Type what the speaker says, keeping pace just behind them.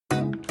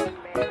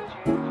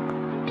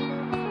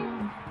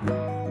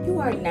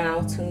are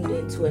now tuned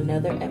into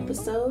another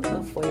episode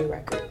of For Your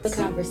Records, the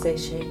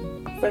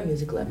conversation for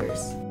music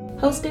lovers.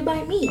 Hosted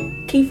by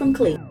me, Key from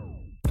Clee.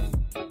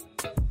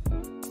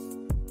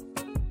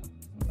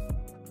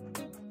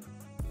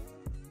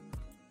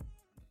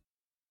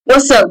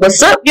 What's up,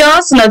 y'all?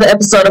 It's another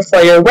episode of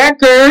For Your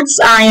Records.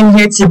 I am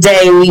here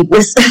today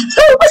with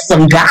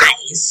some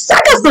guys.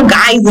 I got some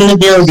guys in the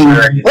building.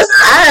 What's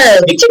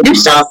up?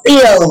 Introduce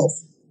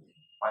yourselves.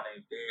 My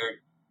name's Derek.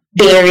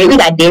 Derek. We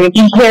got Derek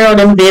and Harold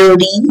in the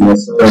building.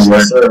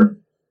 Yes, sir.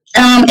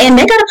 And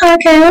they got a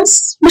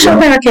podcast. What's your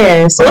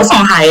podcast? So it's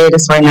on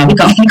hiatus right now. We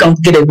gonna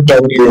get it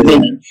together in a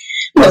minute.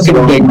 We gonna get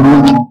it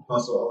together.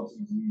 Also,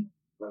 OTG.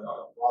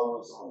 Follow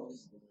us on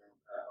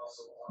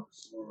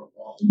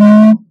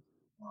Instagram.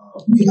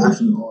 We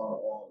actually are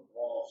on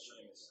all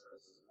streaming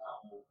services,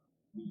 Apple,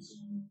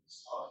 YouTube,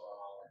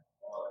 Spotify,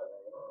 all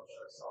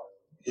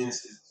that. Yes,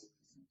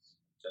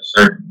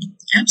 sir.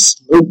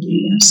 Absolutely.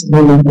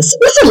 What's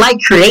it like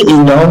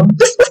creating, though?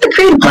 What's the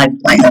creative like?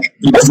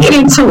 Let's get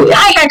into it.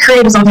 I ain't got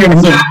creatives on here in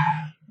a minute.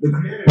 The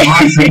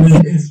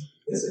creative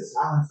it's a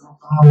challenge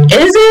sometimes.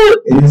 Is it?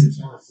 It is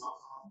a challenge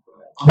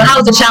sometimes. But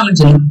how's it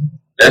challenging?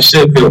 That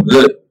shit feel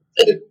good.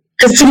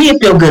 Because to me,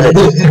 it feel good.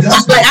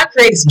 Like, I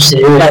created some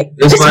shit. Like,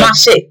 this is my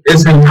shit.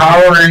 It's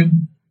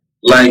empowering,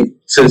 like,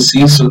 to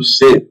see some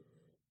shit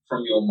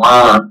from your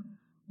mind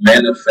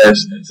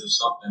manifest into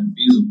something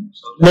feasible.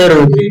 Something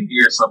Literally. You can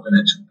hear, something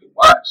that you can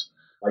watch.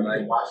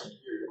 Like watching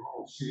your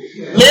own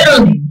shit.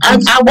 Literally. I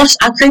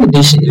created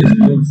this shit. It's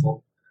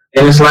beautiful.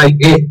 And it's like,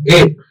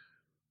 it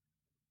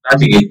not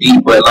to get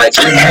deep, but, like,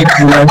 it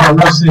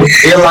makes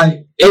you,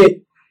 like,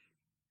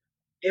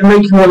 it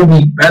makes you want to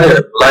be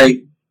better.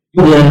 Like,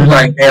 you know,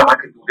 like, damn, I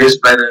could do this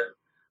better.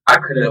 I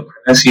could have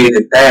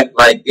pronunciated that.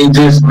 Like, it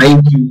just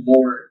makes you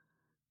more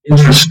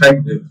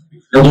introspective.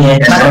 You feel me?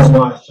 And That's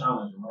why it's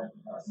challenging, right?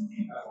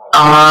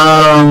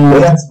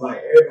 That's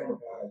like everyone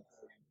got a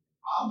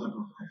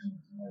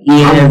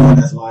yeah.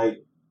 That's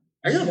like,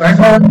 are you a black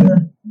card?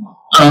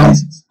 Oh,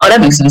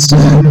 that makes sense too.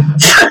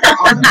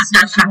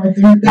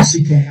 That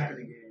shit can't happen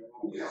again.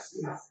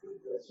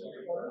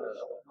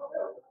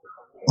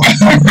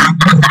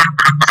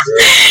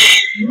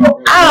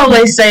 I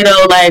always say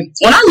though, like,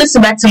 when I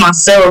listen back to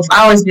myself,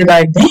 I always be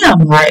like, damn,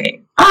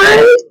 like,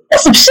 alright,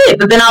 that's some shit.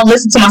 But then I'll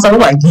listen to myself, I'm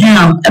like,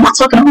 damn, am I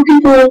talking over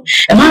people?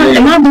 Am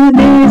I doing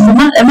this? Am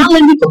I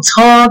letting people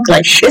talk?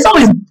 Like, it's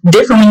always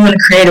different when you're in a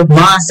creative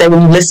mindset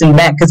when you listen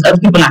back, because other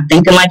people not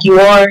thinking like you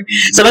are.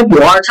 So maybe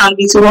you are trying to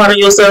be too hard on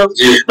yourself.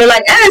 Yeah. But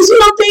like, as you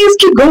know, things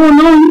keep going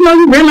on,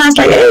 you realize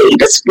like, hey,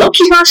 this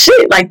low-key my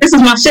shit. Like, this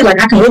is my shit.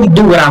 Like, I can really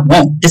do what I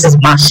want. This is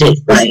my shit.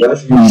 Like,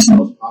 that's really the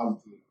most positive.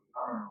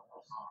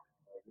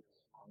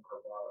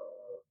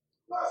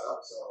 Last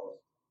episode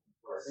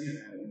for a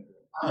season,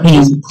 I can't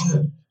even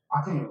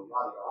lie to you. I don't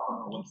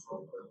know what the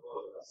fuck it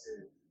was. I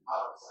said, I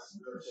was like,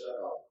 good shit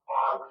about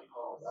 5 weeks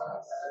old. I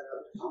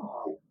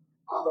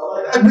felt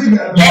like that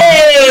nigga.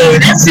 hey,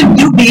 that's what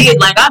you did.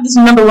 Like, I just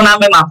remember when I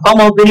made my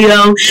promo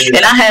video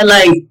and I had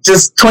like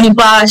just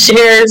 25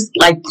 shares,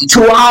 like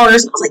 2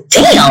 hours. I was like,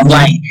 damn,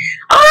 like,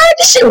 all right,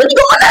 this shit really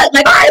going up.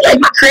 Like, all right, like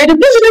my creative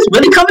vision is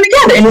really coming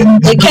together,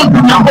 and it can't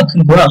do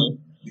nothing but grow.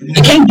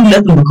 It can't do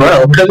nothing but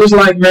grow. Because it's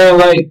like, man,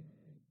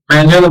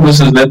 none of us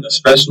is nothing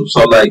special.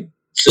 So, like,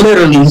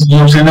 Literally, you know what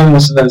I'm saying? None of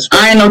us is nothing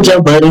special. I ain't no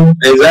Joe Budden.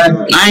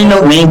 Exactly. I ain't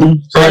no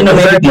Mandy. So, I ain't no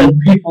the fact Mandy. that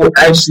people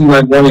actually,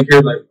 like, want to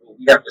hear, like, what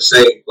we have to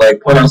say,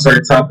 like, put on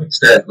certain topics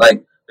that,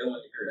 like, they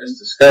want to hear us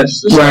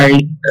discuss. It's Right.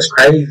 Like, that's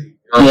crazy. You know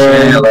what I'm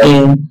saying? Like,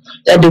 Yeah.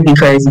 That do be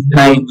crazy.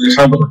 Like, it's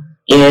humbling.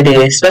 yeah, it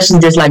is. Especially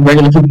just like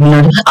regular people, oh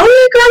yeah,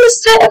 girl,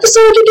 listen to that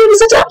episode you did with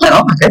such a, like,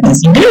 oh my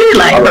goodness, you did,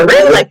 like, for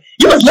real, like,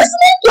 you was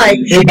listening, like,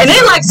 and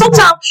then like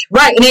sometimes,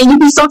 right, and then you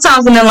be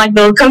sometimes, and then like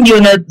they'll come to you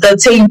and they'll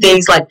tell you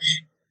things like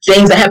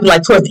things that happen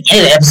like towards the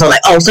end of the episode,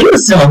 like, oh, so you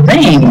listen to a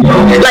thing,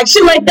 like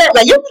shit like that,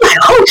 like you'll be like,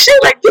 oh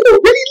shit, like you were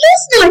really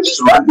listening, like you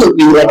stuck with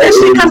me, like that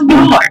shit kind of be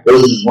hard. There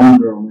was this one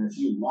girl, man,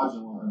 she was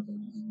watching one of them.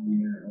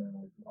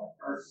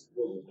 First,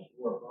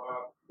 before 5.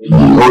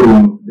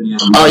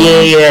 Oh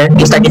yeah,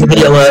 you start getting the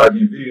video up.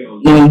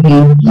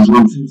 Mm-hmm.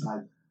 She was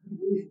like,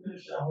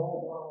 finish that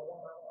whole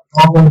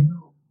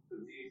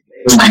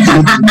so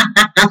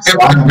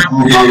I'm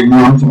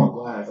talking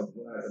about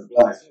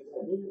glass.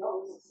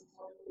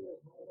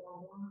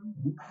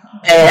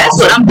 Hey, that's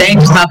what I'm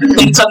dangerous about. People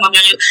be talking about me.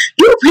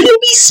 You really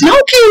be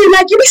smoking.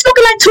 Like, you be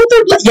smoking like 2,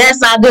 3. Yes,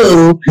 I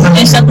do.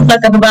 And shut the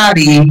fuck up about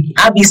it.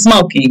 I be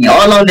smoking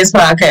all on this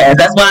podcast.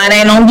 That's why it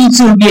ain't on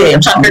YouTube yet.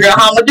 I'm trying to figure out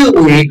how I'm going to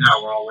do it.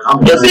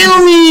 You feel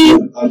me?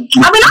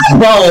 I mean, I'm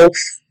both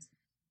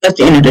at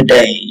the end of the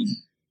day.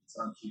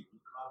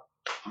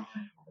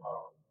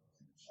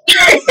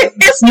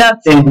 It's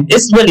nothing.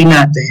 It's really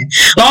nothing.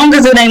 Long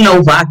as it ain't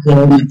no vodka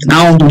or nothing.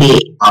 I don't do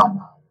that.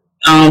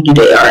 I don't do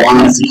that. All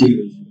right.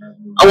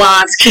 A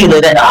wine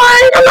tequila. That, all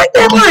right, I like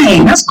that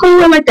lane. That's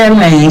cool. I like that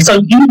lane.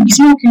 So you be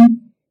smoking?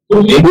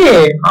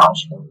 Yeah.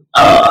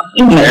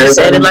 You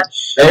said it like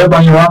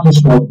everybody around me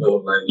smoke though.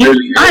 Like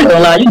literally, I ain't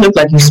gonna lie, you look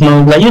like you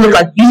smoke. Like you look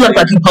like you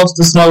supposed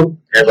to smoke.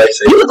 Everybody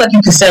say you look like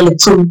you can sell it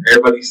too.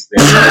 Everybody's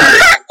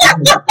I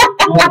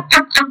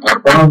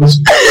promise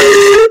you.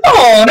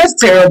 Oh, that's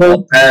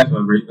terrible. Like, I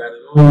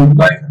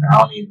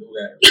don't even do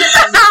that.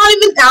 I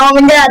don't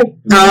even got it.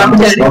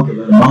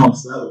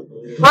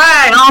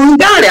 Right, I don't even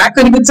got it. I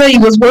couldn't even tell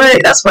you what's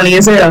what. That's funny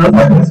as hell. I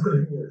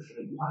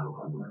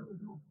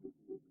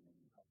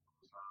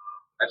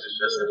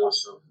just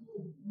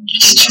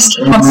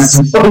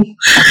myself.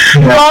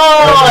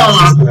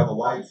 Oh. Have a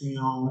white tee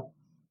on.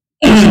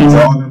 That's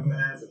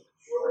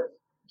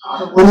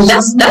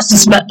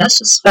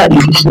just fat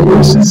nigga shit.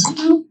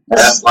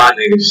 That's my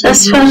nigga shit.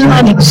 That's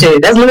fat nigga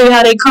shit. That's literally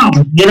how they come.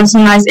 Get them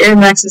some nice Air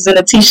Maxes and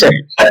a t-shirt.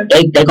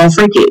 They gon'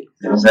 freak it.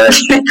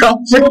 Exactly. They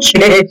gon' freak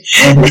it.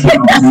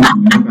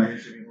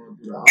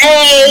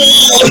 Hey.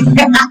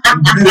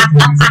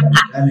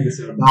 That nigga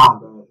said, nah,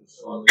 bro.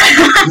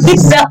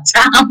 He's so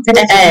down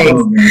today.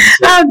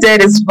 I'm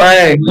dead as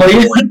fuck.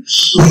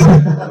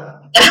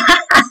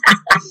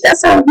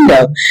 That's how you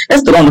know.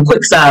 That's the on the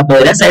quick side,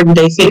 but that's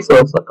everyday fit for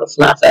a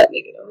fly fat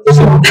nigga.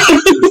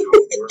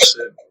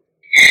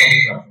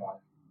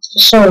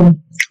 So,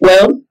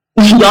 well,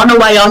 y'all know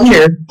why y'all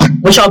here.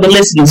 What y'all been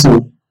listening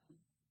to?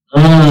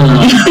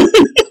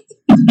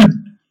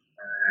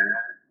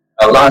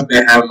 A lot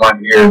been having my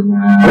ear,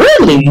 man.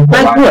 Really?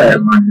 Like what? A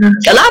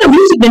lot of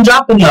music been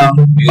dropping though.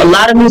 Yeah. A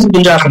lot of music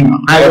been dropping though.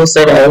 I will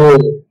say that.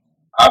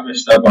 I've been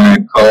stuck on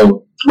that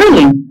Cole.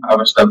 Really? I've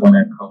been stuck on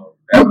that Cole.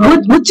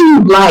 What do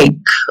you like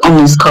on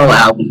this Cole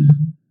album?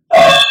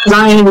 Cause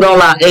I ain't even gonna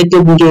lie, it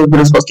didn't give what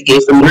it's supposed to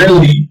give for me.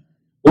 Really?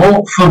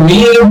 Well, for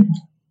me,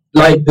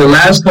 like the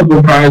last couple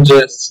of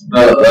projects,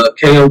 the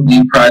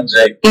KOD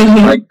project,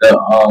 like the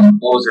what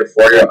was it,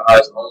 For Your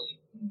Eyes Only?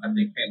 I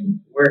think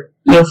came before.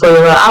 Yeah,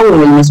 I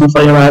wouldn't really listen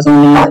For Your Eyes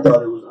Only.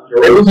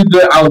 It was a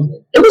good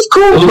album. It was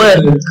cool, but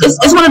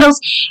it's one of those.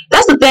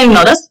 That's the thing,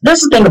 though. That's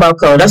the thing about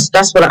Cole. That's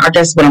what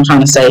I'm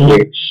trying to say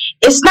here.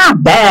 It's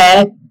not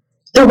bad.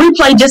 The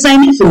replay just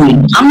ain't it for me.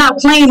 I'm not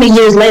playing it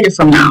years later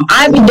from now.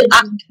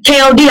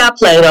 KOD I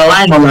play though.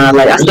 I ain't gonna lie.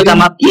 Like I still got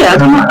my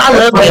I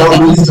love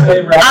KOD.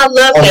 I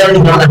love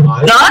KOD.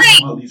 No, it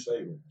ain't.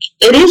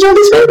 It is your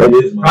least favorite.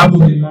 It is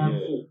probably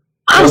mine.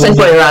 I would say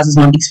For Your Eyes is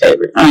my least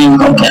favorite. I ain't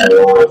gonna care.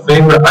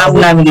 Favorite? I would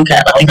not even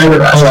care. I think For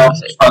Your Eyes is my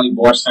favorite. Probably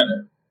Born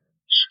Center.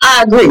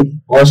 I agree.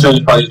 Born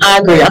Center probably. I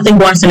agree. I think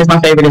Born Center is my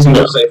favorite as well.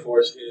 I would say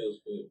Forest Hills,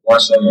 but Born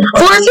Center.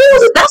 Forest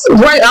Hills, that's a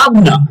great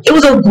album though. It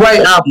was a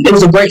great album. It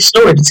was a great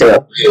story to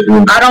tell.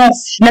 Yeah. I don't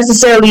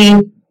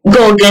necessarily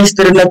go against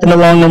it or nothing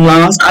along them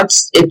lines. I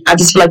just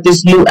feel like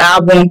this new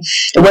album,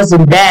 it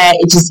wasn't bad.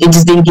 It just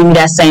didn't give me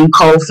that same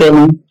cold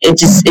feeling.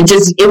 It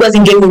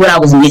wasn't giving me what I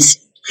was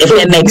missing. If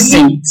that makes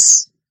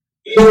sense.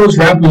 He was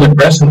rapping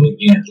aggressive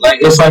again.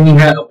 Like it's like he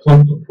had a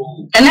point to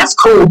prove. And that's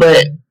cool,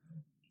 but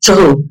to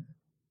who?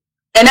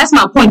 And that's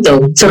my point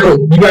though. To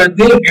who? You gotta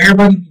think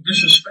everybody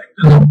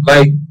disrespecting him.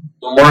 Like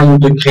the Martin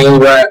Luther King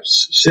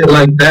raps, shit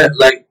like that.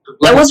 Like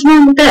what's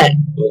wrong with that?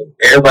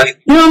 Everybody,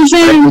 you know what I'm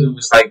saying?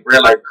 It's like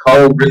real, like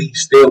Cole. Really,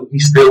 he's still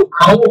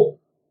Cole.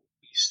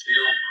 He's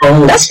still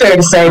Cole. That's fair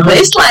to say, but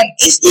it's like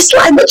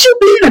what you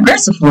being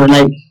aggressive for?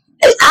 Like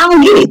I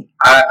don't get it.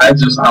 I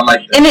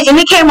like that. And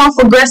it came off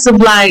aggressive.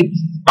 Like,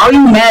 are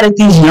you mad at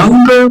these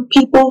younger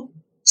people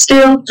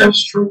still?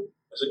 That's true.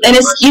 And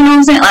it's you know what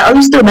I'm saying. Like, are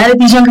you still mad at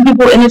these younger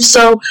people? And if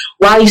so,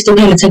 why are you still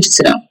paying attention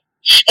to them?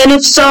 And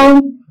if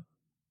so,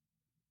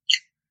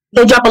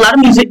 they drop a lot of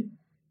music.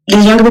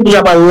 These younger people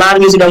drop a lot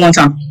of music at one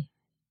time.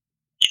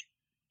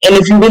 And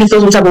if you really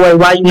feel some type of way,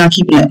 why are you not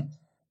keeping it?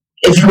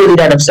 If you're really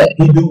that upset.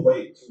 You do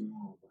wait too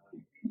long.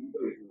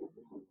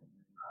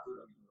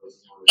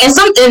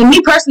 And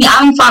me personally, I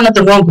don't find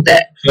nothing wrong with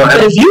that. Yeah,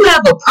 but if you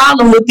have a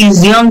problem with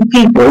these young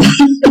people,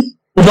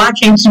 why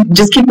can't you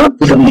just keep up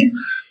with them? You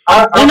know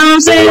what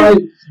I'm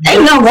saying?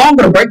 Ain't nothing wrong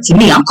with a break to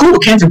me. I'm cool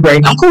with Kendrick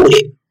break. I'm cool with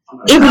it.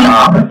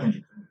 No.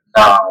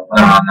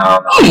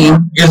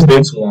 It's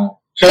been too long.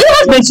 It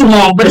has been too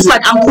long, but it's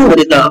like I'm cool with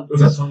it though.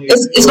 It's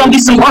gonna be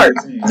some art.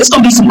 It's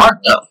gonna be some art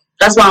though.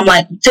 That's why I'm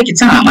like, take your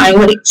time. I ain't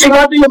with it. See what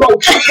I think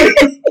about Kendrick?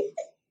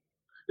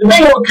 The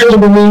thing about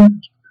Kendrick with me,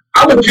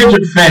 I'm a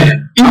Kendrick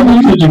fan.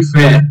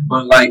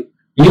 But like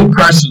me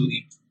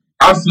personally,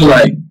 I feel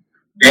like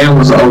Damn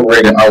was an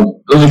overrated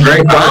album. It was a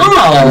great album.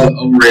 It was an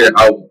overrated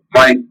album.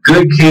 Like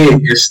Good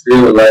Kid is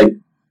still like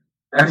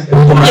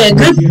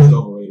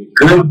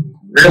Good.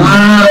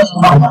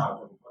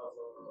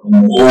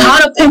 How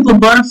to Pimp a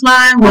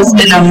Butterfly was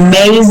an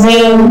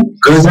amazing.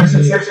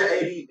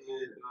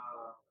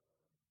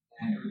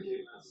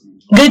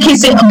 Good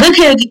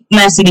Kid,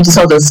 Man City just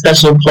holds a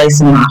special place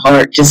in my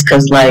heart, just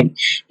because, like,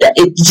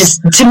 it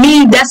just to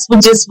me that's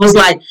what just was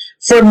like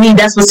for me.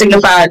 That's what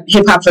signified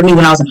hip hop for me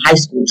when I was in high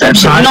school. You know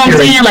what I'm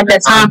saying? Like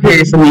that time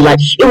period for me, like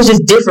it was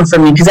just different for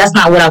me because that's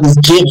not what I was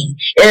getting.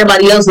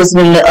 Everybody else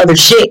listening to other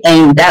shit,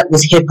 and that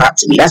was hip hop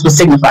to me. That's what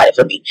signified it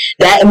for me.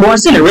 That and Born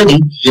Center, really.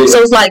 Yeah. So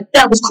it's like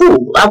that was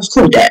cool. I was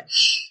cool with that.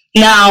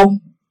 Now,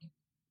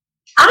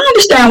 I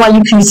understand why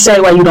you can say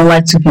why you don't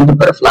like To Pimp a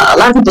Butterfly. A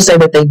lot of people say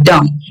that they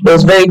don't. It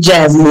was very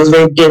jazzy. It was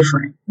very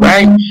different,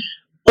 right?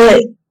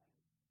 But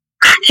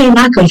I can't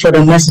knock him for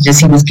the messages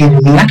he was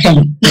giving me. I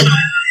can't.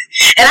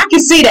 And I can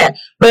see that.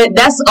 But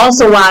that's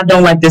also why I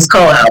don't like this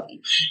Cole album.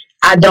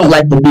 I don't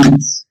like the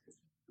beats.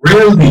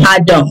 Really? I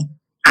don't.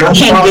 I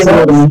can't get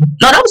rid of them.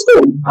 No, that was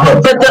cool.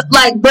 Oh.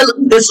 But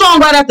the song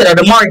right after that,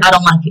 the Mari, I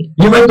don't like it.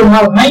 You like the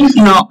My Life?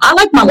 No, I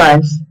like My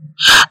Life.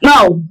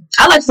 No,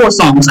 I like 4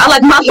 songs. I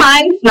like My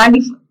Life,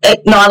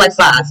 98. No, I like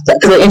 5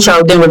 because the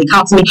intro didn't really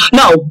count to me.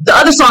 No, the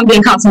other song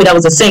didn't count to me. That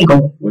was a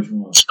single. Which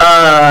one?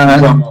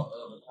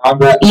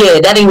 Yeah,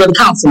 that didn't really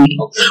count to me.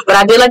 Okay. But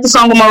I did like the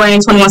song with Moraine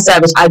and 21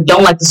 Savage. I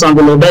don't like the song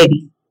with Lil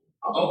Baby.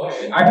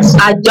 Okay.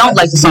 I don't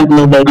like the song with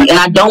Lil Baby, and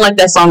I don't like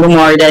that song with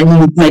Mari that he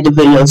made the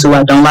video to.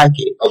 I don't like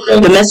it. Okay.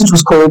 The message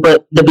was cool,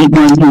 but the beat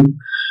wasn't new.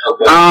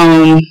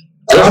 Okay.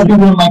 A lot of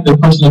people don't like the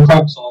Personal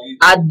Clock song either.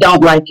 I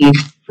don't like it.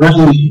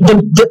 Really?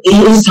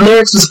 His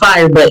lyrics was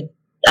fire, but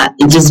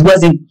it just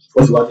wasn't.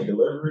 Was it like a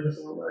delivery or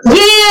something like that?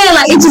 Yeah,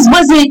 like it just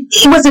wasn't.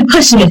 It wasn't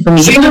pushing it for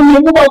me. See, the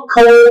thing about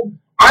Cole,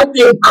 I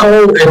think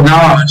Cole and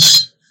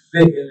Nas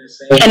fit in the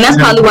same. And that's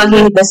probably why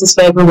that's his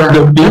favorite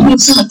rapper. The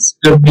beats,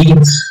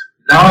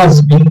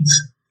 Nas beats,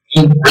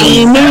 ain't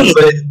really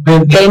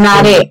it. They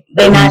not it.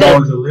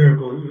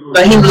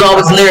 But he was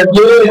always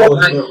lyrical.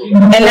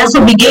 And that's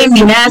what began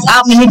me. Nas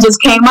album he just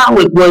came out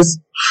with was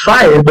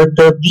fire, but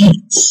the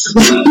beats.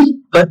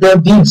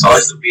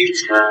 Always the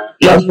beats, man.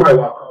 Yeah. That's probably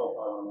why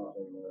Cole,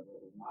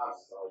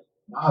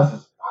 Nas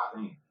is, I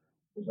think,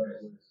 the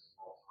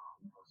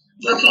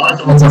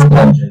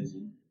best.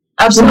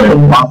 Absolutely.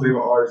 My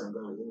favorite artist and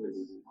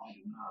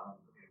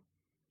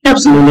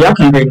Absolutely. I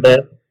can agree with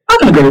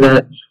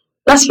that.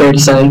 That's fair to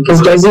say,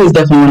 because Jay-Z is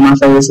definitely one of my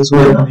favorites as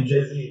well.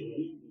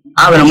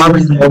 I've been on my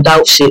reasonable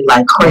doubt shit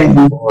like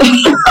crazy.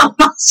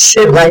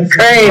 Shit like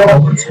crazy.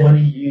 Over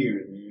 20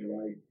 years, man.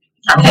 Like,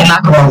 I think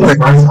I can the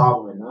agree. first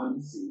album in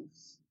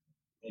 96.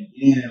 And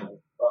then,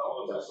 what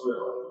was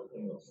that?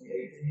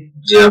 2018?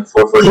 Yeah,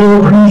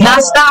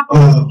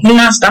 You're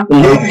not stopping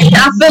it. And I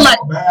feel like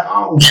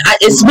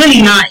it's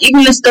really not.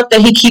 Even the stuff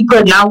that he keep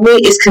putting out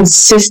with is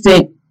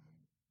consistent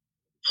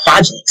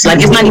projects. Like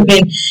it's not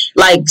even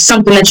like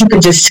something that you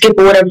can just skip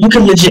or whatever. You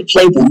can legit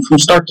play them from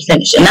start to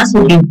finish, and that's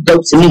what be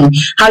dope to me.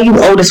 How you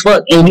old as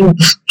fuck and you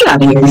get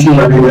out of here. You still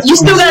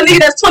got a nigga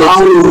that's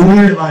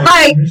 22.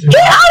 Like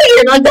get out of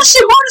here. Like that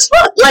shit hard as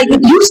fuck. Like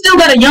you still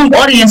got a young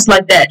audience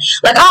like that.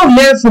 Like I'll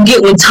never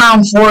forget when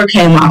Tom Ford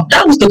came out.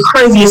 That was the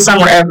craziest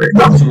summer ever.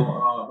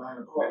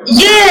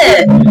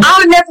 Yeah,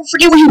 I'll never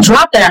forget when he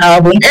dropped that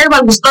album.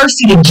 Everybody was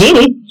thirsty to get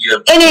it,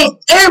 and then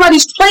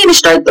everybody's playing it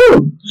straight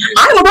through.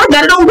 I remember I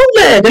got it on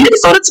bootleg. The nigga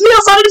sold it to me.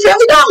 I sold it to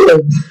Family Dollar,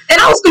 and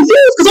I was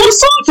confused because all the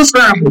songs were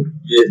scrambled.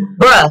 Yeah.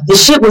 Bruh, the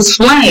shit was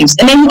flames,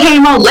 and then he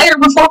came out later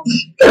before.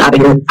 Get out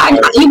of here!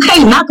 You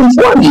can't knock him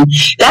for me.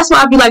 That's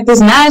why I be like, this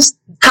Nas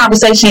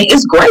conversation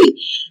is great.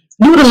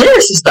 You the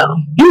lyricist though.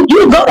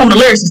 You go on the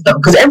lyricist though,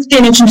 because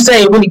everything that you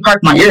say really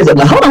perked my ears. I'm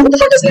like, hold on, what the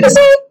fuck is nigga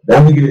saying?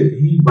 That nigga,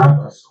 he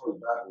rapped that story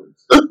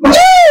backwards.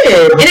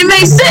 Yeah, and it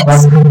made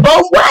sense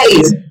both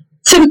ways.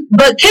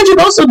 But Kendrick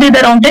also did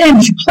that on Damn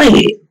if you play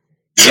it.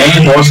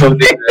 Game also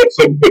did that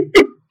too.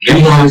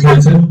 Game also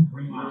did too.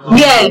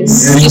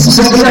 Yes. It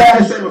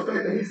had the same effect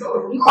that he stole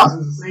it from Nas.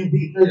 It's the same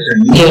beat.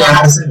 It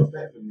had the same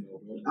effect for me.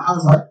 I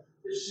was like,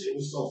 this shit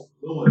was so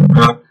fluent.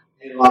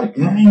 And like,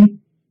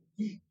 Game,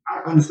 I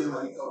understand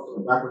why he goes to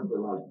the backwards, but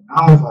like,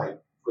 I was like,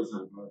 for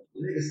example, the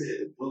nigga said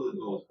the bullet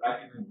goes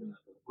back in the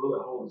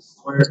bullet hole is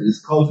square,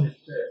 it's closing his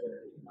chest,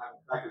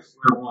 back at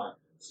square one.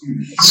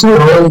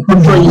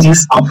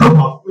 Please. I'll put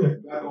my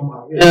foot back on my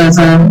head.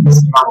 This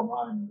is my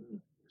mind.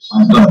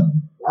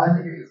 That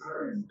nigga is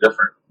crazy.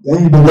 Different. They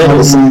ain't been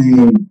the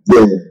same,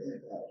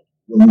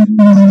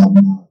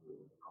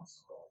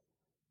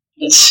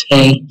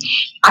 Hey,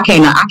 I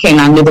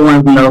can't neither one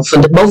of them know. For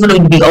both of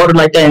them to be older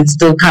like that and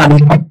still kind of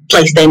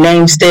place their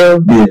name still,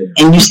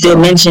 and you still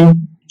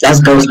mention,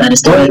 that goes by the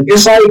story.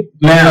 It's like,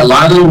 man, a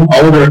lot of them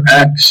older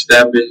acts that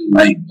have been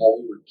like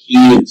when we were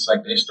kids,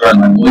 like they started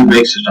like Lloyd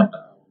Banks or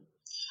something.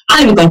 I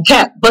ain't even gonna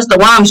cap. Busta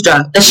Rhymes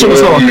drop. That shit was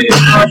hard.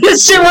 That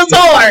shit was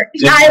hard.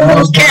 I ain't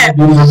gonna cap.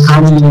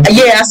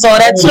 Yeah, I saw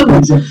that too.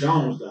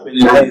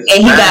 And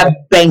he got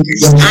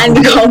bangers. I ain't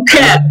gonna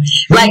cap.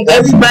 Like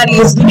everybody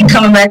is really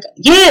coming back.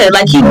 Yeah,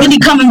 like he really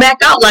coming back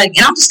out. Like,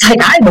 and I'm just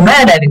like, I ain't even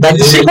mad at it. Like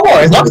the shit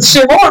hard. As long as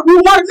the shit hard, we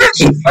want to match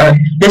it.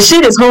 The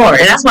shit is hard,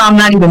 and that's why I'm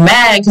not even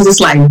mad because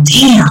it's like,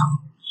 damn,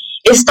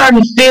 it's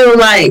starting to feel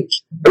like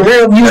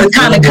real music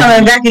kind of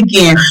coming back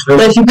again.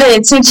 But if you pay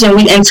attention,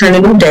 we entering a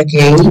new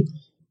decade.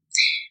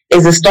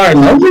 Is it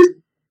starting over?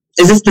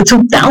 Is this the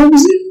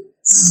 2000s?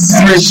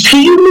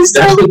 Repeating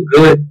itself? That's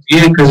good.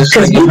 Yeah, because it's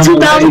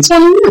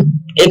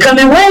 2021. It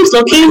coming waves,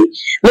 low key.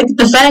 Look at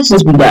the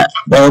fashions we got.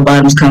 Bell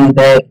bottoms coming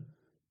back.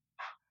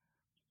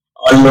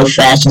 All the little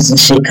fashions and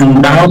shit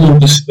coming back. I don't know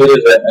if the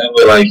spitters that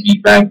ever like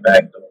be back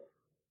though.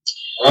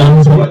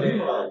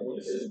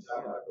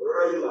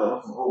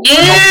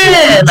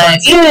 Yeah,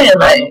 like.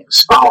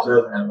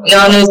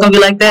 Y'all know it's gonna be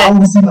like that.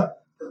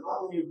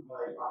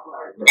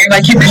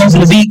 Everybody keep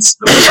using the beats.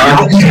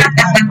 Not even that.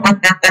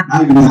 I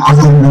feel like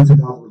 2000 was the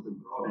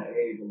golden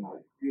age of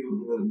like feel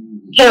good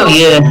music. Hell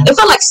yeah. It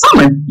felt like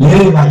summer.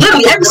 Yeah, like,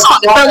 Literally, every song,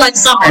 it felt like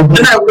summer.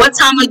 No matter what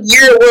time of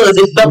year it was,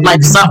 it felt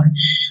like summer.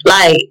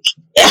 Like,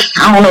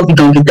 I don't know if you're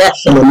going to get that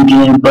feeling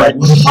again, but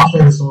my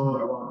favorite song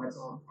around that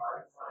song?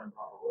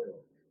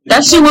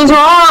 that shit was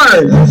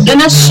hard.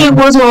 And that shit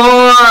was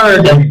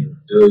hard.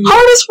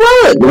 Hard as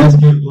fuck. Let's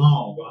Get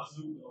Blown.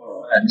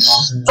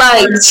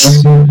 Like,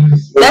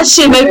 that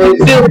shit made me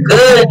feel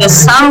good the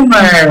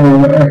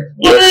summer.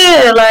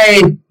 Yeah,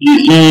 like,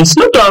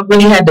 Snoop Dogg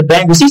really had the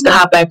bangers. He used to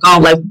hop back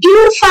on, like,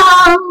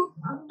 beautiful.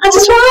 I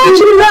just want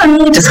you to love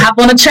me. Just hop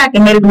on the track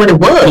and made it what it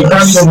was.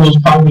 He's the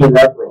most popular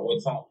rapper of all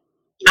time.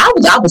 I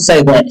would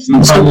say that.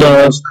 Snoop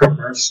Dogg.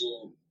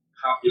 Commercial,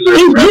 popular.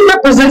 He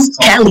represents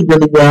Cali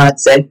really well, I'd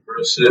say.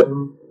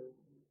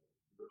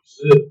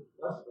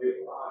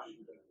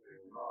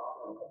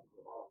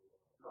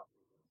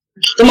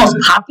 The most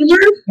popular?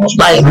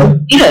 Like,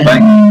 yeah.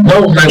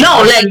 No,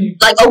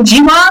 like OG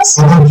wise?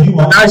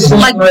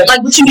 Like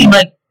what you mean?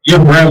 Like, your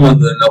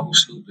grandmother know who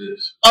Snoop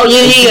is. Oh,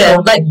 yeah.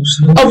 Like,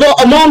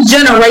 among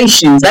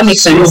generations. That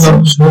makes sense.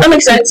 That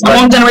makes sense.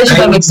 Among generations,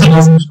 that makes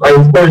sense. Like,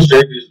 of course,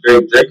 Drake is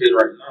right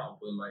now,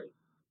 but like,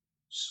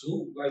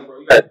 Snoop, like,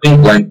 bro, you gotta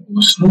think, like,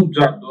 when Snoop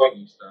dropped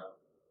Doggy Style,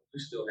 you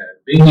still had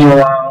Biggie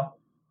around,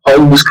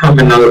 Ho was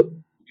coming up,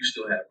 you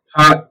still had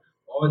Pac,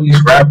 all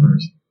these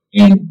rappers,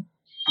 and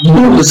he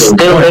was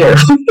still there.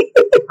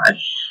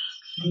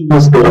 He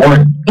was the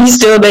one. He's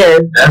still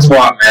there. That's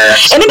why, man.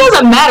 And it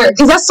doesn't matter,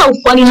 because that's so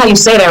funny how you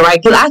say that, right?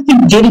 Because I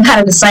think Diddy kind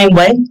of the same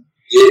way.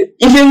 Yeah.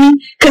 You feel me?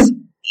 Because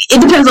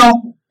it depends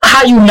on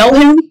how you know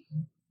him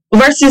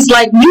versus,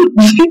 like, you.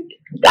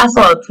 I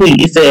saw a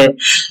tweet. It said,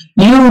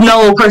 you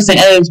know a person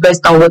age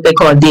based on what they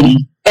call Diddy.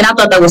 And I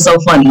thought that was so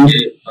funny.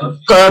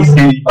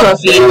 Puffy,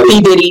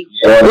 P. Diddy.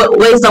 Yeah.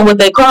 Based on what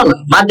they call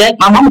him. My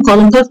mama call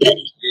him Puff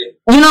Daddy.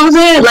 You know what I'm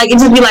saying? Like, it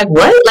just be like,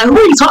 what? Like, who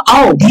are you talking?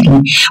 Oh, Diddy.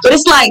 But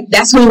it's like,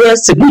 that's who he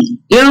was to me.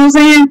 You know what I'm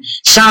saying?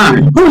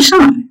 Sean. Who is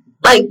Sean?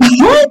 Like,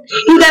 what?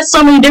 You got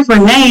so many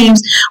different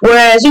names.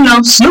 Whereas, you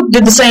know, Snoop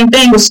did the same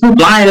thing with Snoop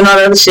Lion and all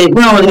that other shit.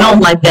 We don't really know him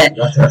like that.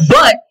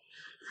 But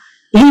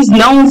he's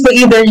known for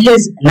either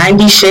his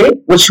 90s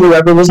shit, which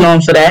whoever was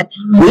known for that.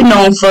 We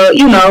know him for,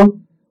 you know,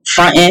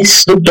 frontin',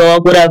 Snoop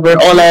Dogg, whatever,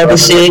 all that other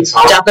shit,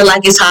 drop it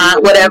like it's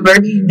hot, whatever,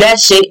 that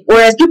shit.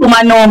 Whereas people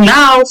might know him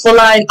now for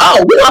like,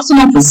 oh, we also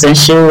know for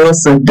sensual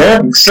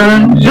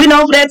seduction. We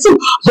know for that too.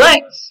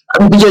 But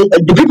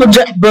the people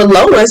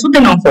below us, what they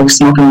know for?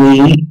 Smoking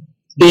weed,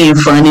 being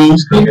funny,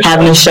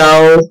 having a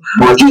show.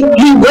 What didn't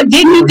he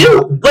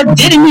do? What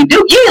didn't he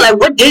do? Yeah, like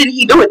what did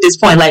he do at this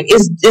point? Like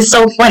it's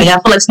so funny. I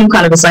feel like Snoop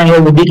kind of the same way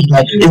with Diddy.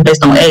 Like it's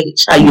based on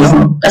age. How you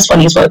know? That's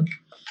funny as fuck.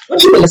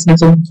 What you been listening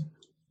to?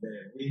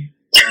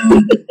 I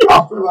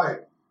feel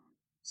like,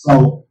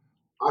 so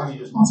I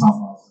give this my top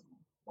five.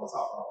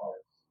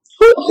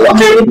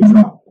 Okay.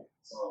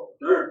 So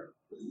third.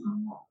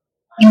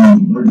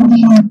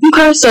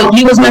 Okay, so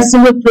you was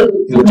messing with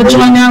the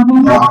joint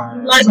album?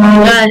 Like, It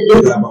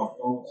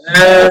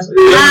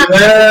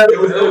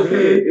was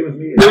me.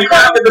 We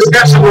have a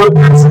discussion with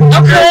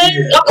okay.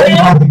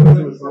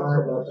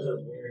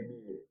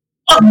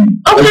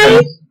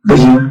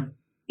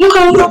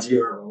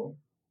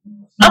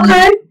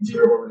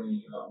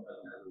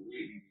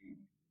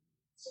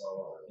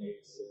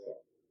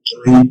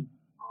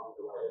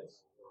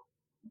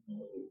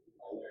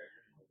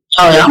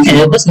 Oh yeah,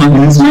 okay, that's my guy.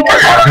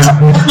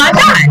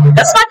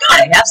 That's my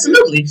guy.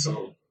 Absolutely.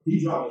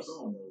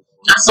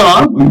 I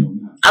saw.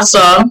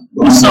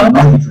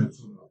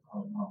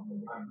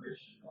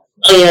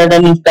 Oh yeah,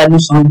 that new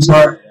song was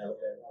hard.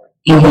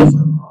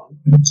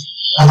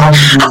 I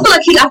feel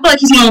like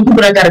he's one of the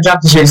people that gotta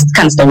drop this year to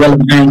kind of stay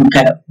relevant.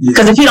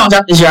 Because if he don't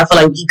drop this year, I feel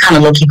like he kind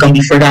of low key gonna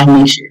be forgotten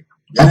this year.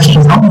 Because he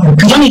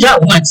only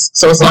dropped once,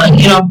 so it's like,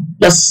 you know,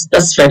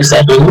 that's fair to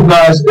say. But you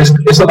guys,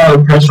 it's a lot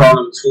of pressure on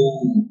him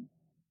too.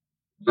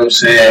 You know what I'm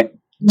saying?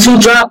 To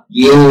drop,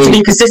 yeah, to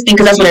be consistent,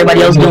 because that's what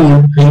everybody else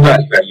doing. You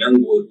got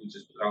young boys who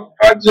just put out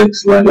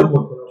projects like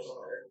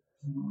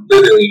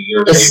literally, you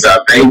know, you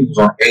got babies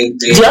on anything.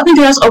 Do y'all think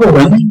that's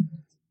overwhelming?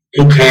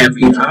 It can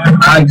be.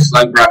 I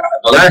like, bro,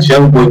 the last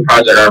Young Boy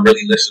project I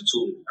really listened to,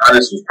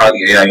 honestly, was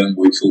probably AI Young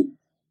Boy 2.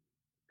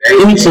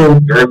 Me too.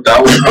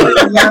 That was Me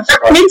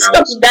too. You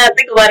gotta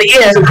think about it,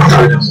 yeah.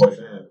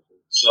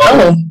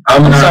 So,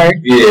 I'm sorry.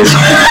 Yeah.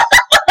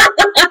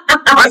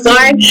 I'm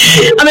sorry. I mean,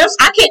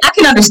 I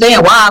can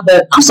understand why,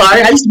 but I'm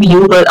sorry. I used to be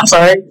you, but I'm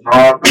sorry. You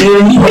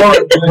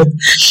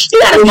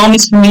got his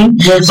moments for me.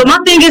 So my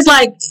thing is,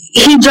 like,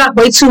 he dropped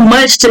way too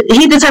much.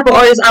 He the type of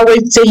artist I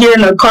wait to hear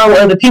in the car with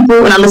other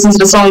people, and I listen to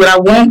the song that I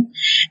want,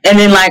 and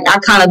then like I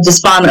kind of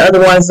just find the other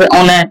ones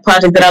on that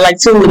project that I like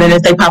too, and then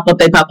if they pop up,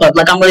 they pop up.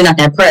 Like I'm really not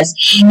that pressed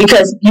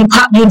because you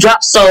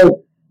drop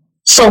so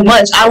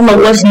much. I don't know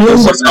what's new,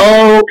 what's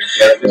old.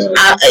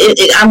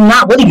 I'm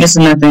not really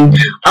missing nothing.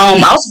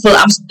 I also feel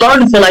I'm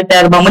starting to feel like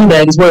that about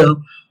Moneybagg as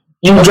well.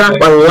 You drop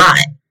a lot,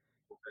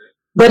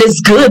 but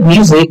it's good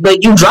music.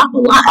 But you drop a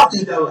lot. I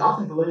think the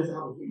latest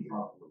album he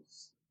dropped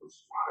was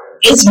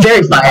It's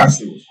very fire.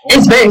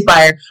 It's very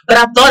fire. But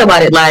I thought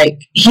about it.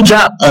 Like he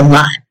dropped a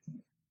lot.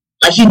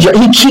 Like he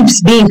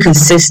keeps being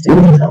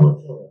consistent.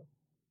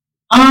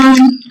 Oh,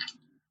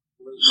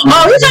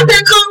 he dropped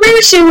that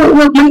Korean shit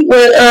with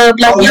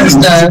Black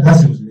Youngster.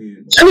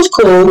 That was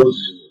cool.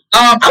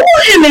 I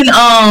want him and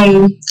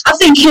I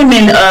think him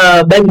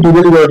and Baby do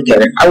really well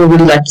together. I would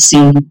really like to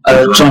see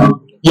joint.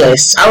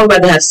 Yes, I would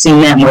rather have seen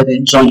that more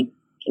than joint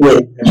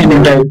with him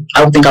and Dirk.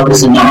 I would think I would have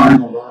seen that.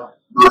 A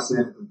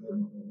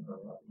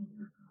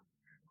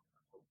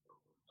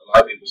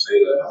lot of people say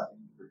that.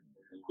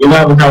 We'll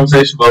have a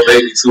conversation about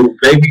Baby too.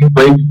 Baby,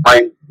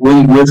 like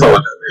we'll talk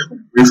about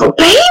that.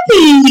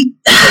 Baby,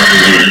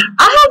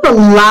 I have a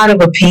lot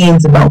of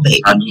opinions about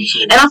Baby, I do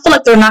too. and I feel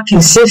like they're not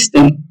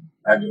consistent.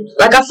 I do too.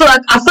 Like I feel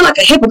like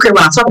a hypocrite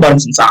when I talk about him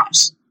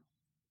sometimes.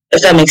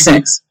 If that makes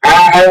sense.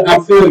 I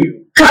feel you.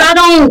 Cause I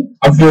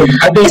feel you.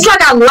 It's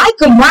like I like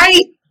him,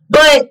 right?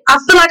 But I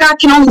feel like I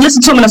can only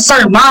listen to him in a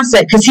certain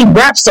mindset because he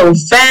raps so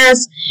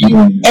fast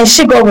and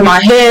shit go over my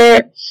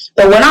head.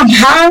 But when I'm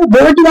high,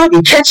 boy, do I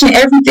be catching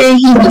everything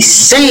he be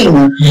saying.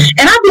 And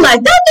I be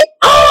like, but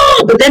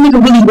that nigga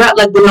really rap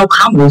like with no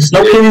combos,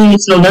 no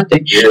periods, no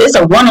nothing. It's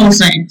a run-on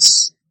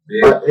sentence.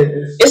 Yeah.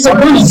 It's a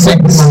run-on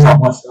sentence.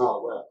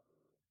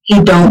 He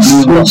don't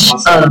switch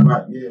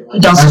up. He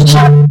don't switch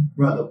up.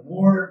 Brother,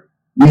 more.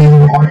 He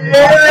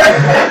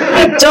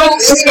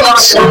don't switch up.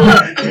 Switch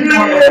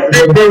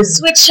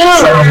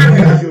up.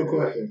 Ask you a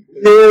question.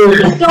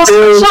 Don't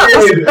switch up.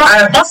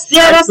 That's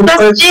yeah. Let me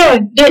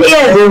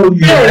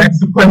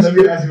ask you a question.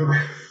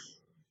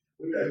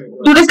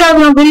 Do this guy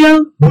be on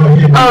video?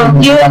 Oh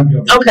yeah.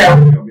 Okay.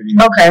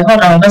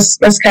 Hold on.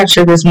 Let's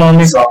capture this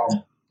moment.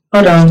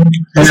 Hold on.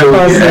 Let's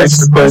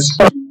pause this.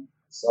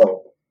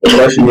 So the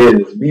question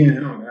is, me and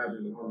him have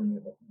been arguing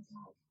about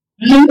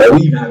Mhm. but we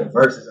even had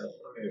verses at the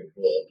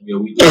Yeah,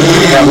 we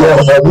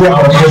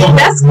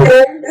That's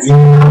good.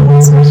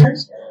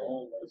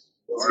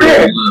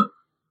 yeah.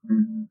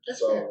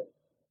 So,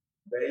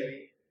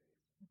 Baby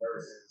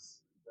versus.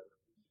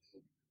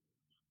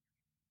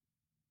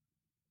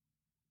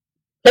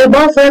 They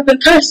both rap in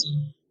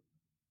cursing.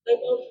 I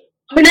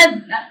mean,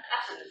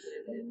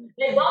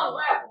 they both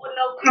rap with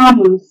no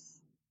commas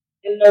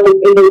and no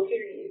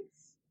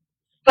periods.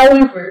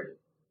 However,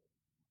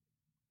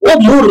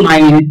 what mood am I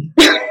in?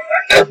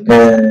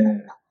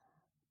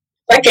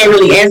 I can't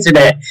really answer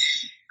that.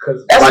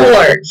 Because That's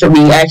hard for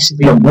me,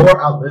 actually. the more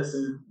I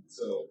listen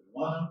to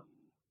one,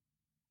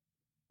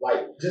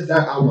 like just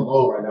that album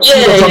alone right now.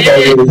 Yeah.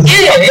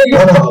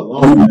 One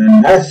alone,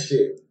 man. That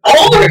shit.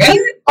 Hard, ain't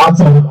it? I'm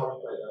talking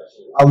about that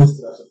shit. I listen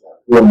to that shit.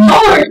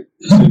 Hard.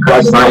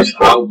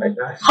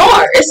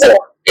 Hard.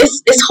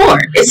 It's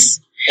hard.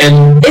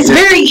 It's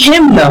very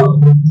him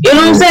though. You know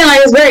what I'm saying? Like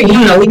it's very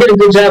him though. He did a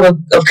good job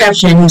of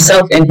capturing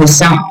himself and his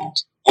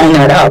sound on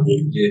that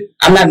album. Yeah.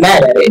 I'm not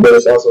mad at it. But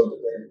it's also the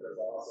thing because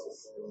I also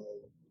said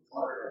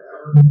harder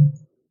than ever.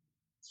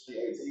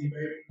 2018,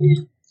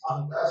 baby.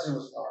 That shit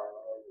was hard.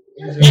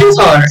 It's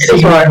hard.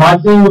 It's hard. My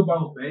thing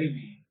about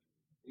Baby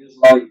is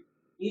like,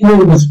 even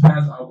with his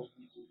past albums,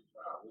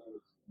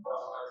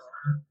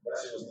 That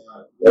shit was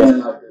not. It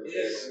wasn't like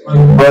this.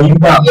 bro, you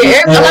got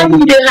Yeah, every time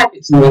you did hype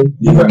it to me.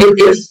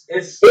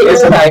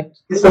 It's like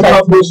it's a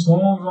couple of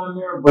songs on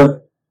there,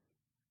 but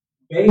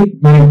they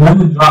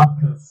really drop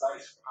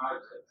concise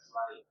projects.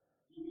 Like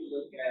you can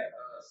look at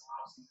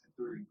Psalm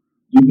 63.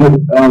 You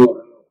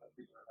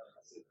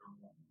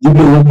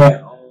can look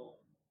at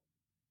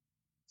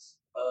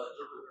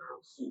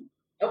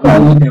okay. I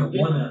look at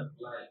one of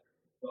like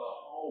the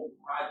whole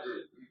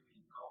project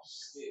don't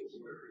skip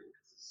where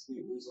it's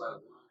skip. It's like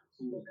 1,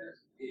 2, and that's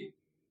it.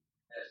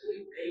 That's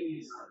it.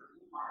 Baby's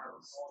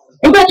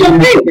You got your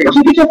favorite.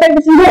 You get your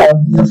favorites in there.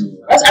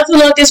 I feel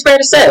like it's fair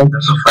to say.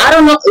 I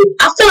don't know.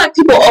 I feel like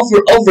people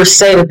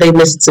oversay that they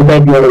listen to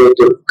Baby all the way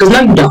through. Because no,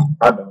 you don't.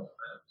 I don't.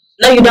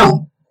 No, you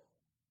don't.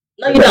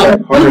 No, you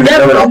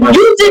don't.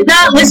 You did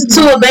not listen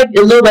to a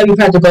Lil Baby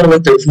project all the way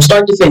through from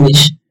start to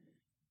finish.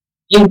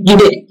 You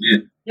didn't. Yeah.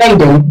 No, you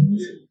didn't.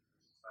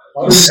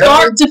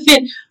 Start to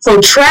finish,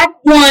 from track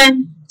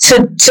 1 to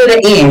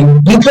the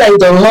end, you played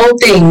the whole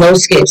thing, no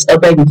skips, a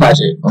Baby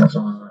project.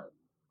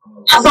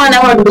 I find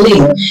that hard to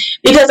believe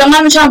because I'm not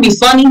even trying to be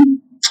funny.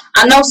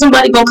 I know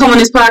somebody gonna come on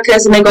this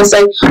podcast and they gonna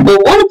say, "Well,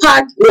 one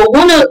project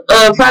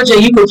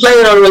you can play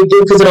it all the way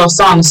through because it all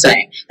sounds the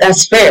same."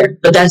 That's fair,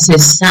 but that's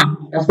his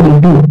sound. That's what he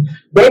do.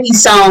 Baby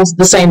sounds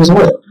the same as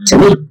well to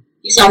me.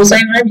 He sounds the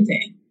same on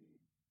everything.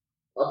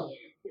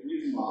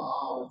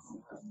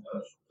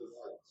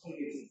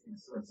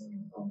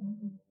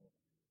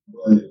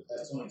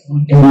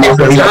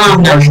 Different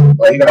time now.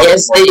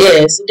 Yes,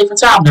 it's a different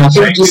time now.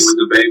 People just with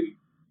the Baby.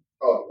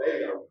 Oh,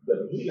 but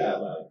he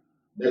got like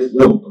next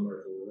level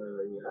commercial. I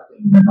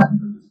think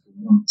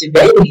the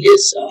Baby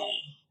is.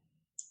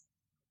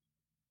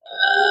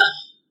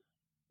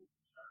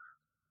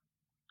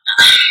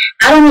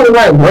 I don't know the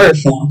right word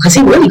for him because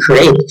he's really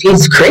creative.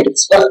 He's creative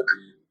as fuck.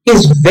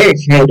 He's very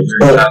creative,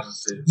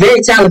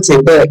 very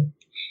talented. But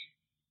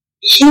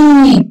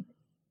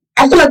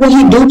I feel like when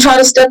he do try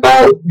to step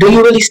out, do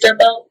you really step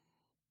out?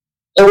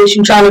 or what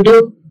you trying to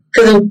do?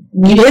 Because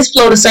his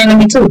flow the same to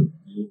me too.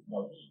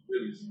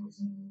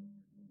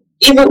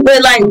 Even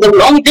with like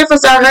the only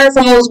difference I heard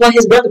from him was when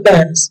his brother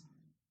passed.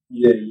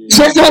 Yeah.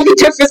 That's the only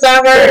difference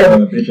I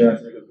heard.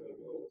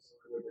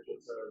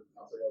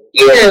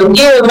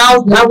 Yeah. When I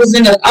was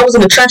in a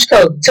trench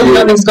coat telling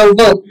others go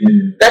vote.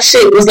 Yeah. That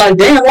shit was like,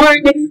 damn,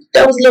 alright, nigga,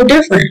 that was a little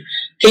different.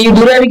 Can you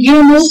do that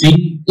again, man?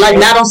 See? Like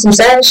not on some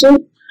sad shit.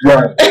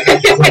 Right.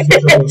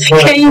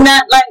 Can you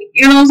not like,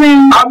 you know what I'm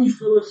saying? I be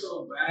feeling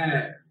so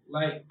bad.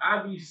 Like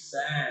I be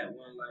sad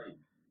when like.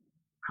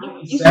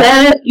 You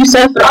sad? You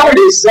sad for I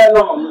already said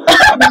on.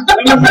 I'm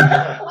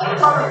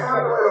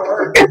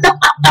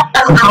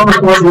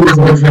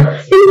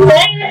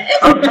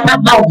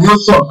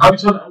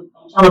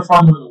trying to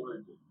find a way to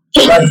work.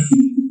 Like,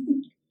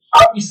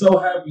 I'll be so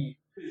happy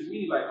because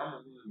me, like, I'm a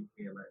little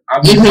kid. Like,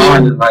 I'll be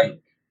finding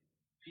like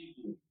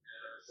people. And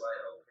it's like,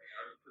 okay,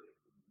 I'm putting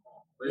it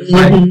on.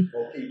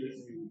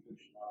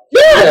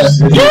 But it's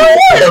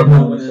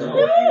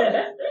like,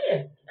 yeah.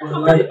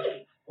 But like,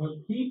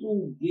 when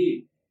people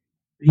get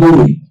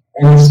big,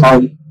 and it's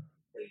like, they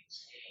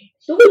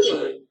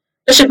change.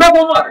 It's your brother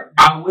heart.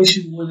 I wish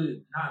it would have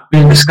not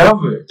been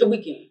discovered. The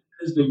Weeknd.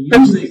 Because the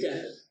music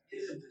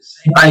isn't the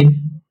same. Like,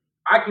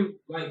 I can,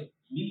 like,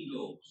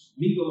 Migos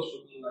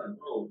for me, like,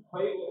 bro,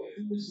 Quavo, if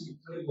you listen to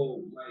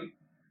Quavo, like,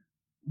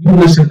 you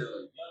listen to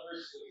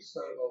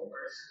Quavo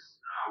versus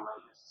now,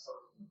 like,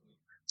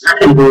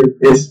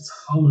 it's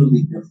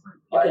totally different.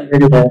 Like,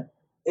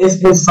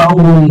 it's so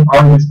many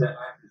artists that I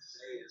can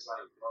say, it's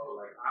like, bro,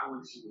 like, I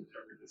wish you would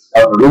never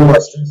discover.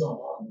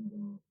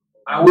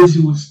 I wish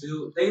it was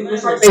still.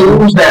 It's like they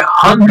lose that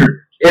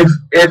hunger. If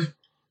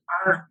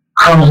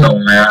I don't know,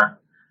 man.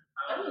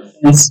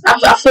 I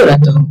feel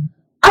that though.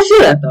 That's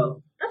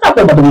how I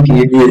feel about the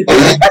Weeknd.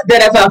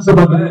 That's how I feel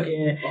about the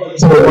Weeknd.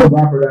 So a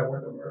rapper that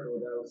went to murder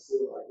that was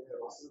still like,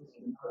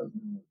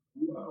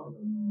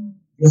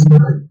 it's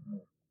great.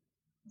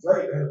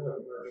 Drake that went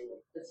to murder.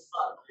 It's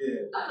fuck.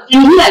 Yeah.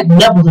 And he had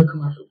levels of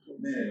commercial.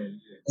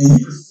 Man, and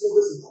you can still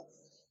listen to it.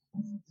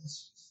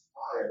 It's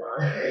fire,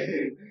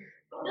 man.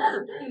 That's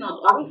the thing,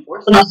 though. Are we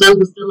forcing ourselves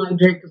to still like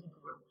Drake?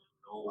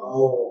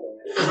 Oh.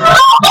 I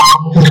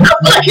feel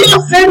like you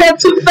don't say that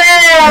too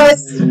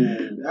fast.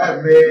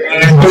 That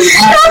man.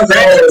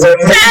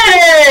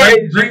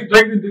 Drake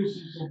to do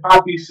some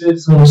poppy shit,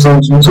 some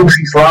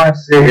Tootsie Slide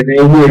shit, and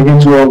then he'll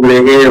hit you over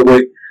the head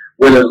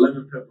with a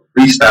lemon pepper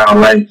freestyle.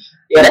 Like,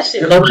 yeah, that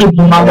shit don't keep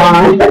in my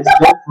mind. It's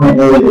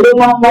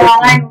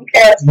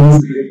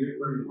different.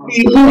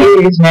 He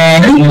is,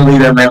 man. You can't leave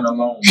that man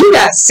alone. He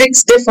got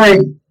 6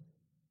 different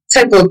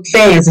type of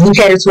fans, and he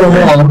catered to them all.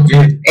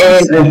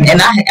 Yeah.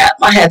 And I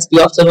had to be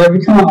off to him every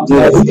time. He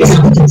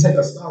can take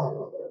a style.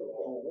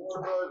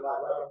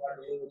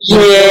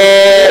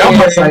 Yeah.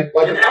 Almost like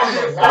fire. I'm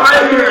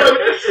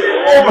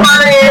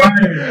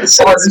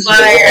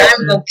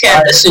gonna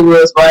cap that shit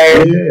was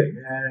fire. Yeah,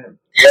 man.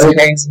 That's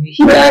crazy.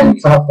 He got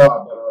top 5.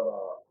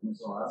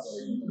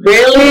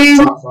 Really?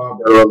 Top 5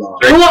 better alive.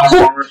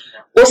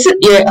 What's it?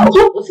 Yeah.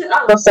 What's it?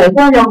 I'm gonna say, who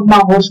are y'all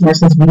Mount Rushmore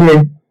since we're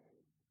here?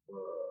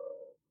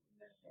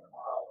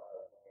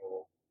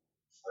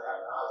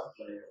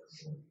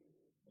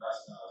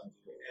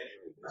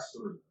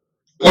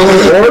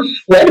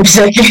 Wait a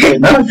second. He said,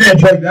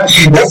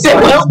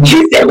 well.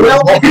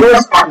 My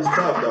first part is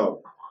tough,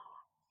 though.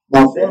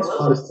 My first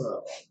part is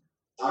tough.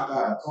 I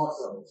got a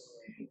toss-up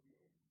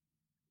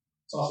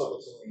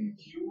between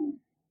Q.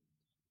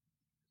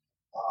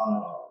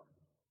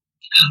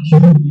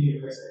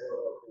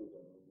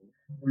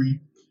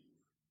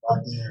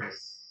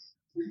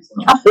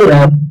 I feel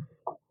that.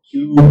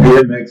 Q,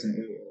 DMX, and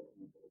Hill.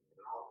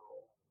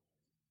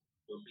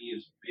 For me,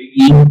 it's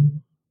Biggie.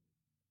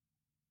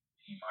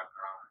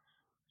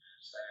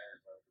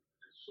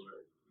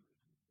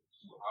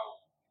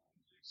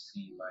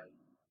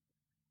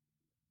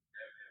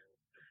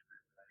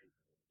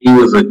 He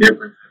was a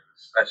different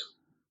special,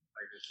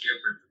 like a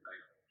different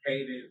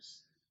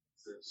cadence.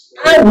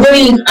 I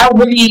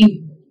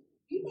really,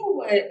 you know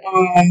what?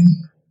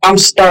 I'm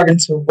starting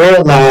to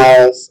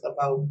realize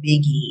about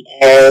Biggie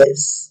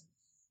as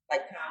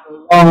like kind of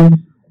a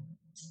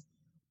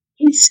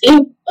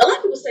lot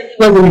of people say he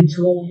wasn't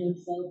enjoying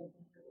himself.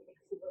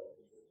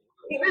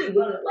 He really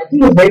wasn't. Like he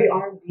was very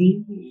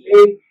R&B.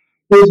 He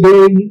was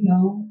very, you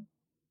know,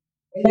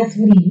 and that's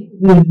what he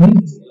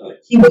used.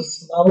 He was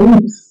slow.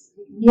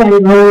 He had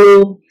his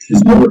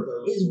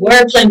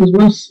wordplay was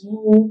real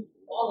smooth.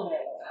 All of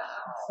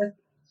that. It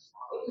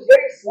was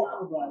very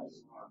suave about it.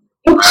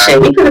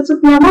 Shit, he could have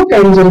took me on my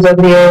pages over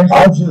there.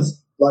 I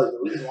just like the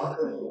reason why I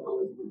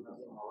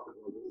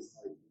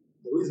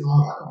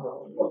come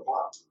from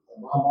pop,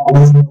 and my mom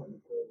was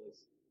because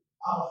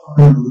I'm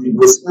firmly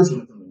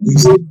especially from the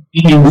music.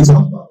 We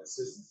talk about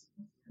consistency.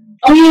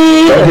 Oh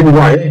yeah. Don't get me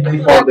wrong, it ain't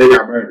their fault they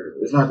got murdered.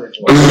 It's not their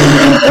fault.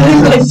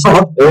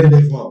 It ain't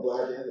their fault. But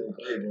at the end of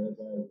the day, man,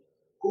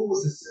 who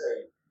was to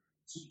say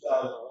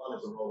 2001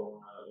 is a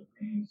roll around?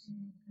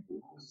 Who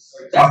was to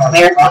say 2001 is a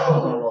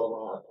roll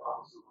around?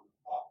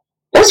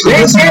 That's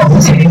great.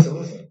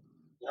 Listen,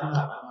 I'm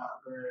not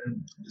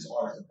comparing the this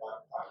artist is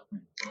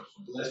popular.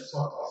 Let's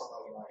talk about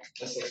somebody like,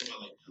 let's say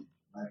somebody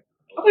like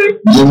Okay.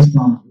 James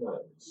from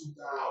what,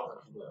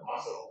 2000,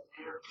 myself.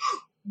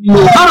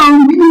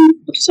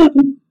 What's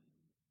happening?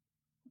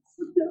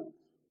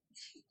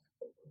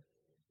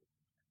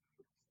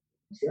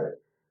 Okay.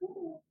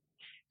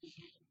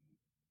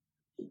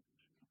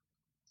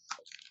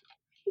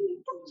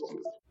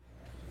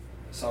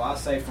 So I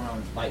say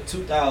from like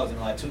 2000,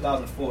 like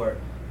 2004,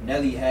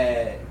 Nelly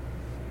had,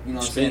 you know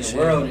what I'm saying, the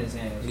world in his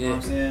hands. You know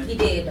what I'm saying? He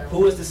did though.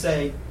 Who is to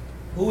say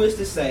He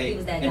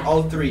was that in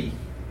guy. 03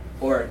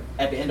 or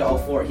at the end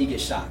of 04 he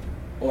gets shot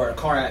or a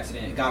car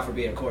accident, God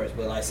forbid, of course,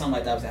 but like something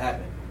like that was to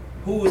happen.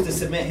 Who was to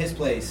cement his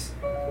place?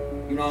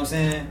 You know what I'm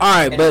saying? All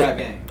right, in but the rap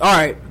game. all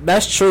right,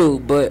 that's true.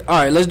 But all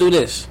right, let's do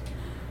this.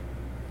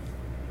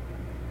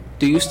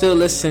 Do you still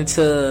listen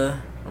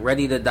to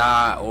Ready to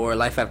Die or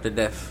Life After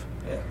Death?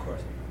 Yeah, of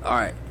course. All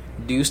right.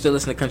 Do you still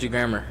listen to Country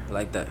Grammar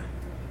like that?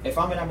 If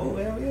I'm in that mood,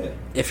 hell yeah.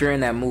 If you're in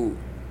that mood,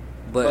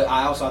 But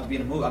I also have to be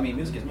in the mood. I mean,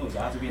 music is mood. So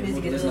I have to be in the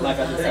mood to Music is listen to mood. Life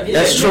After Death.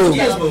 That's Yeah, true.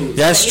 music is mood.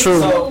 That's true.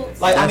 So,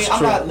 like, That's I'm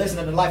true. not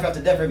listening to Life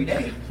After Death every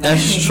day.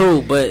 That's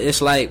true, but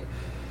it's like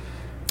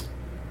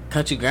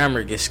Country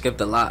Grammar gets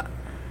skipped a lot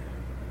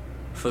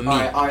for me. All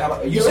right, how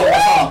about you? Say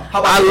that song. How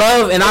about I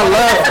love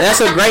that's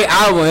a great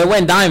album. It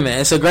went diamond.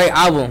 It's a great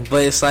album,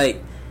 but it's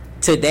like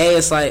today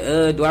it's like,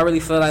 do I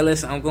really feel like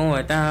listen? I'm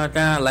going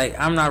down. Like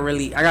I'm not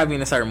really. I gotta be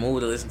in a certain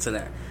mood to listen to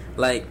that.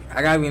 Like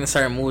I gotta be in a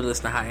certain mood to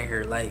listen to Hot in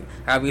Here. Like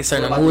I gotta be in a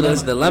certain mood to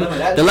listen to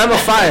Dilemma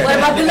Fire. What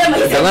about Dilemma?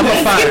 Dilemma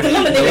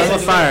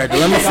Fire.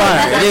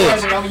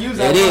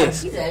 It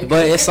is.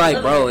 But it's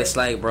like,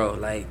 bro,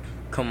 like,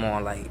 come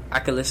on, like I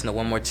could listen to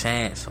One More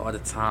Chance all the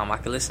time. I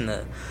could listen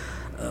to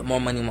More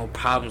Money, More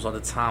Problems all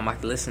the time. I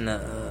could listen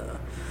to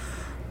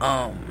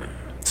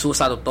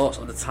Suicidal Thoughts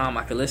all the time.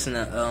 I could listen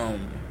to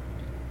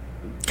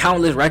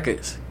countless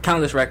records.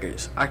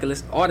 I could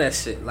listen all that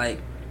shit.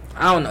 Like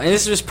I don't know, and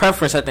it's just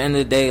preference at the end of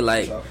the day.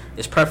 Like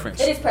it's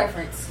preference. It is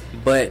preference.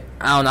 But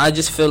I don't know. I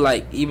just feel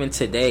like even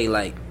today,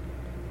 like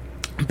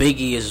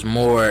Biggie is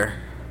more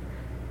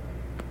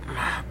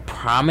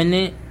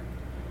prominent.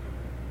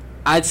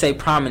 I'd say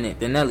prominent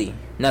than Nelly.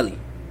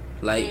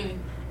 Like,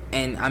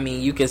 and I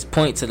mean, you can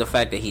point to the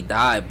fact that he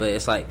died, but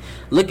it's like,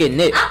 look at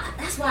Nip.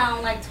 That's why I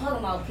don't like talking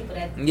about people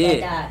that died.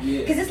 Yeah.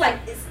 Because it's like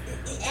it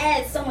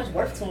adds so much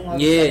worth to him.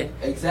 Yeah.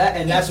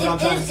 Exactly, and that's what I'm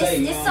trying to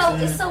say.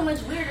 It's so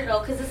much weirder though,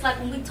 because it's like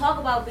when we talk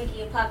about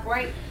Biggie and Pac,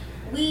 right?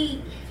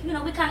 We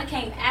kind of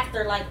came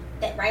after like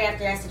that, right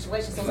after that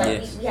situation. So it's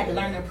like we had to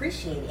learn to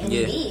appreciate it, and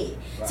we did.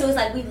 Right. So it's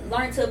like we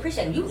learned to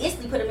appreciate it. You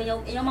instantly put him in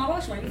your Mount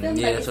Rushmore. You feel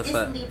me? Yeah, like it's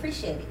instantly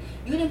appreciated.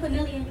 You didn't put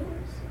Nelly in yours.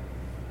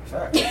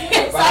 Fact. So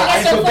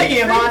I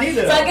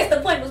guess the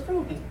point was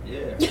proven.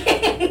 Yeah.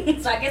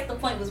 So I guess the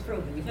point was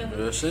proven. You feel me?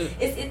 Real shit.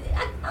 I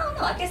don't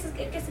know. I guess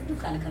it do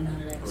kind of come down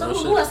to that. So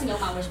who else in your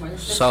Mount Rushmore?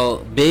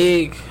 So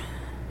Big,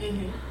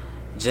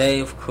 Jay,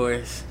 of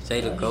course,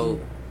 Jay the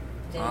GOAT.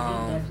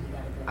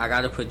 I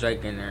gotta put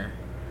Drake in there,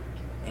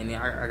 and then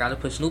I gotta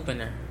put Snoop in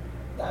there.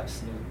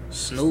 That's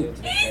Snoop.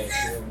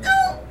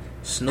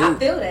 I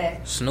feel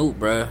that. Snoop,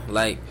 bruh.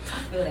 Like, I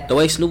feel that. the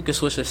way Snoop can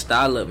switch his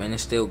style up and it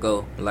still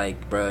go.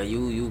 Like, bruh,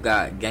 you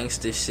got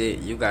gangster shit.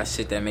 You got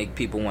shit that make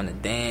people want to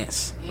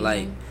dance.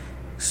 Like,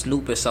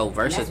 Snoop is so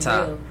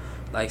versatile.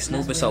 Like,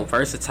 Snoop is so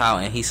versatile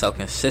and he's so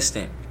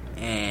consistent.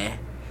 And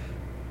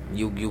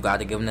you got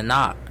to give him the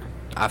nod,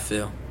 I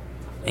feel.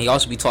 And he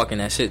also be talking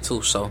that shit,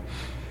 too, so.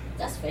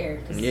 That's fair,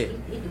 because he do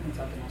be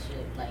talking that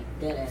shit. Like,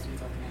 dead ass be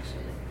talking that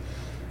shit.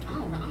 I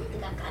don't know. I don't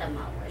think I got him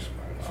Mount Rushmore.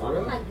 I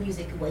like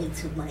music way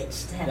too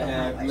much to have a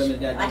Mount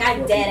Rushmore. Like, I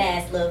dead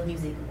ass love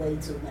music way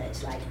too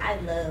much. Like, I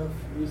love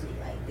music.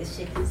 Like, this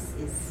shit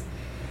is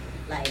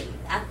like,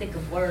 I think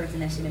of words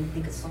and that shit make me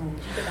think of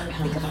songs. You think I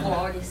think of 4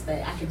 artists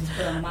that I could just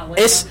put on my way.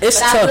 It's but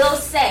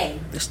tough.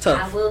 It's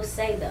tough. I will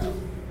say though,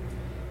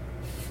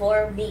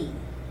 for me,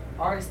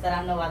 artists that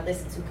I know I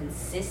listen to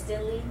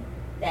consistently,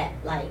 that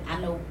like I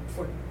know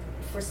for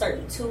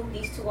certain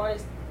these two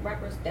artists,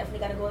 rappers definitely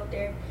got to go up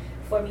there.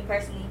 For me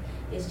personally,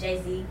 is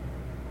Jay-Z,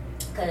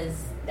 because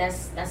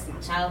that's my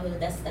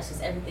childhood. That's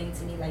just everything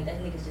to me. Like, that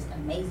nigga's just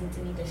amazing to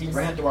me. He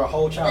ran through our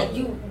whole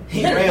childhood.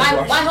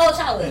 Like my whole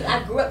childhood.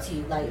 I grew up to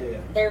you.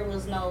 Like there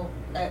was no.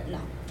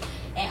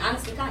 And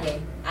honestly,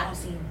 Kanye, I don't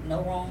see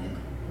no wrong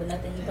with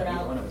nothing he put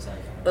out.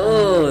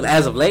 Oh,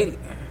 as of late.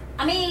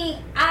 I mean,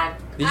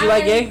 Did you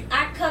like Ye?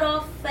 I cut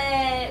off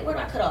at. Where do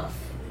I cut off?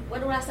 Where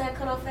do I say I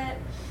cut off at?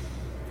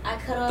 I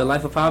cut off. The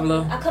Life of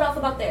Pablo? I cut off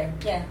about there.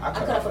 Yeah. I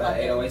cut off about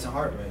there. 808s and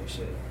Heartbreak.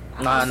 Shit.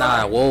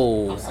 Nah,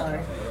 whoa.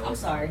 I'm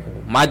sorry.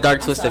 My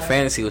Dark Twisted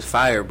Fantasy was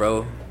fire,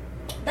 bro.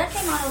 That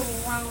came out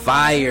around.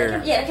 Fire.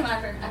 That came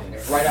out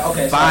after. Right,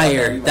 okay.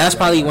 Fire. That's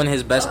probably one of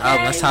his best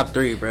albums. That's top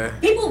 3, bro.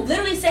 People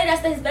literally say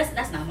that's his best.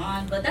 That's not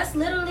mine, but that's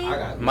literally.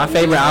 My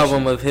favorite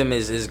album of him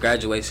is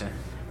Graduation.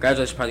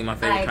 Graduation probably my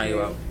favorite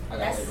Kanye album. I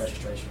got the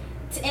Registration.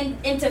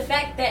 And to the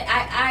fact that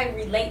I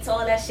relate to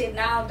all that shit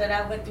now that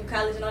I went through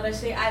college and all that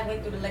shit. I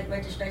went through the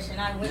registration.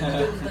 I went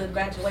through the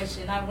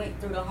graduation. I went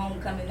through the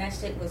homecoming. That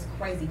shit was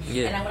crazy.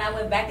 Yeah. And when I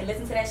went back and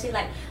listened to that shit,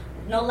 like,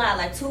 no lie,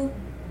 like 2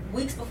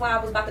 weeks before I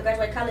was about to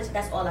graduate college,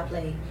 that's all I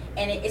played.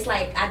 And it's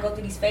like I go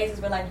through these phases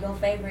where like your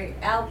favorite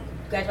album,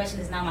 Graduation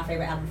is now my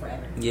favorite album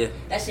forever. Yeah.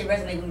 That shit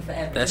resonated with me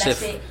forever. That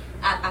shit.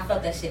 I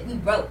felt that shit. We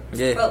broke.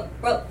 Yeah.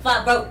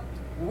 Broke.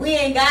 We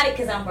ain't got it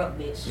because I'm broke,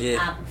 bitch.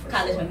 Yeah.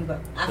 College made me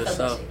broke. I felt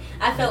so. that shit.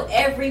 I felt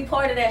every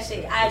part of that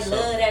shit. I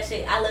love that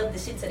shit. I love the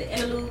shit to the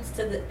interludes,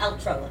 to the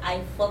outro.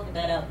 I fuck with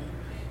that album.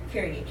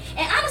 Period.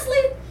 And honestly,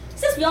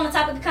 since we on the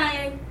topic of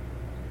Kanye,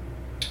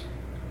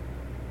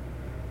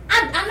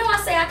 I know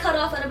I say I cut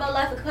off at About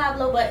Life of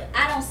Pablo, but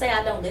I don't say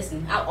I don't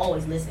listen. I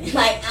always listen.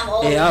 Like, I'm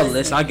always I'll listening.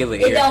 listen. I'll give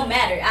it a It ear. don't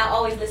matter. I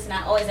always listen.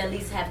 I always at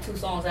least have 2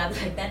 songs that I be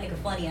like, that nigga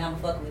funny and I'm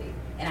going to fuck with it.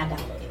 And I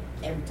download it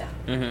every time.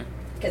 Mm-hmm.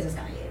 Because it's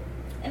Kanye.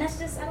 And that's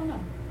just, I don't know.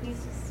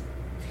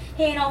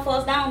 He ain't on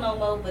Falls Down no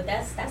more, but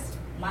that's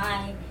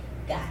my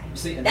guy.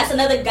 See, that's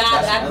another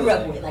guy that I grew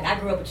up with. Like, I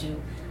grew up with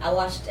you. I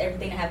watched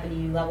everything that happened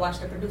to you. I watched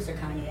the producer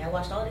Kanye. I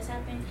watched all this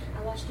happen.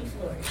 I watched you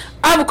flourish.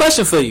 I have a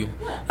question for you.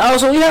 What?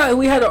 So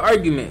we had an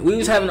argument. We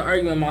was having an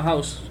argument in my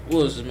house.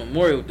 What was it?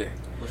 Memorial Day.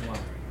 Which one?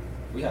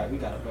 We got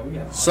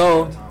it.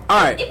 So,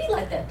 all right. It be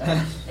like that,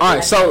 though. All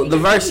right, so the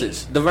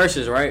verses,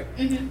 right?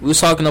 Mm-hmm. We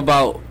was talking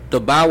about the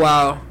Bow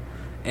Wow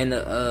and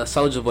the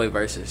Soulja Boy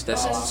verses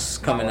that's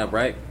coming up,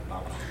 right?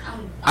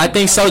 I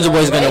think Soulja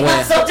Boy's gonna win.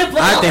 I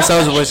think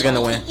Soulja Boy's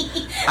gonna win.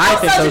 I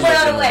think Soulja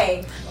Boy's gonna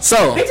win.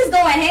 So, bitches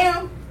going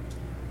ham.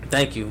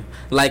 Thank you.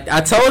 Like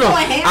I told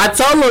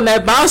him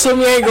that bounce with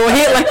me ain't gonna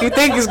hit like you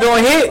think it's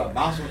gonna hit.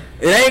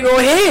 It ain't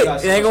gonna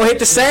hit. It ain't gonna hit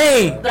the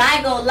same. But I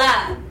ain't gonna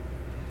lie.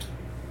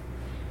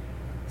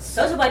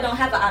 Soulja Boy don't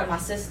have it out of my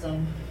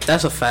system.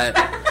 That's a fact.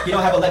 He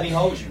don't have a Let Me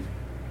Hold You.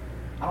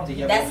 I don't think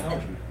he ever Let Me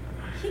Hold You.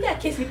 He got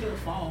kissed me through the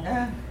phone.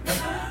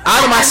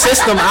 Out of my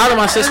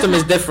system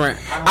is different.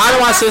 Out of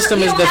my system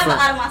is different.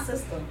 Out of my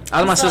system.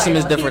 Out of my system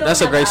is different.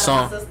 That's a great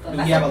song. Do we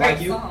have a Like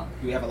You?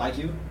 Do we have a Like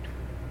You?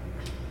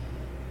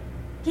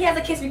 He has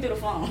a kiss me through the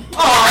phone.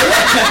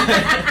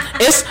 Oh,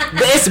 it's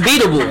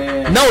beatable.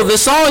 Yeah. No, the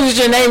songs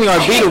you're naming are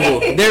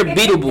beatable. They're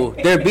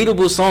beatable. They're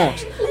beatable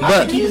songs.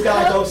 But he's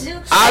got those.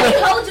 Let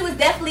Me Hold You is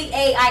definitely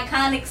a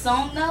iconic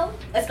song though,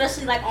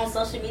 especially like on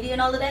social media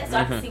and all of that. So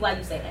I can see why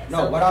you say that.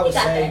 No, so what I would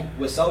say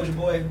with Soulja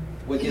Boy,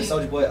 what gives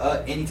Soulja Boy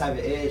any type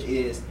of edge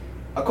is,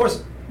 of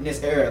course, in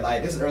this era,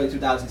 like this is early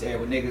 2000s era,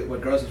 where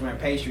girls was wearing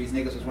pastries,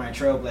 niggas was wearing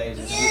trailblazers,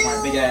 and we was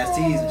wearing big ass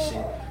tees and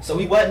shit. So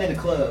we wasn't in the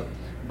club.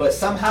 But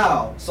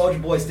somehow,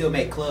 Soulja Boy still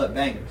make club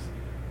bangers.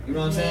 You know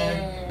what I'm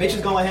saying?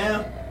 Bitches Going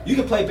Ham, you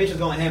can play Bitches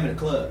Going Ham in the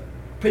club.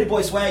 Pretty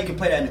Boy Swag, you can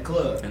play that in the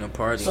club. In a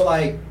party. So,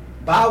 like,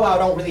 Bow Wow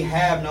don't really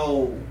have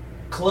no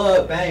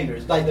club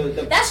bangers. Like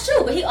the That's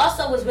true, but he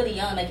also was really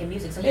young making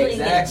music, so he didn't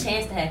get a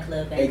chance to have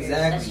club bangers.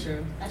 Exactly. That's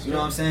true. You know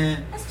what I'm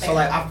saying? That's fair. So,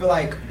 like, I feel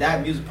like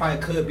that music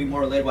probably could be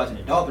more relatable as an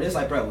adult, but it's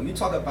like, bro, when you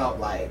talk about,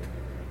 like,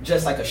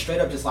 just like a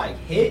straight up just, like,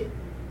 hit,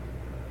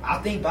 I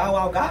think Bow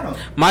Wow got him.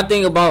 My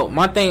thing about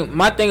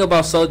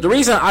Soulja, the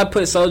reason I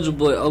put Soulja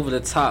Boy over the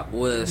top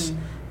was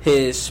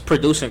his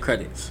producing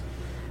credits.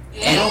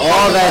 And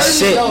all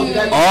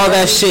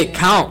that shit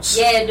counts.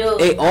 Yeah, dude.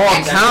 It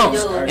all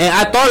counts. And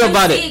I thought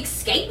about it.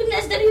 Escaping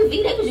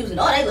SWV, they was using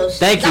all that little shit.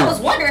 Thank you. I was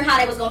wondering how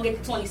they was gonna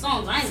get to 20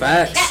 songs. I ain't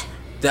Facts.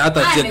 I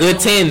thought a good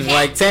 10,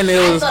 like 10,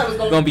 it was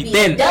gonna be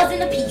thin. A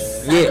dozen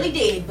apiece. I really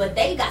did, but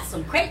they got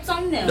some credits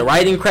on them. The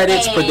writing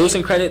credits,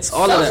 producing credits,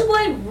 all of that. Soulja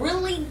Boy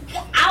really.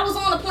 I was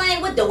on a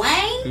plane with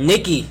Dwayne.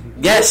 Nicki,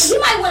 yes. He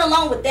might went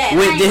along with that.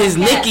 With his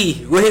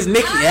Nicki,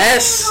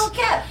 yes.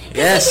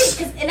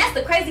 Yes. And that's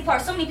the crazy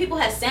part. So many people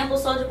have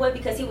sampled Soulja Boy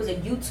because he was a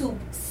YouTube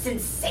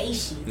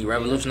sensation. He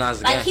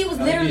revolutionized the game. Like he was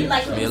literally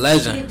like a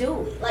legend. Easy to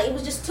do it. Like it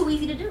was just too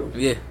easy to do.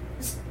 Yeah.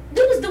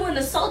 Dude was doing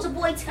the Soulja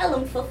Boy Tell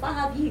Him for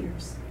 5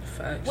 years.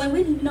 Facts. When we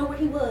didn't even know where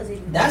he was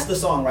anymore. That's the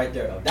song right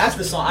there, though. That's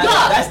the song.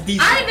 That's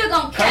decent. I ain't even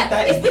gonna cap.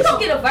 If we gonna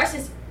get a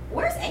versus,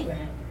 where's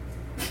Abraham?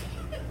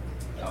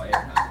 Oh,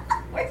 yeah.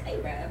 Where's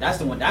Abraham? That's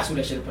the one. That's who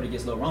they should have put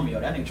against Lil Romeo.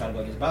 That nigga tried to go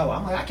against Bow Wow.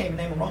 I'm like, I can't even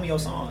name a Romeo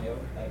song, yo.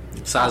 Like,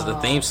 besides the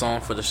theme song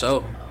for the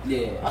show.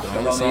 Yeah, the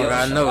only song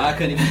I know. I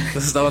couldn't even.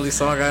 This is the only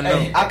song I know.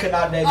 Hey, I could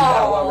not name you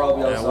that one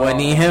Romeo song.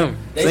 Wasn't even him.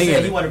 They singing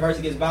said he wanted a verse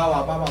against Bow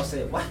Wow. Bow Wow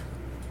said, what?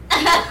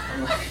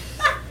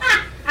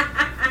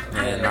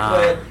 Yeah, nah.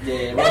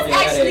 That's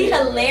actually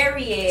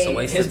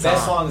hilarious. His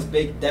best song is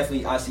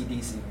definitely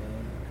ICDC,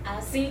 man.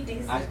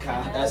 ICDC.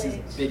 That's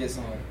his biggest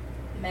song.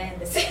 Man,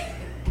 this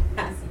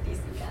ICDC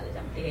College,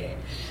 I'm dead.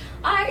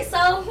 Alright, so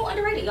who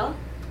underrated, y'all?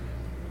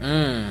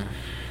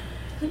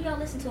 Who do y'all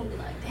listen to and be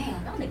like,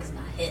 damn, y'all niggas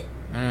not hit?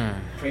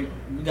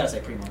 We gotta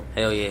say Primo.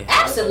 Hell yeah.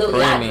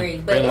 Absolutely, I agree.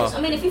 But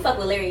I mean, if you fuck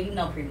with Larry, you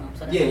know Primo.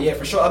 So yeah,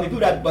 for sure. I mean, people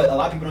that, but a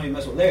lot of people don't even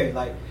mess with Larry.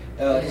 Like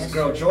this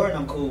girl Jordan,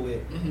 I'm cool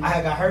with. I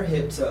had got her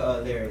hip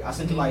to Larry. I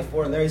sent her like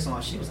 4 Larry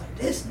songs. She was like,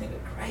 "This nigga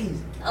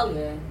crazy." Oh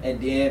yeah. And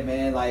then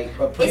man, like,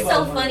 it's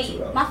so funny.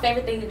 My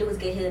favorite thing to do is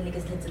get hood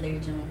niggas hit to Larry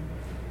June.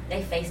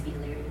 They face be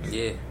hilarious.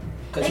 Yeah.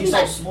 Cause he's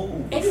so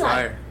smooth. They be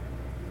like,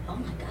 oh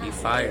my god. He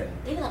fire.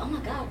 They be like, oh my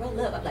god,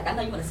 roll up. I'm like, I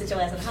know you want to sit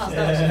your ass in the house,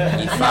 don't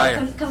you? He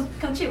fire.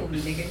 Come chill with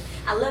me, nigga.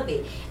 I love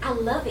it. I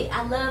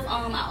love.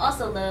 I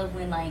also love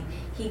when like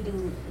he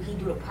do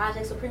the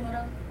projects with Primo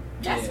though.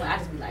 That's when I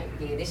just be like,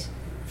 yeah, this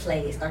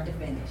play it, start to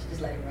finish.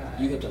 Just let it ride.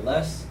 You hip to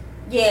Les?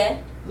 Yeah.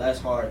 Les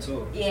hard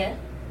too. Yeah.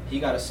 He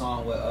got a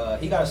song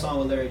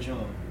with Larry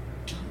June.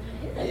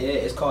 Yeah,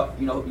 it's called,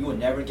 you would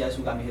never guess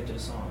who got me hip to the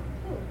song.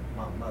 Who?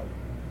 My mother.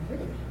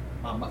 Really?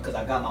 Because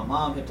I got my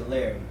mom hip to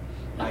Larry.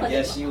 I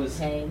guess she was.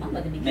 Hey, my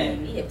mother be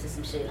getting me hip to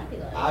some shit. I be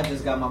like, I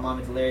just got my mom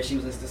into Larry. She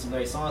was listening to some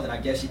Larry songs, and I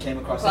guess she came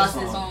across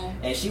this song.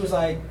 And she was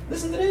like,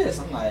 "Listen to this."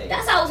 I'm like,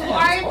 "That's how I was with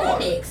Ari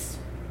Lennox."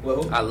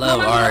 Well, I love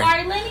Ari.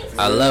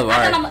 I love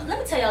Ari. Let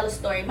me tell y'all the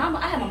story.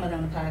 I had my mother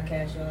on the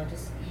podcast, y'all.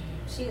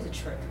 She is a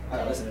trip. I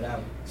gotta listen to that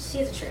one. She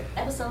is a trip.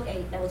 Episode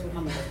 8, that was with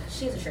my mother.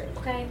 She is a trip,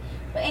 okay?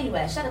 But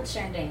anyway, shout out to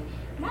Sharon Dane.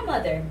 My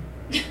mother,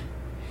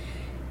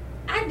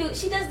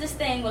 she does this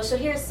thing where she'll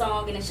hear a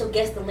song and then she'll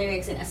guess the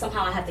lyrics and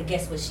somehow I have to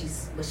guess what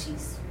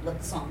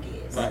the song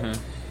is. Right.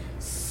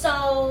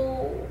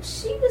 So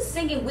she was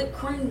singing Whipped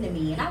Cream to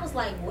me and I was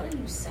like, what are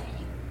you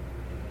saying?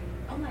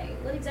 I'm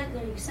like, what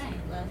exactly are you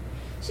saying, love?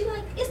 She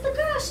like, it's the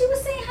girl. She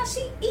was saying how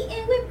she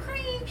eating whipped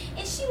cream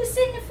and she was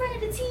sitting in front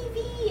of the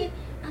TV and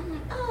I'm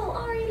like, oh,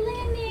 Ari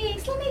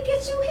Lennox, let me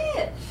get you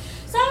hip.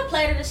 So I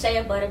played her the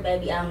Shea Butter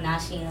Baby album. Now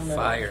she in love.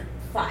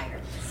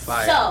 Fire.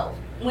 So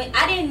when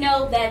I didn't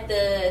know that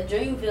the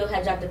Dreamville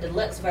had dropped the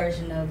deluxe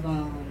version of the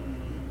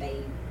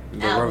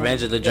album.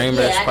 Revenge of the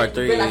Dreamers Part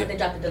 3. I didn't realize they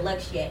dropped the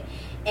deluxe yet,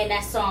 and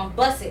that song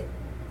Bust It.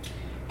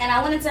 And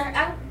I went into her.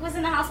 I was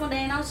in the house one day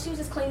and she was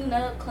just cleaning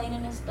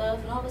and stuff,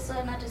 and all of a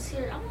sudden I just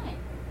hear it. I'm like,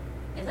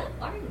 is that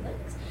Ari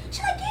Lennox?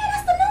 She's like, yeah,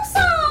 that's the new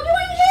song. You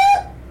ain't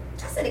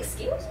hip? I said,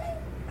 excuse me.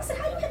 I said,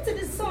 how you hit to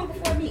this song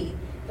before me?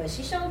 But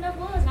she sure enough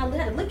was, and I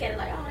had to look at it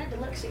like, oh, that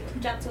deluxe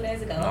shit dropped 2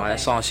 days ago. Oh, that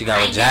song she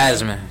got with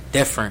Jasmine,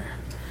 different.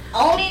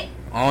 Own it,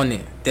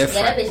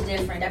 different. Yeah,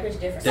 that bitch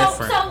different.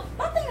 So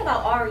my thing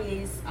about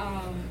Ari is,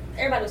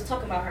 everybody was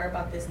talking about her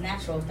about this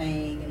natural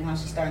thing and how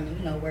she's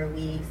starting to, wear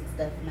wigs and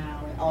stuff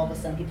now, and all of a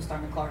sudden people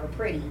starting to call her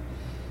pretty.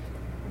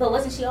 But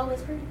wasn't she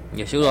always pretty?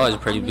 Yeah, she was always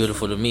pretty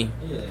beautiful to me.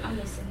 Yeah. I'm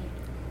missing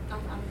it.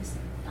 I'm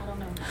missing it. I don't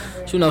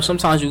know.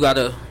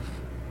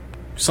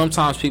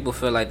 Sometimes people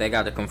feel like they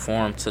gotta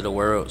conform to the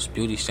world's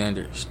beauty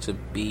standards to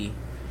be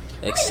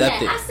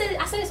accepted. I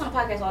say this on the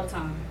podcast all the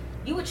time.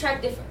 You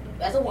attract different,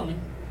 as a woman,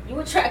 you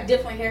attract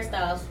different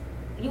hairstyles.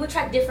 You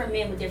attract different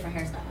men with different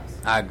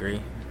hairstyles. I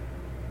agree.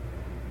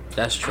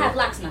 That's true. I have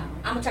locks now.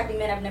 I'm attracting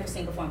men I've never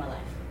seen before in my life.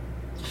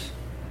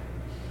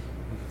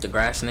 The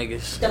grass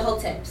niggas. The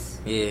hoteps.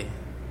 Yeah.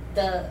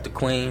 The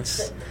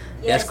queens.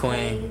 Yes,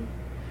 queen.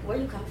 Where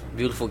you come from?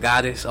 Beautiful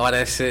goddess, all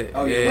that shit.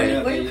 Oh,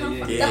 yeah. Where you come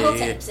from? Yeah, the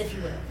hoteps, if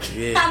you will.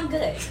 Yeah. I'm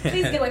good.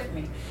 Please get away from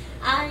me.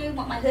 I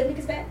want my hood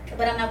niggas back,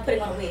 but I'm not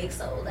putting on a wig,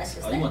 so that's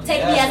just that.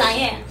 Take me as I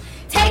am.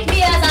 Take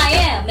me as I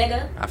am,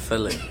 nigga. I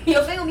feel it.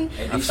 You feel me?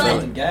 I feel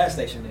it. Gas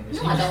station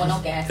niggas. No, I don't want no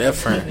gas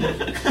Different.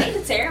 They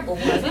the terrible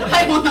ones.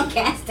 Nobody want no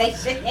gas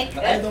station nigga.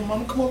 Hey,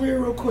 mama, come over here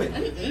real quick.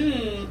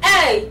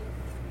 Hey!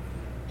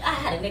 I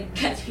had a nigga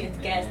catch me at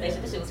the gas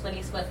station. This shit was funny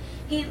as fuck.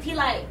 He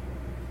like,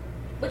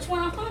 which one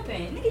I'm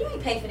pumping? Nigga, you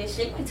ain't pay for this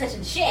shit. You ain't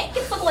touching shit. Get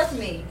the fuck away from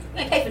me.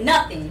 You ain't pay for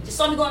nothing. Just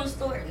saw me go in the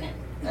store and then.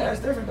 Yeah,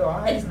 that's different though.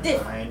 I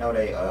different. ain't know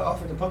they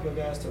offered to pump your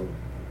gas too.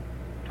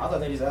 I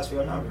thought they just asked for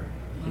your number.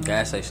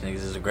 Gas station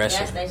niggas is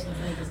aggressive. Gas station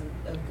niggas is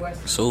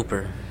aggressive.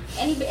 Super.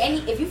 Any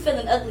if you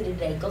feeling ugly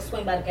today, go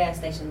swing by the gas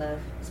station,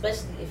 love.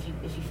 Especially if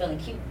you feeling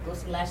cute, go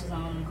some lashes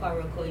on in the car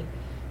real quick.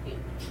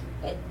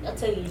 I'll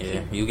tell you.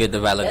 Yeah, you get the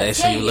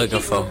validation you looking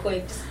for. Real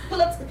quick. Just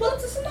pull up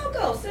to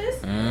Sunoco, sis.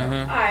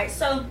 Mm-hmm. All right,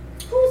 so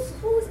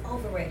who's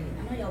overrated?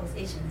 I know y'all was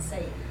itching to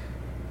say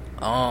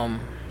it.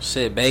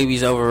 Shit,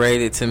 Baby's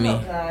overrated to me.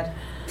 Oh God.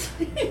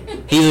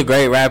 He's a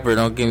great rapper,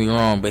 don't get me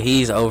wrong, but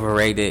he's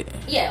overrated.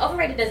 Yeah,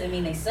 overrated doesn't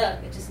mean they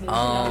suck. It just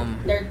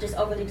means they're just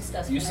overly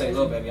discussed. You say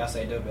Lil Baby, I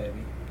say Lil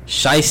Baby.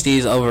 Shiesty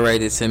is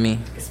overrated to me.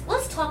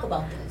 Let's talk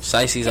about this.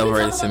 Shiesty's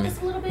overrated to me.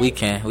 We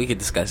can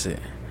discuss it.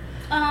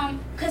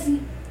 Because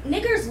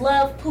niggers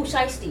love Pooh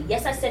Shiesty.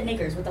 Yes, I said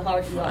niggers with the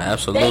hard E.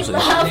 Absolutely. They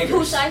love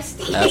Pooh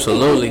Shiesty.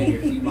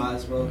 Absolutely. You might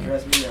as well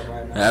dress me up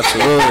right now.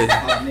 Absolutely.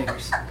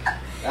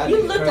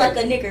 You look like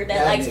a nigger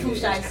that likes Pooh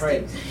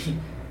Shiesty.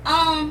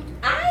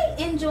 I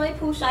enjoy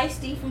Pooh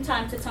Shiesty from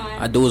time to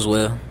time. I do as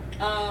well.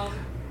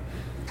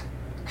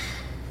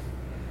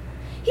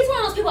 He's one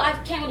of those people I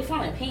can't really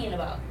form an opinion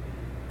about.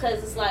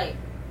 Because it's like,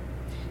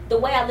 the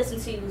way I listen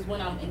to you is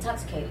when I'm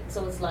intoxicated.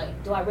 So it's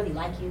like, do I really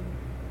like you?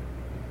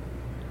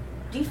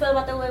 Do you feel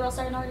about that way about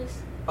certain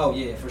artists? Oh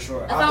yeah, for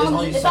sure. If I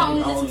only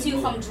listen to you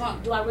if I'm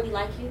drunk, do I really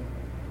like you?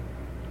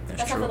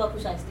 That's how I feel about Pooh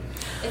Shiesty.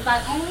 If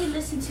I only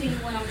listen to you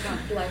when I'm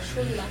drunk, do I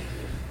truly like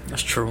you?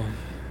 That's true.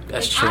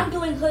 If I'm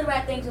doing hood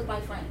rat things with my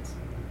friends,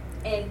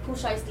 and Pooh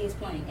Shiesty is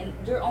playing, and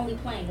you're only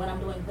playing when I'm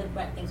doing hood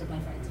rat things with my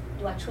friends,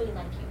 do I truly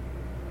like you?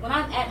 When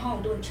I'm at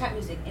home doing trap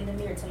music in the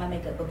mirror to my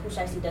makeup, but Pooh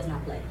Shiesty does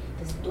not play,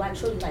 do I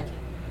truly like you?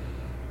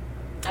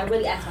 I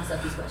really ask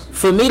myself these questions.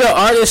 For me, the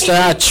artists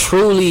that I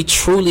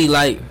truly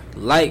like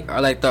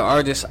are like the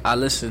artists I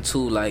listen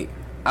to. Like,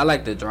 I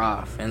like to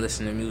drive and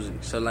listen to music.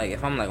 So like,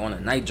 if I'm like on a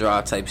night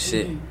drive type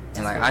shit,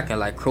 and like I can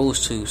like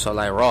cruise to, so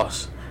like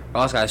Ross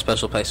got a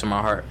special place in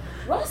my heart.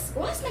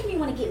 Ross make me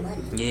want to get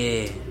money.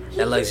 Yeah.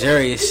 that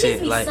luxurious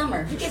shit. Like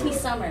summer. He gives me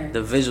summer.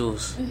 The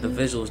visuals, the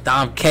visuals.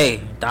 Dom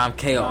K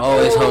will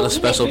always hold a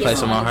special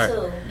place in my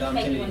heart. Dom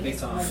K, big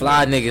time.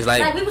 Fly niggas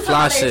like we was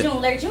fly talking shit.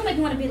 Larry June make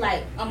me want to be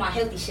like on my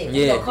healthy shit.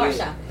 Yeah. Go car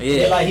shopping.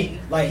 Yeah.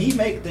 Like he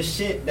make the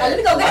shit that let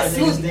me go a lot get of a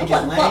niggas smoothie. think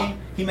is lame.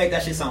 He make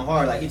that shit sound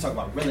hard. Like he talk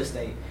about real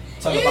estate.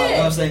 Talk about, you know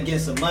what I'm saying, getting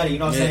some money, you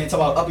know what I'm saying? Talk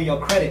about upping your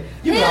credit.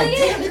 You be like,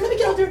 damn, let me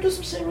get out there and do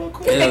some shit real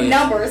quick. Big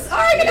numbers. All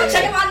right, go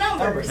checking my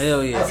numbers.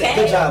 Hell yeah. Okay.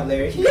 Good job,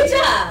 Larry. Good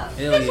job. Hell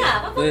Good yeah. job.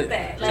 I fuck with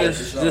that. Like,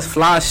 just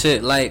fly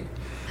shit. Like,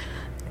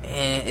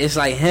 and it's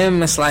like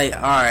him. It's like,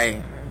 all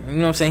right. You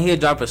know what I'm saying? He'll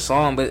drop a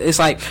song, but it's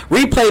like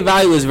replay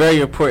value is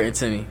very important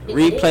to me.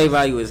 Replay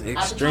value is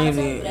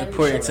extremely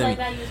important to me.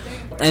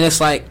 And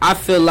it's like, I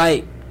feel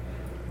like,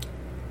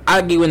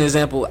 I'll give you an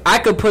example. I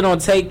could put on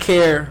Take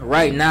Care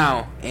right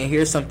now and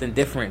hear something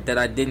different that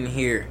I didn't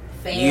hear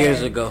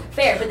years ago.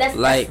 Fair, but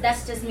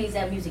that's just means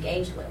that music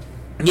aged well.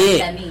 Yeah,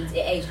 that means it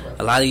aged well.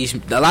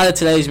 A lot of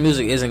today's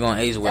music isn't going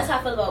to age well. That's how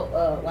I feel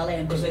about Wale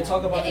and because they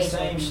talk about the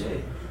same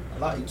shit.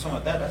 You talking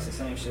about that? That's the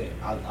same shit.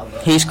 I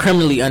love He's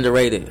criminally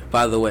underrated,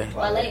 by the way.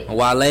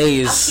 Wale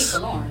is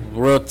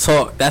real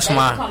talk. That's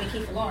my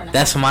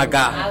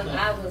guy.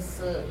 I was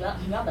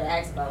y'all better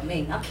ask about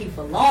me. I'm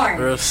Kiefer Lawrence.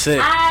 Real sick.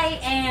 I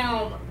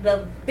am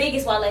the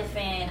biggest Wale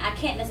fan. I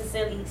can't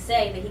necessarily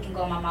say that he can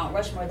go on my Mount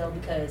Rushmore though,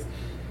 because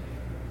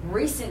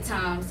recent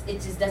times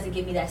it just doesn't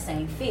give me that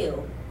same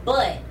feel.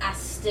 But I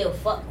still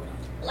fuck with him,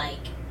 like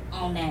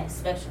on that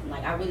spectrum.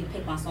 Like I really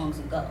pick my songs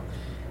and go.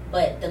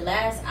 But the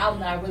last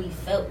album that I really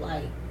felt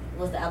like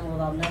was the album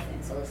About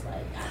Nothing. So it's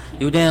like I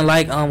can't. You didn't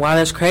like Why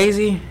That's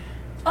Crazy?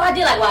 Oh, I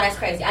did like Wow That's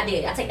Crazy. I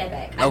did. I take that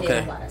back. I did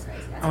like Wow That's Crazy.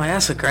 Oh,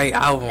 that's a great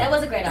album. That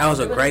was a great album. That was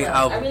a great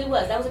album. I really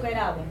was. That was a great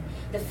album.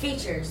 The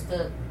features,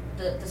 the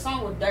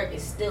song with Dirk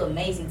is still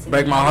amazing to me.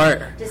 Break My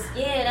Heart. That's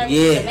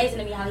amazing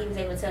to me how he was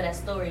able to tell that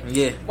story.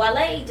 Yeah.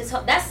 Wale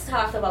that's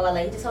how I feel about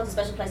Wale. He just holds a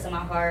special place in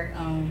my heart.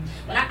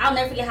 I'll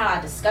never forget how I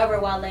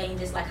discovered Wale and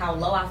just like how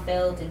low I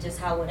felt and just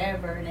how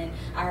whatever. And then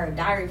I heard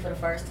Diary for the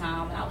first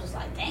time and I was just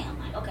like, damn,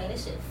 like okay,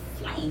 this shit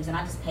flames. And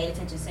I just paid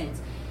attention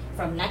since.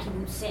 From Nike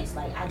Boots since,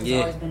 like I just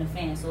always been a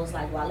fan. So it's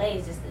like Wale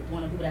is just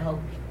one of the people that hold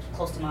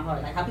close to my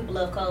heart. Like how people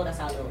love Cole, that's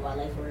how I love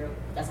Wale for real.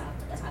 That's how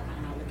kind of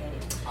how I look at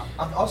it.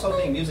 I also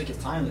think music is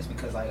timeless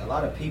because like a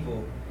lot of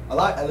people,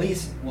 at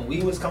least when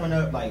we was coming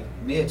up, like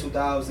mid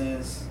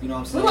 2000s, you know what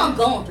I'm saying? We weren't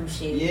going through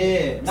shit.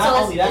 Yeah,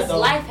 not only that though.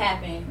 Life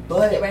happened,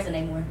 but it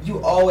resonate more.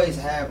 You always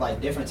have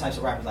like different types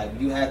of rappers. Like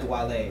you had the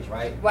Wale's,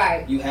 right?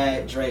 Right. You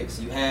had Drake's,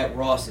 you had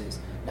Ross's.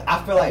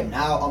 I feel like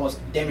now almost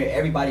damn near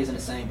everybody's in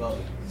the same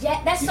bubble.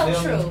 Yeah, that's so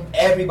true.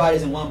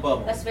 Everybody's in one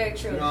bubble. That's very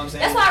true. You know what I'm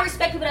saying? That's why I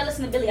respect people that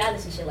listen to Billie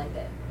Eilish and shit like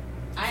that.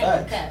 I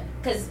ain't gonna cut.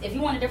 Because if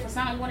you want a different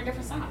sound, you want a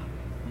different sound.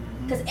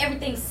 Because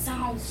everything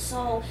sounds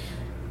so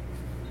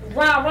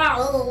rah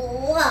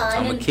rah.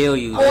 I'm gonna kill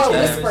you. Or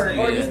whisper.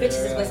 Or these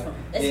bitches is whispering.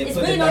 It's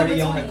really no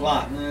between. On the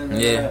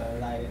Glock.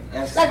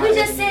 Yeah. Like we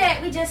just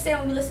said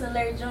when we listen to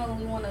Larry June,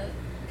 we want to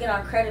get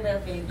our credit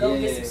up and go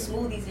get some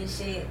smoothies and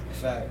shit.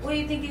 Fact. What do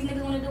you think these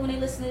niggas want to do when they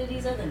listen to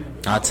these other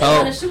niggas? They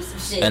want to shoot some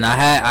shit. And I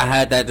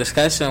had that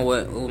discussion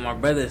with my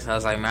brothers. I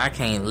was like, man, I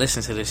can't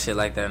listen to this shit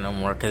like that no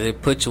more because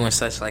it puts you in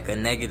such like a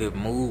negative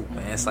mood,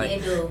 man. It's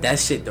like that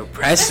shit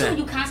depressing. Especially when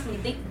you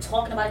constantly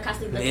talking about it,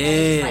 constantly looking at it.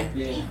 It's like,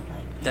 damn.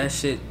 That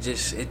shit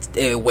just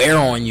it wear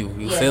on you.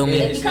 You feel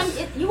me?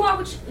 You are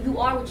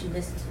what you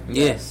listen to.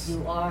 Yes.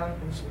 You are what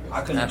you listen to.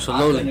 I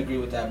couldn't agree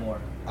with that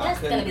more. That's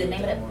gonna be the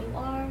name of that. You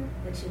are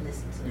what you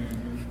listen to.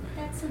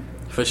 That's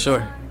simple. For sure.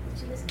 You are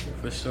what you listen to.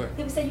 For sure.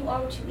 People say you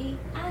are what you eat.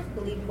 I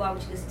believe you are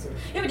what you listen to.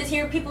 You ever just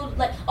hear people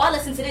like, oh, I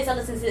listen to this, I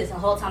listen to this, and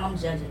the whole time I'm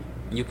judging.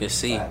 You can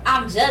see.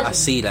 I'm judging. I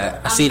see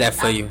that. I see that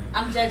for you.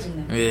 I'm judging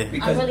them. Yeah.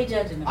 Because I'm really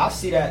judging them. I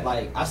see that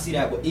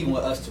even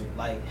with us two.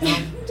 Like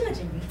him. You're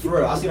judging me. For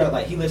real. I see that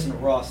like he listen to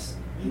Ross.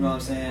 You know what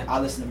I'm saying? I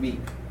listen to Meek,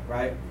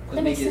 right?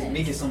 Because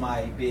Meek is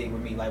somebody big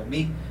with me. Like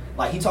Meek,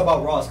 like he talk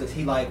about Ross because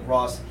he like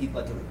Ross. He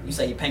like you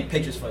say he paint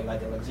pictures for you, like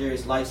the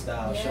luxurious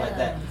lifestyle, shit like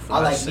that. I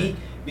like Meek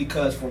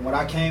because from what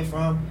I came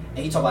from,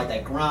 and he talk like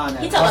that grind.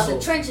 That he talk about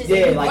the trenches.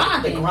 Yeah, and like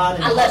grinding. the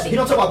grind. I love it. He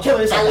don't talk about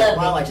killing. It's like that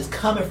grind, it. like just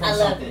coming from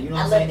something. You know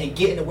what I'm saying? And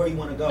getting to where you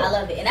want to go. I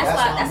love it, and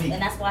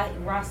that's why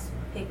Ross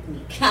picked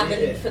me. I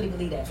really fully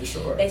believe that. For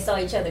sure. They saw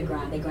each other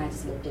grind. They grind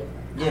just a little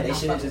different. Yeah, they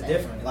shit is just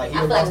different. Like I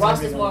feel like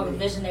Ross is more of a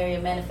visionary,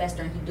 a manifestor,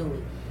 and he do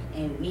it.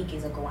 And Meek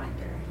is a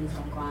grinder. He's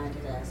gonna grind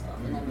his ass off,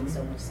 and that makes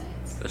so much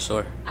sense. For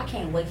sure. I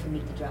can't wait for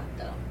Meek to drop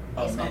though.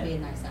 It's gonna be a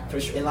nice album. For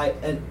sure.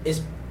 And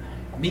it's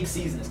Meek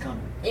season is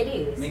coming. It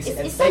is.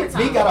 It's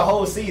summertime. Meek got a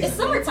whole season. It's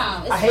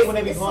summertime. I hate when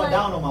they be going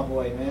down on my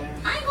boy,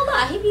 man. I ain't gonna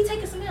lie, he be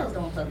taking some L's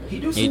though in public. He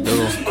do. No,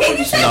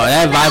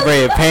 that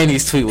vibrated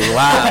panties tweet was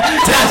wild.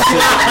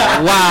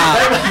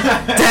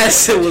 That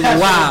shit was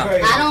wild.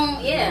 I don't.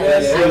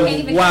 I can't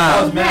even.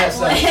 Wow.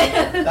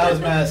 That was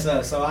mad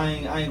sus. So I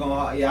ain't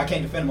gonna. Yeah, I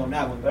can't defend him on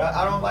that one. But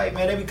I don't like,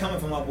 man. They be coming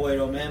for my boy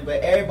though, man.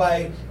 But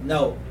everybody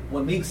know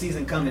when Meek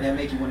season coming, that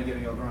make you want to get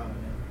in your grind.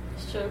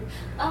 True.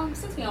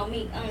 Since we on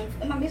Meek,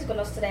 in my musical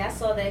notes today, I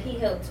saw that he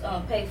helped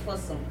pay for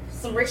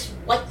some rich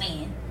white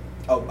man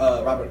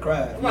Robert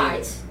Kraft.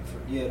 Right.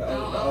 Yeah, the I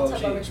don't talk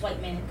about rich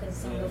white man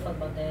because I don't give a fuck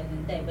about that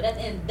in the day. But at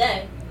the end of the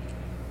day,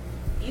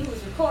 you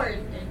was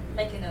recording and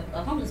making a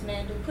homeless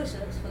man do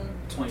push-ups for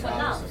 $20. I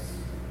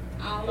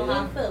don't know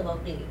how I feel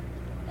about that.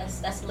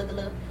 That's look a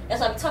little.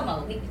 That's what I'm talking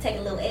about. We be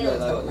taking little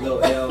L's.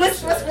 Little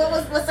L's.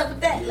 What's up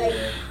with that? Like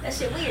that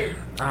shit weird.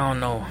 I don't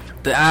know.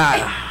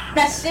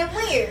 That shit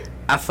weird.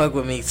 I fuck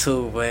with me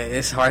too, but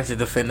it's hard to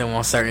defend them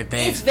on certain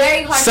things. It's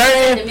very hard to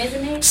defend them,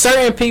 isn't it?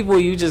 Certain people,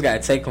 you just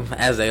gotta take them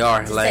as they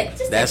are. Just like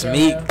just that's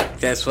meat.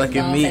 That's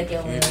fucking meat.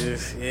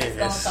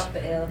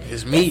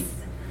 It's meat.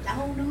 I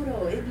don't know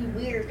though. It'd be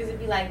weird because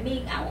it'd be like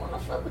me. I want to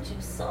fuck with you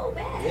so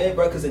bad. Yeah,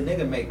 bro. Because the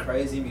nigga make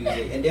crazy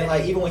music, and then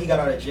like even when he got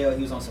out of jail,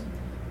 he was on some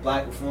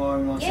black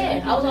reform. You know what I'm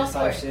saying? I was all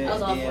for it. I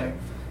was all for it.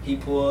 He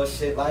pulled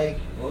shit like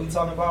what we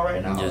talking about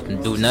right now. Just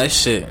do nut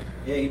shit.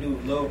 Yeah, he do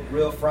little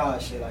real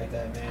fried shit like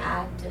that, man.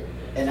 I do.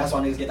 And that's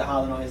why niggas get to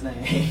hollering on his name.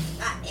 And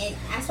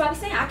that's what I'm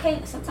saying.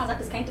 Sometimes I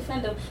just can't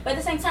defend him. But at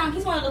the same time,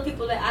 he's one of those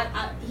people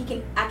that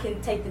I can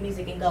take the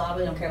music and go. I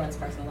really don't care about his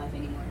personal life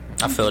anymore.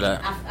 I feel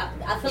that.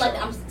 I feel like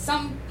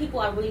some people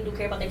I really do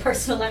care about their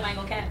personal life. I ain't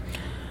gonna cap.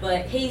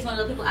 But he's one of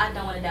those people I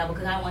don't want to dabble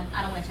because I don't want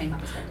to change my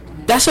perspective on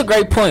him. That's a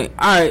great point.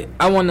 All right,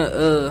 I want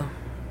to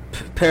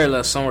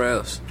parallel somewhere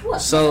else.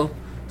 What? So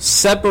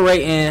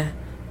separating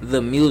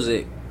the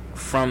music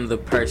from the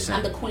person.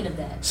 I'm the queen of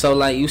that. So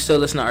like you still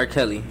listen to R.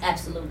 Kelly?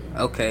 Absolutely.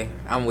 Okay,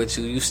 I'm with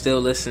you. You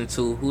still listen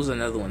to who's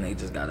another one they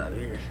just got out of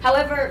here?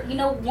 However, you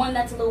know one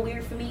that's a little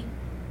weird for me.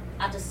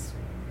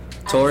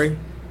 Tory?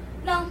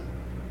 No.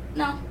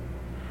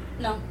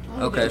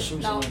 Okay.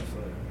 No.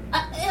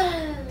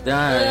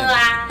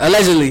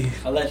 Allegedly.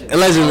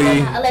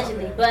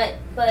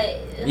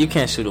 But you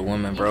can't shoot a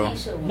woman, bro.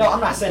 No,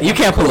 I'm not saying you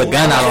can't pull a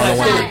gun out on a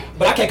woman.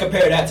 But I can't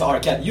compare that to R.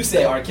 Kelly. You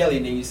said R. Kelly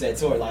and then you said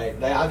Tory.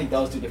 Like I think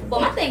those two different.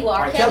 But my thing with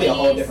R. Kelly a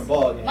whole different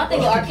ball game. My thing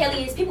with R.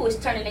 Kelly is people was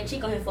turning their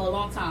cheek on him for a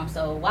long time.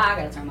 So why I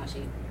gotta turn my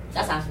cheek?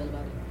 That's how I feel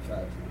about it.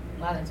 Right.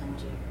 Why I gotta turn my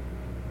cheek?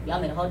 Y'all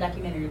made a whole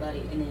documentary about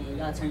it, and then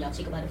y'all turned y'all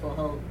cheek about it for a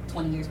whole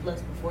 20 years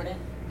plus before that.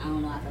 I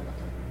don't know how I feel about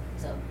that.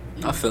 So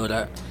I feel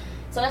that.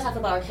 So that's how I feel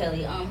about R.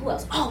 Kelly. Who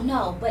else? Oh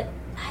no, but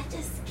I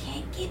just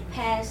can't get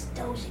past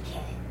Doja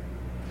Cat.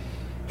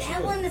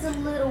 That one is a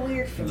little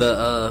weird for me.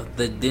 The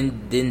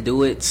didn't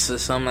do it or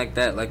something like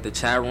that, like the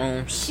chat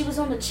rooms. She was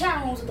on the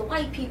chat rooms with the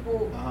white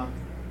people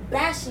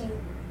bashing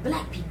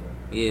black people.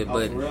 Yeah,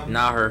 but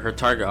now her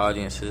target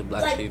audience is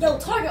black people. Your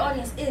target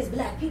audience is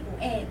black people,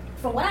 and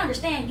from what I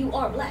understand, you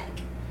are black.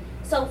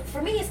 So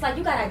for me, it's like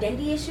you got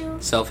identity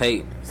issues,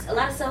 self-hate, a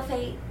lot of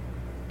self-hate,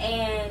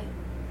 and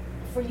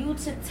for you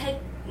to take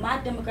my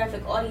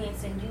demographic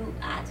audience and you,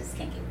 I just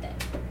can't get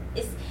that.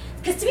 It's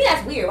because to me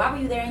that's weird. Why were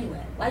you there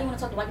anyway? Why do you want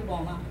to talk to white people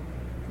online?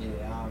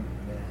 Yeah.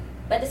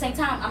 But at the same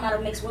time, I'm not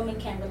a mixed woman,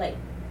 can't relate.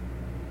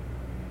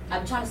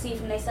 I'm trying to see it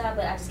from their side,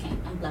 but I just can't.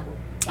 I'm black woman.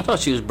 I thought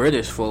she was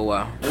British for a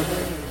while.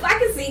 I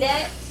can see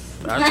that.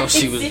 I thought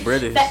she was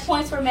British. That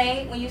points were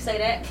made when you say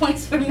that.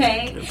 Points were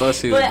made. I thought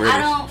she was British. But I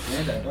don't. She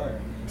ain't that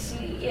dark.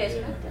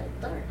 She's not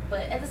that dark.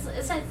 But at the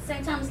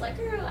same time, it's like,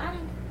 girl, I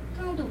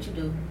don't do what you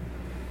do.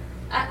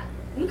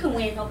 You can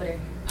win over there.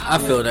 I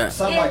feel that.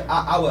 Something like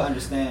I would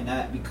understand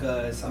that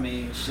because I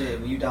mean, shit,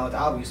 when you down with the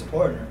album, you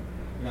supporting her.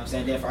 You know what I'm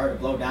saying? Then for her to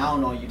blow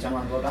down on you, turn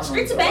around and blow down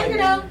Streets on a you. banger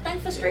though.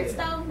 Thank for Streets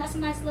though. That's a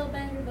nice little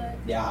banger, but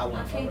yeah,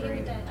 I can't get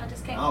with that. I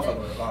just can't. I don't fuck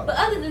with her. But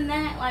other than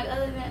that,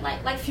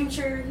 like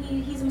Future,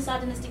 he's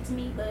misogynistic to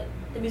me, but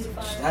the music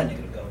fire. That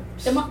nigga go.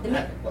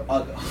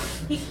 I'll go.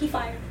 He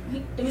fired.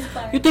 The music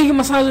fire. You think he's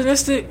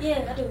misogynistic?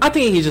 Yeah, I do. I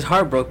think he's just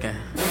heartbroken.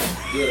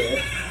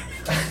 Yeah.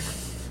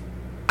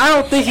 I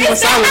don't think he's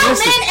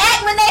misogynistic. Men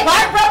act when they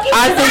heartbroken.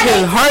 I think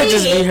his heart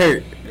just be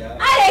hurt. Yeah.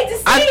 I hate to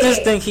see I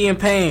just think he in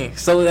pain.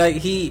 So like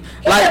he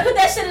like put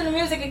that shit in the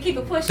music and keep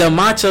it pushing. The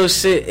macho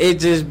shit,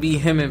 it just be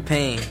him in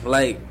pain.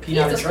 Like he's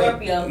a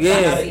Scorpio.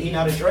 Yeah, he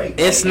not a Drake.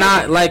 It's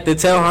not like to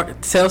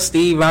tell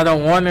Steve I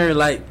don't want her.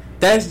 Like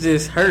that's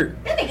just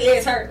hurt. That nigga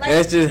is hurt. Like,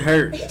 that's just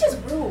hurt. He just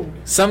rude.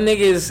 Some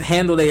niggas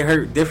handle they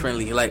hurt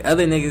differently. Like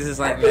other niggas is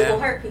like, man,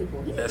 hurt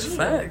people. That's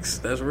facts.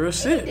 That's real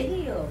shit.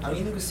 I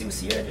mean, you can see with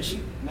Sierra that she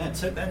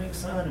took that nigga's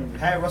son and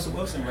had Russell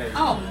Wilson raised.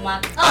 Oh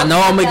my! I know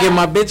I'm gonna get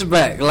my bitch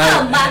back. Like,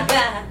 oh my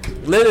god!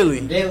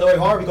 Literally. Then Lloyd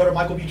Harvey go to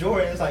Michael B.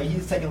 Jordan. It's like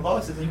he's taking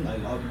losses, and you're like,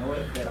 oh, you know what?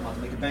 I'm about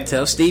to make a bank.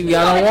 Tell Stevie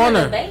I don't want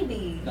her.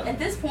 Baby. No. At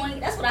this point,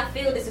 that's what I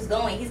feel. This is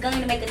going. He's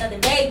going to make another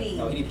baby.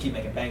 No, he need to keep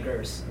making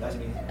bankers. That's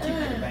what he need to keep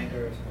making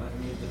bankers.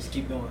 Just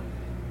keep going.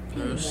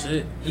 Oh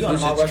shit! He on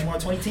Mount Rushmore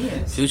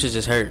 2010s. Future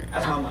just hurt.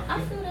 That's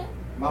I feel that.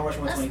 Mount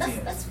Rushmore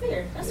 2010s. That's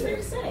fair. That's fair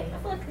to say. I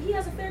feel like he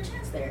has a fair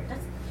chance there.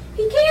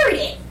 He carried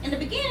it in the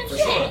beginning. For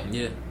shit. Sure.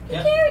 Yeah. He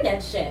carried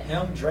that shit.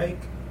 Him, Drake,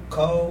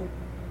 Cole.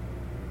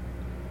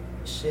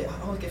 Shit,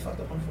 I always get fucked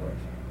up on the fourth.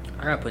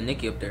 I gotta put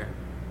Nicki up there.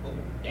 Oh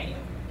damn.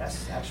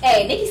 That's actually.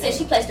 Hey, Nicki said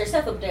she placed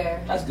herself up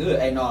there. That's good.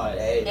 Hey, no,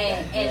 hey.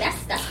 And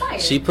that's fire.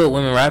 She put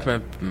women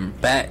rapping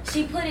back.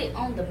 She put it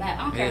on the map.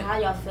 I don't care how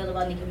y'all feel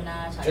about Nicki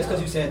Minaj. Just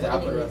because you said that, I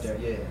put her up there.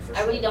 Yeah.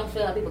 I really don't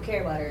feel like people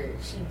care about her.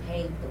 She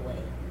paved the way,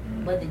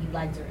 whether you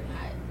liked her or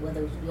not.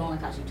 whether you don't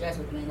like how she dressed,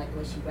 whether you like the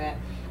way she rap.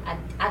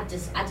 I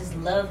just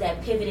love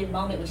that pivoted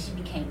moment when she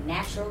became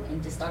natural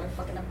and just started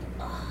fucking up.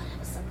 Oh, that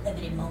was some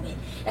pivoted moment.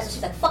 That's when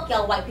she's like, fuck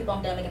y'all white people,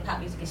 I'm done making pop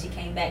music, and she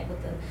came back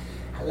with the,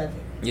 I love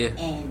it. Yeah.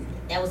 And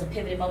that was a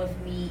pivoted moment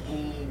for me,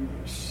 and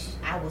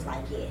I was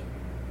like,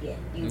 yeah,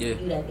 you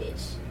that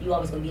bitch. You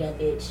always gonna be that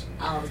bitch.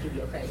 I'll always give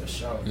you a credit. For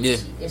sure. Yeah.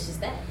 It's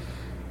just that.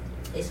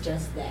 It's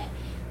just that.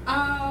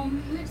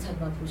 Let's talk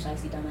about Pooh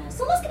Shiesty dumbass.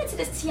 So let's get into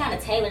this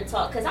Teyana Taylor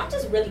talk, because I'm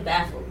just really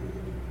baffled.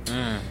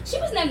 She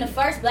was named the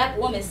first black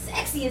woman,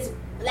 sexiest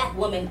black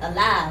woman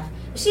alive.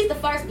 But she's the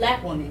first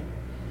black woman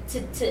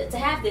to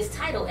have this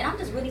title, and I'm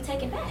just really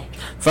taken back.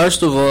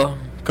 First of all,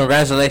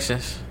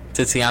 congratulations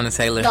to Teyana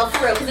Taylor. No,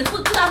 for real, because in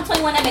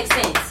 2021 that makes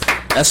sense.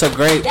 That's a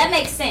great. That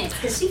makes sense,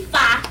 because she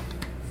fire,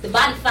 the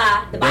body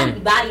fire, the body be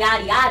body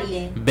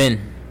yaddy Ben.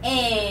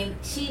 And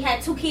she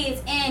had 2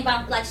 kids and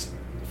like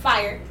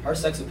fire. Her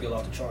sex appeal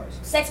off the charts.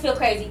 Sex appeal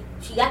crazy.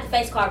 She got the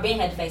face card. Ben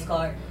had the face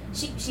card.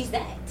 She's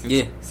that.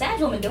 Yeah. Sag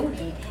woman doing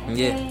it. Hey,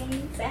 Yeah.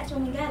 Sag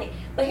woman got it.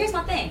 But here's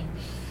my thing.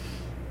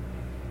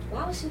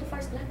 Why was she the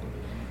first black woman?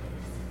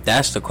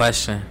 That's the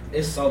question.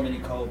 There's so many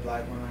cold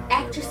black women out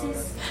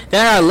Actresses.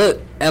 Then I look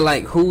at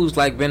like who's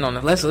like been on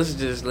it. Let's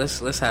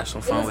have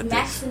some fun with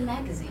Maxim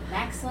magazine.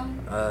 Maxim.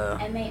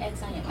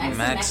 M-A-X-I-M.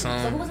 Maxim.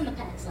 So who was in the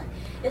past? Like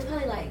it's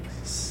probably like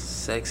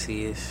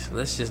sexiest.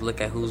 Let's just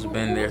look at who's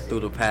been there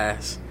through the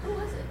past. Who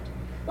was it?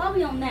 While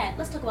we on that,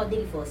 let's talk about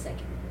Diddy for a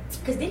second.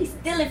 Because Diddy's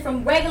stealing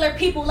from regular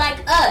people like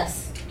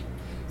us.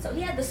 So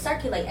he had the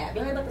Circulate app.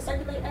 You heard about the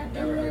Circulate app?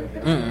 Never heard of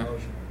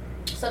it.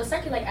 So the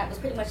Circulate app was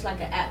pretty much like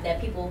an app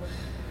that people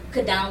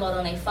could download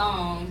on their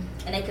phone,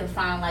 and they could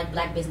find like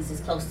black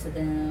businesses close to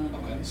them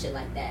and shit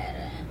like that.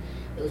 And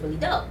it was really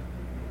dope.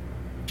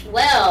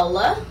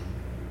 Well,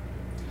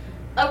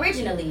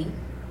 originally,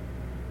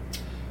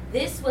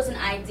 this was an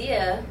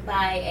idea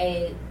by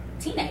a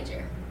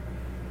teenager,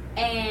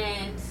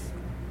 and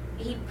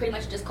he pretty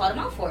much just called him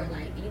out for it.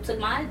 Like, you took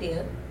my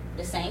idea,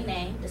 the same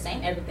name, the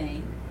same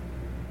everything,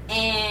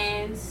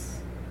 and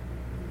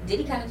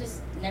Diddy kind of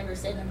just never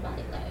said nothing about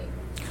it.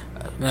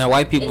 Like, man,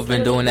 white people have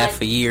been doing that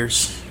for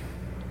years.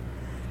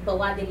 But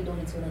why Diddy doing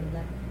it to another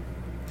black man?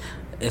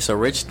 It's a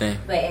rich thing.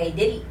 But hey,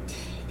 Diddy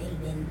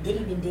been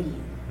Diddy.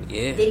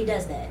 Yeah. Diddy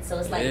does that, so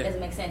it's like it doesn't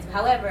make sense.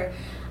 However,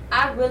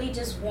 I really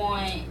just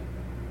want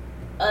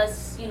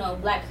us,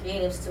 black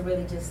creatives to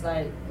really just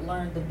like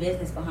learn the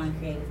business behind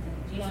creative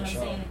things. You know what I'm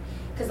saying?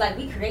 Because like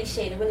we create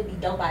shit and really be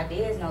dope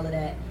ideas and all of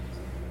that,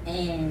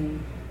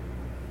 and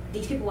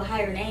these people with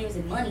higher names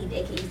and money,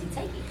 they can easily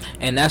take it.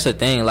 And that's the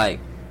thing, like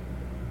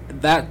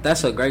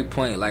that's a great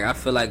point. Like I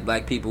feel like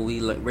black people,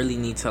 we really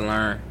need to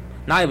learn.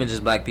 Not even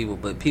just black people,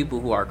 but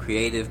people who are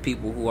creative,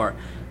 people who are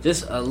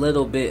just a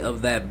little bit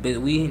of that.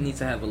 We need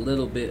to have a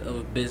little bit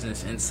of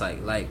business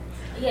insight. Like,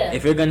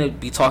 if you're gonna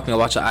be talking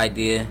about your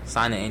idea,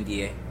 sign an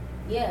NDA.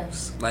 Yeah.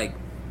 Like,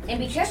 and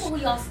be careful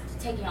who y'all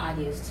taking your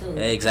ideas too.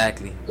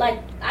 Exactly.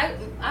 Like I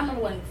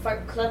remember when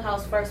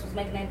Clubhouse first was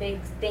making that big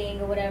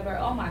thing or whatever.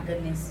 Oh my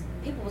goodness,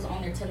 people was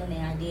on there telling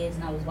their ideas,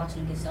 and I was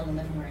watching them get stolen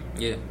left and right.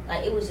 Yeah.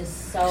 Like it was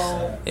just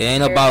so. It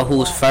ain't about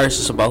who's first;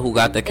 it's about who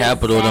got the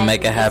capital to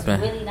make it happen.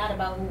 It's really not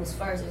about who was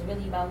first. It's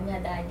really about who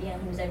had the idea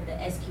and who was able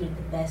to execute it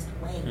the best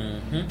way.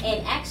 Mm-hmm.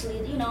 And actually,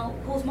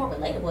 who's more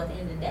relatable at the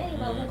end of the day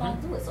about who's going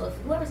to do it. So if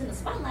whoever's in the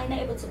spotlight and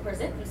they're able to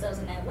present themselves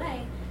in that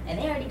way, and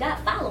they already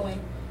got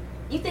following.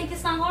 You think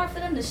it's not hard for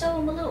them to show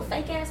them a little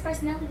fake-ass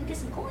personality to get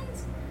some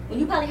coins? When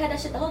you probably had that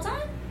shit the whole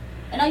time?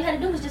 And all you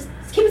had to do was just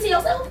keep it to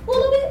yourself for a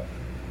little bit?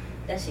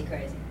 That shit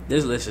crazy.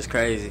 This list is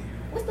crazy.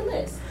 What's the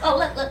list? Oh,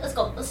 let's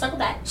go. Let's circle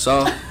back.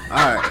 So,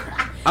 alright.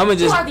 Who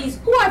are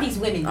these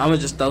women? I'm going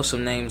to just throw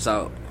some names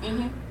out.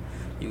 Mm-hmm.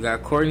 You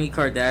got Kourtney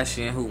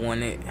Kardashian, who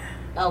won it.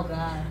 Oh,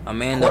 God.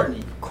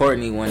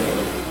 Kourtney won it.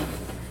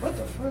 What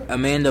the fuck?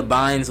 Amanda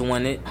Bynes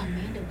won it.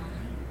 Amanda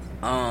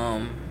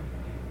Bynes?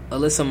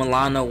 Alyssa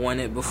Milano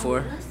won it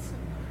before.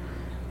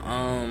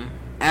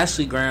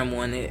 Ashley Graham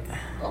won it.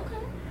 Okay.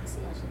 I see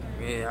Ashley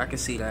Graham. Yeah, I can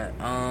see that.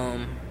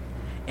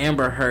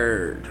 Amber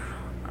Heard.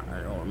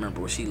 I don't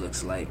remember what she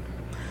looks like.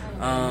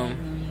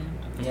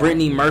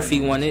 Brittany Murphy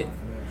won it.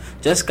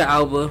 Jessica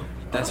Alba.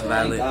 That's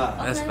valid.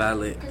 That's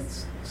valid.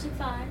 She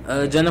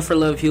fine. Jennifer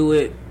Love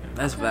Hewitt.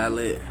 That's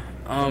valid.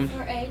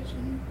 Her age.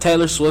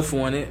 Taylor Swift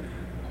won it.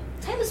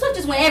 Taylor Swift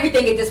just won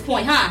everything at this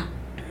point, huh?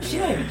 She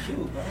ain't even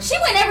cute, bro. She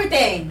won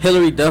everything.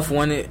 Hillary Duff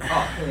won it. Oh,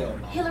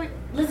 hell no.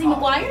 Lizzie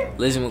McGuire?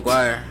 Lizzie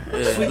McGuire.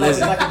 Yeah. Sweet Life is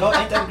Like a Dog.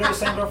 Ain't that the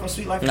same girl from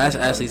Sweet Life? That's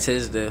Ashley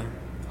Tisdale.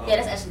 Yeah,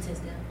 that's Ashley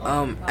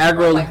Tisdale.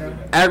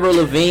 Avril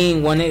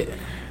Lavigne won it.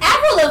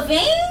 Avril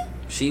Lavigne?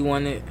 She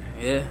won it.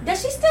 Yeah.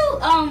 Does she still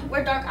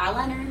wear dark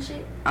eyeliner and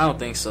shit? I don't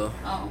think so.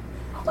 Oh.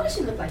 What does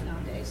she look like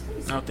nowadays?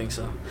 I don't think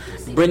so.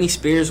 Britney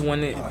Spears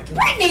won it.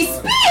 Britney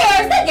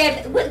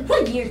Spears?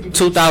 What year did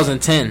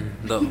 2010,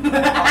 though.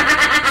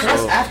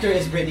 That's after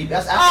it's Britney.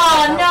 That's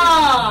after. Oh,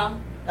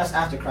 no. That's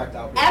after Cracked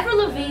Out. Avril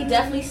Lavigne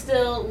definitely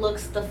still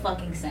looks the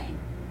fucking same.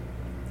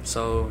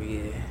 So,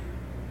 yeah.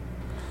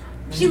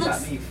 She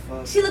looks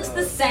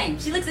the same.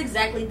 She looks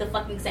exactly the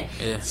fucking same.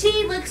 Yeah.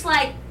 She looks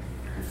like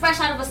Fresh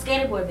out of a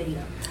skateboard video,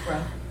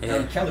 bro.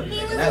 Yeah.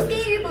 He was a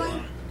skater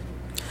boy.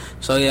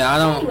 So yeah, I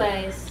don't.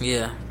 Anyways.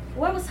 Yeah.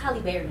 Where was Halle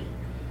Berry?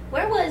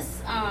 Where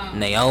was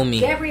Naomi?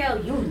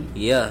 Gabrielle Union?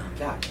 Yeah.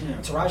 God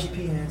damn. Taraji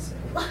P. Henson.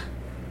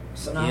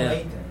 So now Yeah.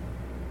 Nathan.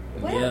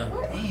 Where?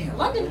 Damn,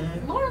 London.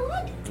 man. Laura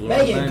London.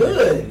 Megan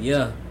Good.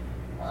 Yeah.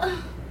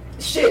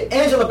 Shit,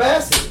 Angela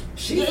Bassett.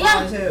 She fine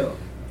as hell.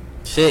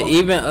 Shit,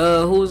 even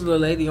who's the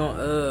lady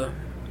on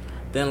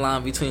Thin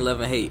Line Between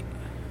Love and Hate?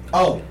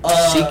 Oh,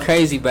 she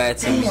crazy bad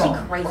too. Damn.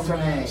 She crazy. What's her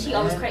name, She man?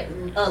 always crazy.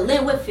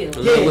 Lynn Whitfield.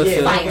 Lynn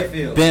Whitfield. Fire.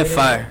 Whitfield. Ben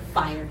Fire.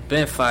 Fire.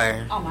 Ben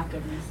Fire. Oh my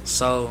goodness.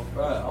 So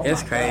Bruh, oh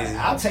it's my crazy.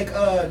 God. I'll take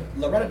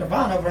Loretta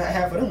Devine over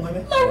half of them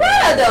women.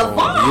 Loretta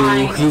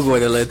Devine. You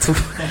going a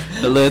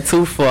little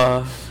too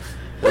far.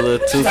 A little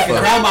too She's like a far.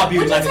 grandma beauty,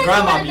 Would you like a take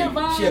grandma Loretta beauty.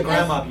 Devine She a as-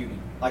 grandma beauty,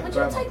 like a Would you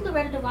grandma. take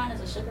Loretta Devine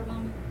as a sugar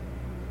mama?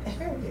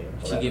 Hell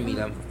yeah. She give me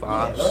them Yeah,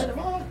 vibes. Loretta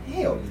Devine.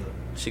 Hell yeah.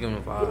 She give me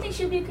the You think vibes.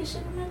 she'd be a good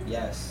sugar mama?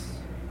 Yes.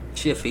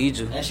 She'll feed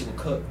you. And she will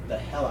cook the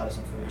hell out of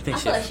some I food. think I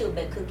she. feel like she would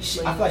bake cookies.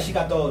 I feel like she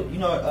got those. You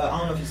know, I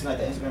don't know if you seen like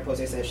the Instagram post.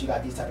 They said she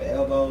got these type of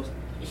elbows.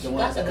 She The got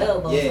ones the that-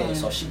 elbows. Yeah, on.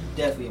 so she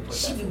definitely would put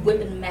She that. be food.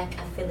 whipping the mac.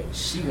 I feel it.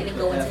 She and would it put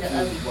go into that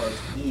the oven. food work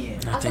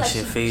in. I think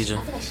she'll feed you.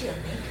 I feel like she'll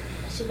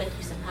bake. She'll bake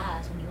you some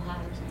pies when you high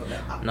or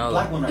something. No.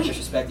 Black women are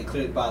disrespected.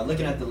 Clearly, by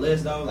looking at the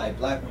list though, like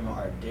black women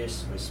are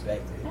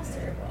disrespected. That's man.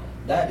 terrible.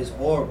 That is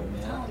horrible, I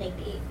man. don't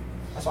think it.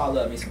 That's why I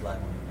love me some black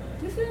women,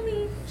 man. You feel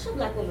me? Some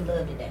black women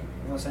love today.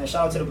 You know what I'm saying?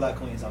 Shout out to the black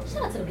queens out there.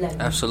 Shout out to the black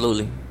women.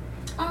 Absolutely.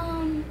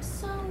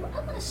 So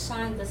I'm gonna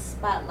shine the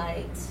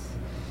spotlight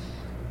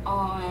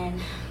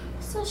on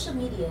social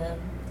media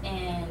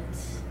and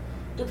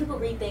do people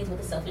read things with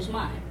a selfish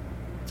mind?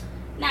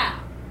 Now,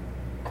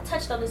 I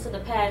touched on this in the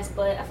past,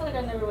 but I feel like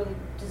I never really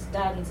just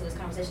dived into this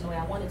conversation the way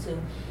I wanted to.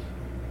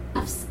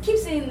 I keep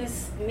seeing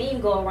this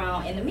meme go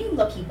around, and the meme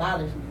low-key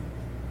bothers me.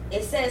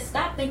 It says,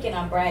 "Stop thinking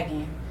I'm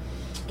bragging.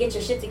 Get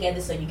your shit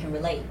together so you can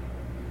relate."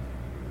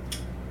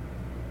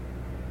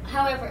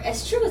 However,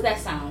 as true as that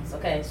sounds,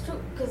 okay, it's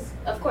true because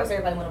of course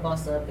everybody want to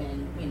boss up,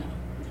 and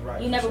Right,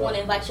 you never sure. want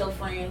to invite your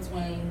friends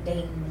when they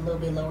a little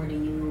bit lower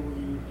than you,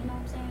 and you know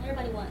what I'm saying.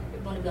 Everybody want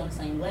to be on the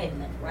same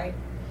wavelength, right?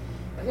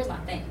 But here's my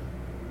thing: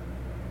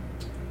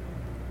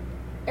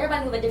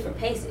 everybody move at different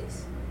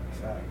paces.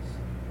 Facts.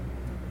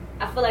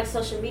 I feel like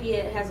social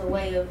media has a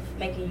way of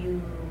making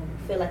you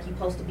feel like you're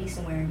supposed to be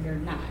somewhere and you're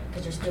not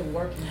because you're still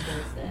working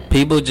towards that.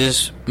 People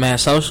just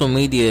social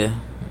media.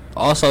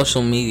 All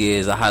social media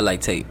is a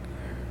highlight tape.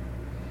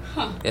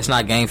 Huh? It's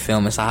not game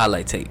film. It's a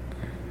highlight tape.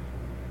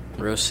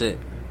 Real shit.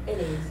 It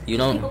is. You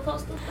don't- People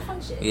post the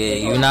fun shit. Yeah,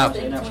 People you not-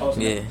 post it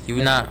posting. Yeah,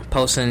 you not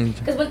posting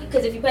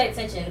Because if you pay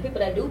attention, the people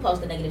that do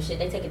post the negative shit,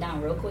 they take it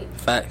down real quick.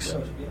 facts.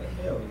 Hell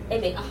yeah. They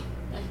be, oh,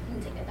 let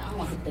me take that down. I don't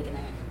want people thinking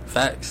that.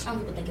 Facts. I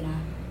don't want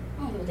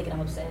people thinking I'm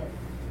upset.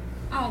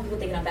 I don't want people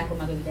thinking I'm back with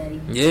my baby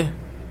daddy. Yeah.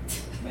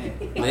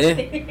 Man.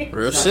 Yeah.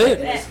 Real Nah, shit.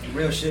 it's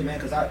real shit, man.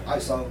 Because I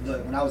saw,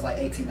 look, when I was like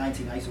 18,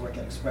 19, I used to work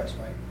at Express,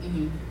 right?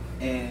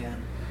 Mm-hmm.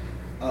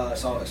 And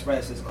so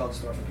Express is a clothing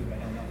store for people that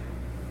don't know.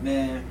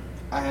 Man,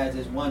 I had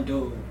this one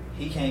dude.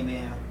 He came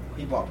in.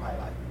 He bought probably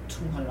like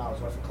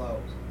 $200 worth of clothes,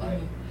 right?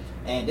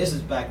 Mm-hmm. And this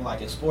is back when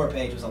like Explore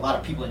page was a lot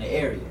of people in the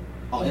area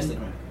on Mhm.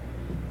 Instagram.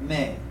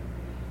 Man,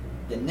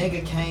 the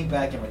nigga came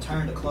back and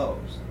returned the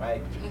clothes,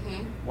 right?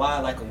 Mm-hmm. Why,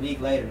 like a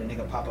week later, the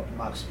nigga pop up on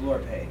my Explore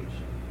page,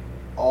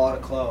 all the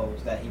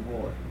clothes that he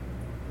wore.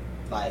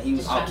 Like, he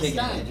was Just out trying to kicking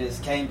it stunt. and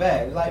just came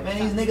back. It was like, man,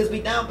 these niggas be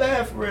down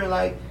bad for real.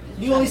 Like,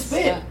 you trying only to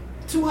spent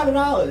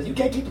 $200. You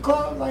can't keep the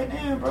clothes? Like,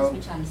 damn, Just bro. be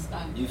trying to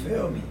stunt. You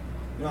feel me?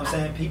 You know what I'm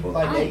saying? People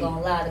like I they ain't gonna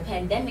lie, the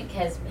pandemic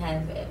has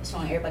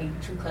shown everybody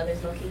true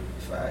colors, low key.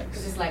 Because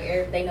facts. it's like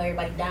they know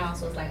everybody down,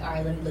 so it's like, all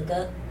right, let me look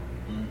up.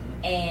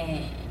 Mhm.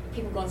 And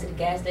people going to the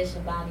gas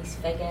station buying these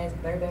fake ass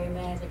Burberry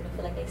masks, making them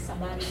feel like they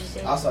somebody and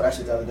shit. I saw that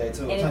shit the other day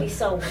too. And it be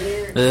so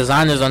weird. The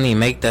designers don't even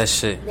make that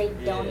shit. They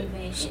don't Yeah.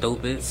 even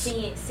Stupid.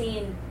 seeing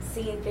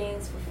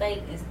things for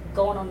fake is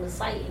going on the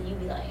site, and you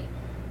be like,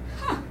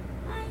 huh,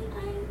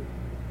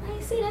 I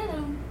ain't see that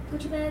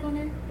Gucci bag on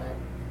there,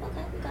 but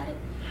okay, we got it.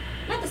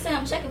 Not to say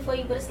I'm checking for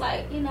you, but it's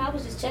like, I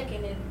was just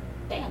checking, and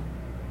damn,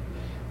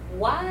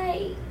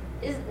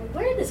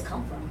 where did this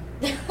come from?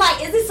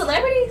 Like, is it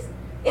celebrities?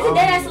 Is it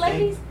dead ass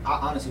celebrities? I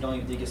honestly don't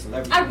even think it's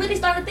celebrities. I really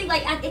started to think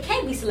like it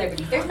can't be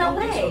celebrities. There's no I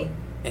don't think way. so.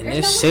 In There's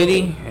this no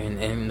city, way.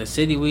 in the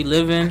city we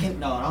live I in, can't,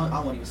 no, I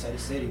won't even say the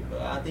city,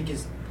 but I think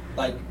it's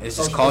like It's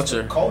just social-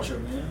 culture. Culture,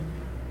 man.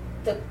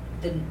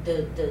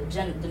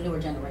 The newer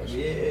generation.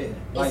 Yeah, It's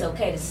like,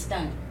 okay to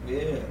stunt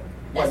yeah.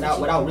 That's But not what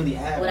you- without really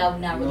having. without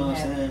not you know really what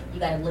I'm having. saying? You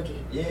gotta look it.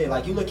 Yeah,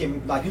 like you look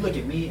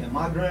at me and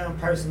my gram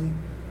personally,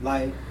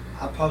 like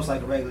I post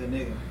like a regular nigga.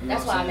 You know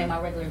That's what why I I'm made saying?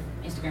 my regular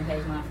Instagram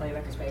page my Floyd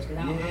Records page because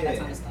I don't have that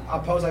time to stunt. I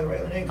post like a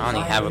regular nigga. 'cause I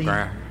don't even have a really-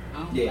 gram. I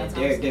don't Yeah, have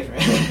time they're to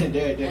different. they're stunt. And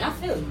I different.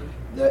 feel you.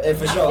 And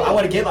for I sure, feel I you.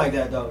 want to get like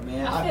that though,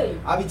 man. I feel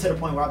you. I be to the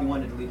point where I be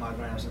wanting to delete my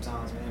gram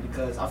sometimes, man,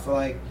 because I feel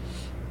like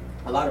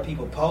a lot of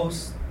people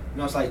post. You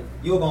know, it's like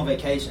you'll go on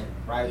vacation,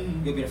 right?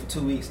 Mhm. You'll be there for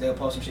 2 weeks. They'll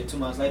post some shit 2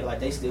 months later, like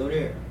they still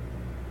there.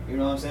 You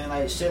know what I'm saying?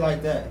 Like shit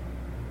like that.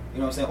 You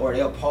know what I'm saying? Or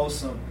they'll post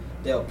some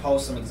they'll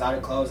post some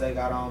exotic clothes they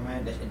got on,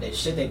 man. The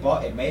shit they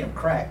bought, it made them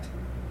cracked.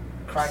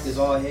 Cracked as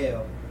all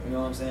hell. You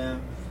know what I'm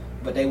saying?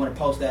 But they want to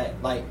post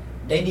that, like,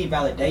 they need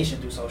validation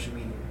through social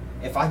media.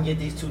 If I can get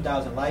these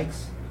 2,000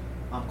 likes,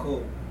 I'm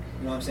cool.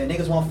 You know what I'm saying?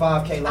 Niggas want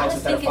 5K likes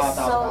instead of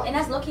 5,000. And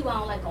that's low-key why I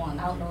don't like going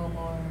out no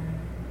more.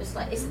 It's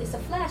like it's a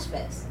flash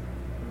fest.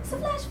 It's a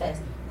flash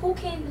fest. Who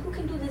can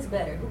do this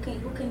better? Who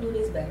can do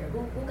this better?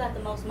 Who got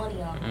the most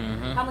money on?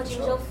 Mm-hmm. How much is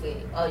your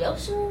fit? Oh, your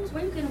shoes?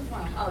 Where you getting them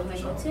from? Oh, you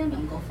ain't gonna tell me.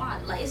 I'm gonna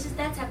find. Like, it's just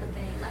that type of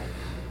thing. Like,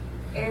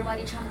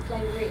 everybody trying to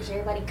play rich.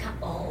 Everybody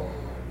pocket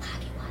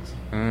watching.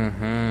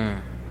 Mm-hmm.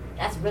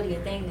 That's really a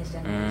thing this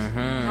generation.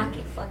 Mm-hmm.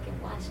 Pocket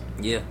fucking watching.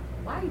 Yeah.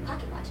 Why are you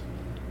pocket watching?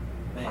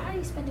 Man. Why are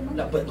you spending money?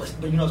 No, but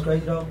you know what's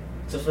crazy though?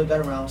 To flip that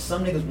around,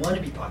 some niggas want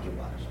to be pocket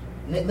watched.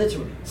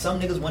 Literally, some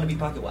niggas want to be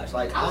pocket watched.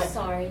 Like, I'm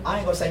sorry. I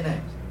ain't gonna say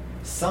names.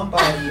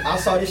 Somebody, I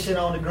saw this shit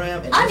on the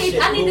gram, and I need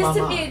this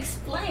to mind. be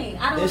explained.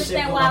 I don't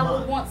understand why I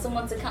would want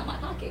someone to count my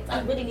pockets. I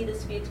really need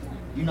this to be explained.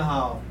 You know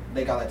how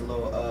they got like the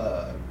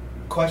little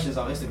questions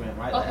on Instagram,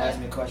 right? Like, Okay. ask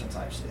me a question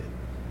type shit.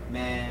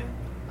 Man,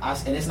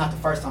 and it's not the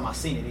first time I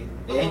seen it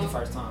either. It ain't the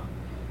first time.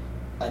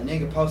 A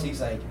nigga posted,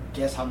 he's like,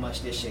 guess how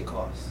much this shit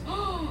costs?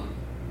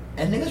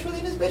 And niggas really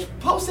in this bitch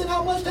posting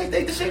how much they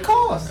think this shit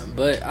costs.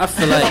 But I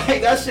feel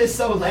like that shit's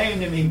so lame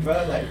to me,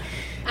 bro. Like,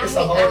 it's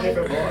a whole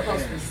different ball.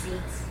 Post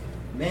receipts.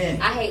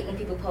 Man. I hate when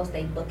people post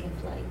they booking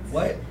flights.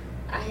 What?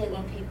 I hate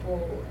when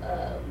people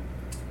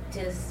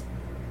just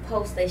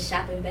post their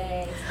shopping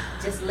bags.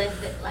 Just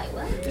left it like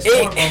what?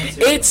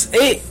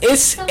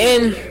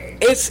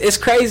 It's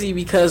crazy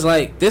because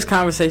like this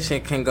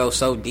conversation can go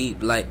so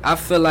deep. Like I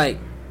feel like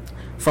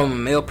from a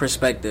male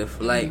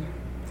perspective, like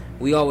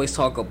we always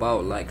talk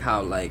about like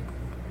how like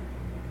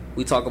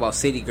we talk about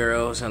city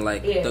girls and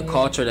like the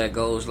culture that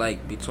goes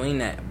like between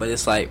that, but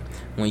it's like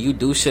when you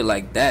do shit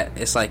like that,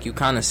 it's like you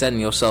kind of setting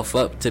yourself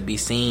up to be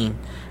seen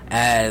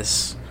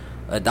as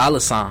a dollar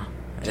sign.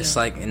 It's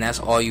like, and that's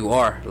all you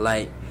are.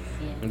 Like,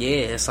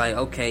 it's like,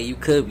 okay, you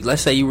could,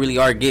 let's say you really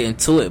are getting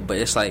to it, but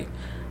it's like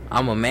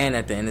I'm a man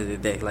at the end of the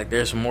day. Like,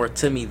 there's more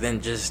to me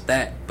than just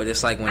that. But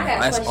it's like when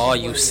that's all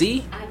you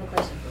see. I have a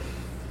question for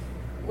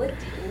you.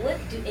 What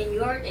do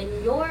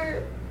in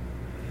your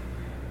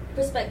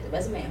perspective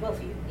as a man, both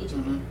of you, each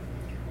of you,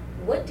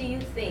 what do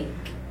you think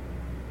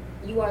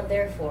you are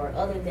there for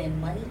other than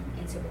money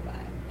and to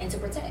provide and to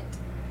protect?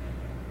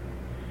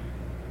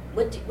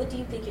 What do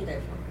you think you're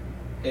there for?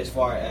 As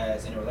far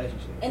as in a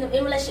relationship? In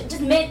relationship,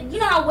 just men. You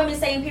know how women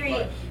say in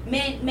period,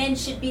 right. men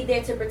should be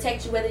there to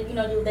protect you, whether you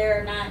know you're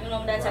there or not. You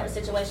know that type of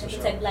situation, For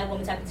protect sure. black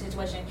woman type of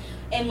situation,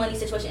 and money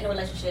situation in a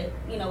relationship.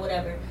 You know,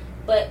 whatever.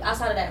 But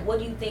outside of that, what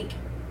do you think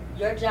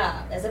your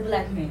job as a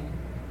black man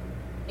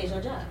is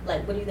your job?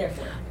 Like, what are you there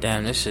for?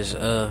 Damn, this is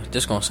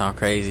this gonna sound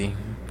crazy.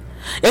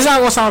 It's not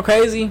gonna sound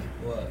crazy.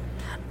 What?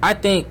 I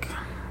think.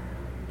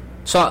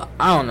 So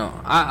I don't know.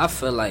 I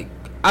feel like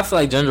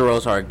gender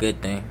roles are a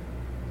good thing.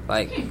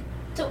 Like.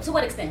 To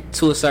what extent?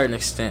 To a certain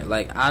extent.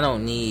 Like, I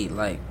don't need,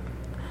 like...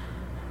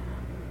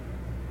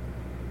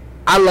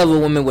 I love a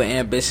woman with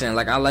ambition.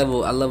 Like, I love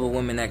a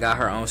woman that got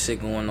her own shit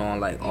going on.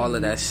 Like, all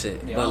of that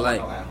shit. Yeah, but, like...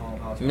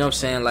 You know what I'm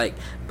saying? Like,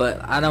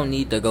 but I don't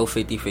need to go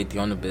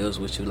 50-50 on the bills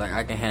with you. Like,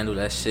 I can handle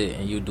that shit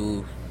and you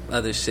do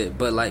other shit.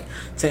 But, like,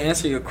 to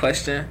answer your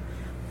question,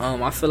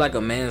 I feel like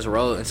a man's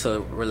role in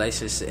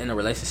a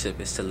relationship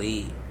is to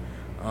lead.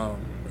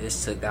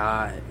 Is to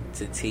guide,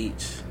 to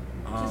teach.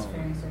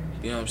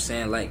 You know what I'm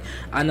saying? Like,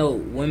 I know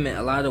women,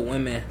 a lot of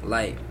women,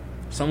 like,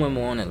 some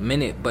women won't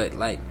admit it, but,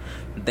 like,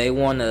 they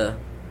want to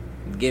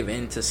give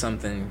in to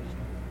something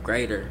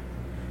greater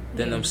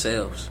than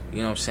themselves. You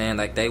know what I'm saying?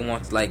 Like, they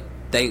want, like,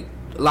 a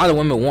lot of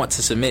women want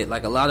to submit.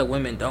 Like, a lot of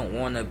women don't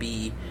want to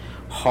be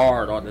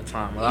hard all the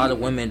time. A lot of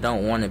women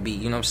don't want to be,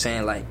 you know what I'm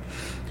saying, like,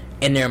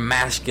 in their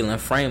masculine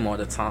frame all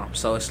the time.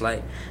 So it's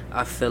like,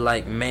 I feel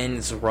like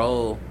men's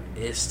role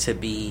is to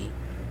be...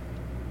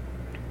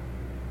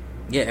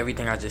 Yeah,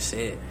 everything I just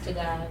said. To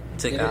God.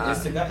 It's to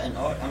God. And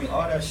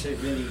all that shit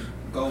really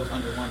goes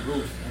under one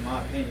roof, in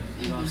my opinion.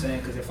 You know what I'm saying?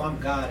 Because if I'm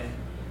guiding,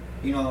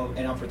 you know,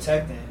 and I'm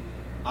protecting,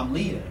 I'm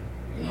leading.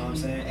 You know what I'm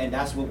saying? And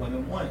that's what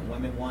women want.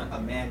 Women want a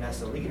man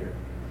that's a leader.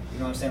 You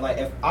know what I'm saying? Like,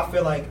 if I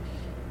feel like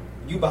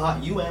you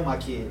and my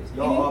kids,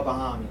 y'all all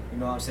behind me. You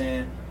know what I'm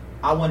saying?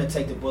 I want to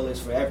take the bullets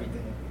for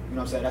everything. You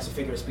know what I'm saying? That's a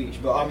figure of speech.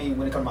 But I mean,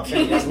 when it comes to my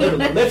family, that's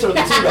literally too, though. You know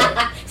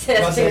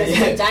what I'm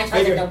saying? I ain't trying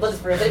to take no bullets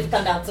for it, but if it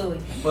come down to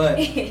it. But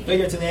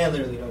figuratively and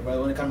literally, though,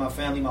 brother. When it comes to my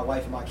family, my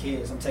wife, and my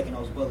kids, I'm taking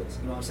those bullets.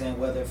 You know what I'm saying?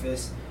 Whether if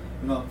it's,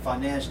 you know,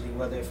 financially,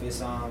 whether if it's,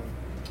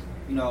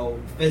 you know,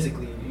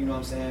 physically, you know what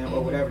I'm saying?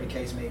 Or whatever the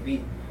case may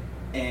be.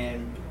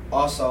 And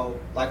also,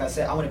 like I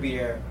said, I want to be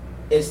there.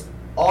 It's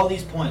all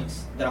these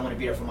points that I want to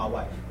be there for my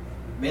wife.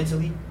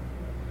 Mentally,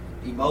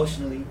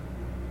 emotionally,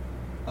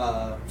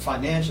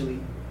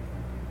 financially,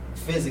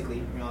 physically,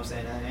 you know what I'm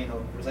saying? That ain't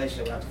no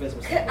relationship without the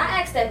physical stuff.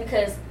 I ask that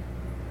because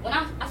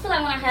I feel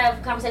like when I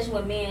have conversation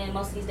with men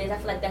most of these days, I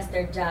feel like that's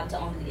their job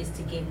is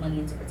to give money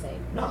and to protect.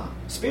 Nah,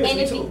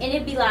 spiritually too. And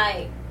it'd be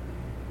like,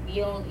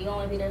 you don't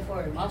want to be there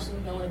for it emotionally,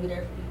 you don't want to be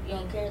there, you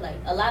don't care. Like,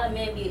 a lot of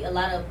men be a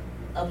lot of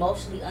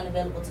emotionally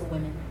unavailable to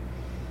women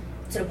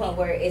to the point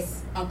where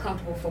it's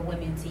uncomfortable for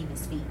women to even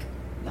speak.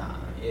 Nah,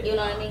 yeah. You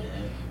know what I mean?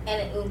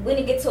 And when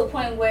it gets to a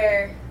point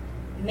where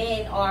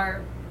men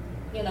are,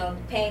 you know,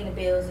 paying the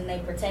bills and they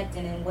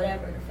protecting and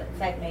whatever the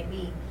fact may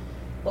be,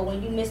 but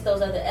when you miss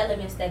those other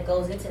elements that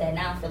goes into that,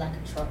 now I feel like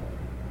in trouble.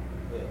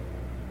 Yeah.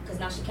 Because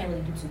now she can't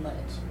really do too much.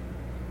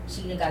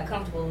 She got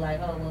comfortable, like,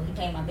 oh, well, he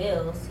paying my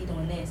bills, he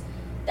doing this.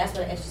 That's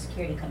where the extra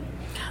security come in.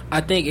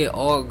 I think it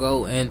all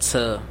go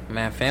into,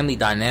 man, family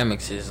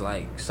dynamics is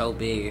like so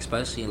big,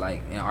 especially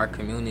like in our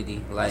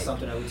community. Like that's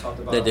something that we talked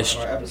about the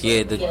on our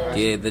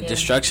episode. the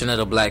destruction of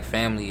the black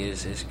family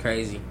is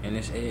crazy, and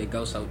it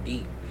goes so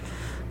deep.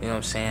 You know what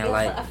I'm saying? Yeah,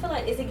 like, I feel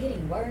like, is it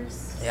getting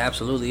worse? It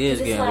absolutely is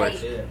getting like,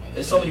 worse. Yeah.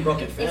 There's so many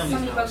broken families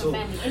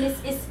and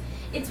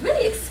it's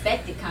really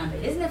expected, kind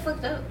of. Isn't it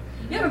fucked up?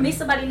 You ever meet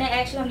somebody and they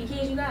ask you how many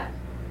kids you got?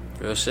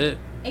 Real shit.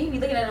 And you be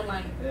looking at them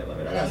like,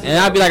 and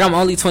I'd be like, I'm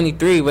only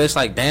 23, but it's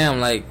like, damn,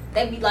 like.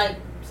 They be like,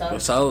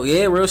 so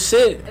yeah, real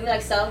shit. They be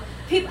like, so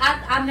people.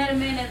 I met a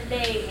man the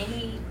other day and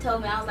he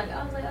told me, I was like,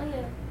 oh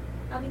yeah,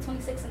 I'll be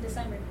 26 in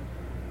December.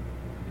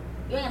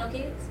 You ain't got no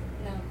kids?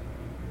 No.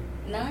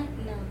 None?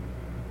 No.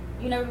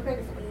 You never been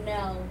pregnant before?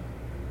 No.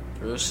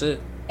 Real shit.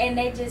 And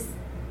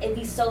it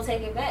be so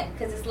taken back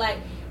because it's like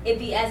it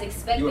be as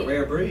expected. You a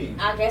rare breed.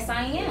 I guess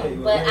I am,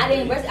 yeah, but I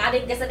didn't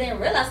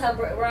realize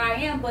where I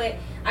am. But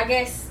I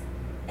guess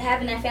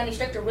having that family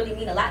structure really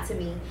mean a lot to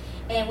me.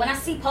 And when I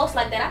see posts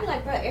like that, I be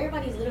like, bro,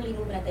 everybody's literally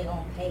moving at their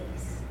own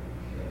pace.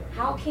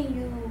 How can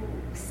you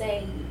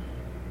say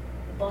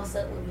boss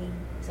up with me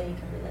so you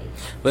can relate?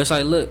 But it's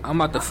like, look, I'm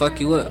about to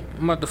fuck you up.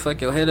 I'm about to fuck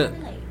your head up.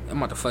 I'm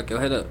about to fuck your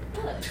head up.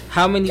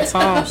 How many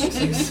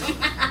times?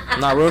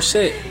 Nah, real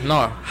shit.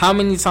 No. How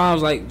many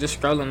times, like, just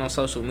scrolling on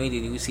social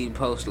media, do you see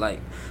posts like,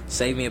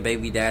 save me a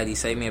baby daddy,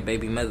 save me a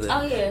baby mother?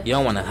 Oh, yeah. You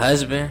don't want a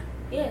husband?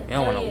 Yeah. You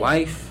don't want a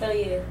wife? Hell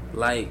yeah.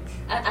 Like,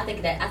 I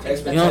think that.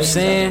 You know what I'm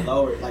saying?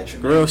 Lowered, like,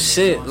 real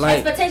shit. Like,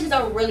 expectations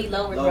are really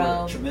lowered,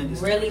 bro.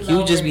 Tremendous. Really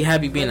lowered. You just be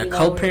happy being really a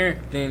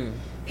co-parent than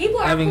people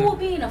are having... cool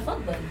being a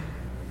fuck buddy.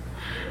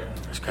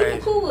 That's crazy.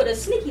 People cool with a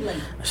sneaky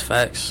link. That's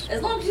facts.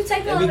 As long as you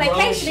take me on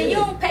vacation and you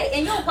don't pay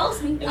and you don't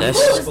post me, I'm that's,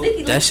 cool with sneaky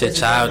link. That shit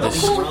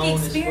childish. I'm cool with the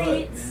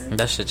experience.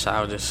 That shit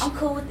childish. I'm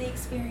cool with the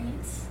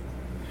experience.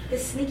 The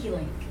sneaky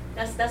link.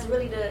 That's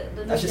really the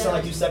that should sound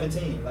like you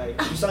 17. Like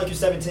you sound like you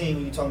 17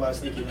 when you talking about a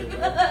sneaky link.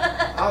 Right?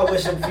 I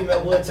wish a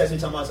female would text me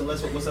talking about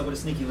what's up with a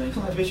sneaky link.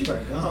 I'm like, bitch, you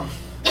better go.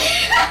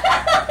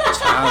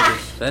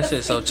 Childish. That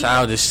shit's so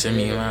childish to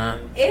me, man.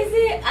 Is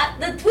it?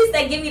 The tweets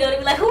they give me though, they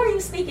be like, "Who are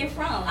you speaking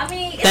from?" I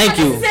mean, it's Thank not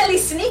you. necessarily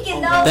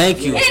sneaking though.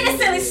 Thank you. It ain't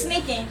necessarily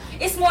sneaking.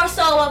 It's more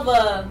so of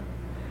a.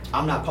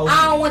 I'm not posting.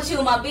 I don't want you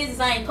in my business.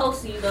 I ain't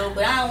posting you though,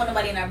 but I don't want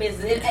nobody in our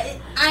business. I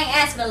ain't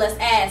asking unless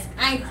ask.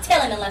 I ain't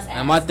telling unless ask.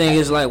 And my thing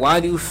is like, why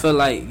do you feel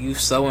like you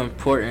so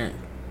important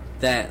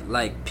that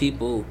like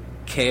people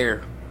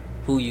care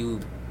who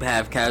you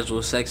have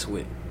casual sex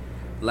with?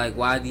 Like,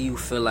 why do you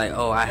feel like,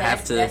 oh, I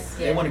have to?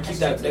 They want to keep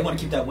that. They want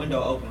to keep that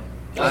window open.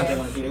 Yeah. They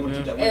want to keep that window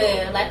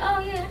open. Like, oh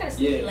yeah, I got a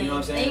sneaky link. You know what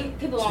I'm saying?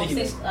 People won't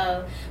see.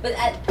 But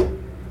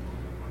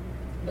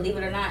believe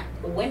it or not,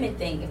 the women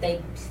think if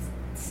they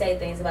say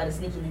things about a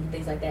sneaky link and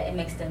things like that, it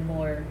makes them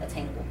more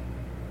attainable.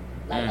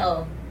 Like,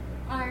 oh,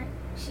 alright,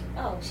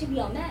 she be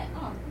on that.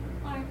 Oh,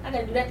 alright, I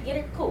gotta do that to get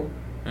her. Cool.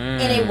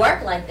 And it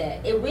work like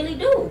that. It really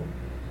do.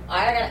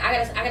 Alright,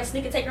 I gotta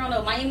sneak and take her on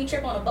a Miami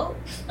trip on a boat.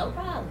 No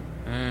problem.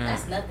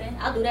 That's nothing.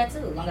 I'll do that too.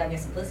 As long as I get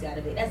some pussy out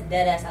of it. That's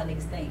dead ass how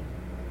niggas think.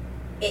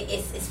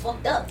 It's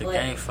fucked up. The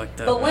game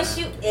fucked up. But once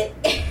you it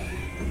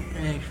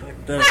ain't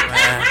fucked up,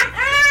 man.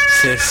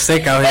 Shit's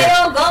sick out here. They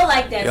don't go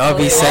like that. Y'all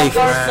be safe,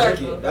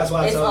 man. That's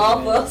why I told you. It's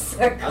all full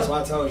circle. That's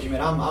why I told you,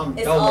 man. I'm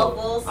it's dolo. All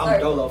full circle. I'm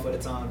dolo for the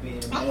time being.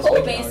 Man. I'm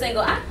cool being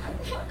single. I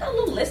got a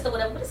little list or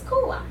whatever, but it's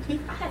cool. I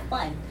have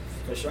fun.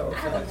 For sure. I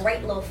have a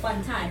great little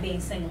fun time being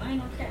single. I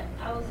ain't gonna care.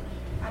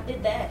 I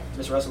did that.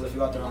 Miss Russell, if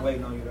you out there, I'm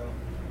waiting on you though.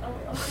 Oh,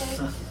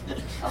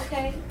 okay.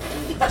 Okay.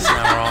 There's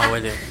nothing wrong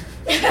with it.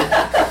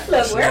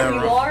 Look, wherever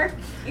you are.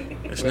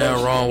 There's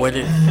nothing wrong with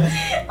it.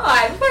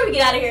 Alright, before we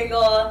get out of here,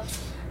 y'all,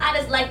 I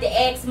just like to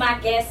ask my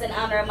guests in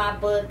honor of my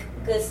book,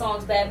 Good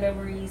Songs, Bad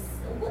Memories.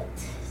 What?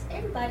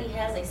 Everybody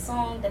has a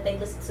song that they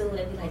listen to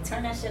that be like,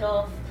 turn that shit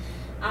off.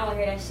 I don't want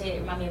to hear that shit. It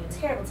remind me of a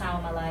terrible time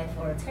in my life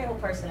or a terrible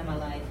person in my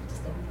life.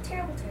 Just a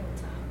terrible, terrible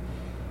time.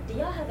 Do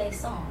y'all have a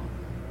song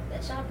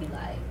that y'all be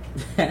like,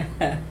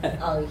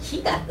 oh,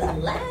 he got the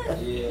laugh.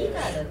 Yeah. He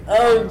got a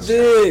Oh,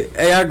 dude.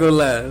 Hey, I go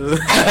laugh.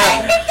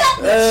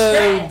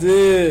 Oh,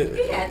 dude.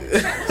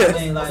 I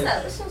mean, like,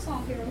 what's your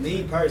song, Hero?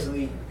 Me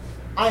personally,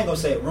 I ain't gonna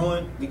say it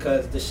ruined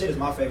because the shit is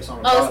my favorite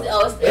song.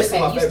 It's my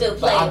you favorite, still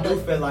play but it. I do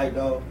feel like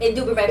though it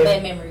do bring back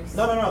bad memories.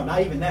 No,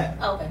 not even that.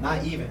 Oh, okay.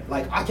 Not even.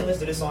 Like I can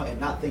listen to this song and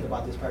not think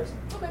about this person.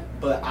 Okay.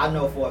 But I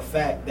know for a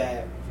fact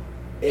that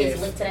it's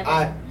linked to that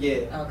person?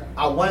 Okay.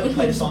 I wanted to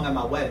play the song at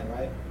my wedding,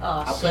 right?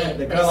 Oh, I shit.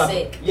 The girl,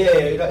 sick. Yeah,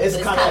 you know, it's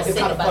kind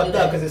of fucked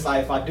up because it's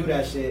like if I do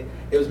that shit,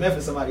 it was meant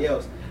for somebody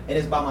else, and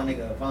it's by my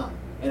nigga Avant,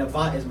 and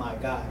Avant is my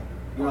guy.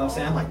 You know what I'm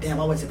saying? I'm like, damn,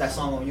 I went to that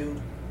song on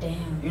you.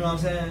 Damn. You know what I'm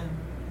saying?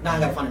 Now I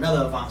gotta find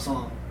another Avant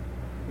song.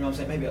 You know what I'm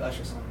saying? Maybe an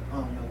Usher song. I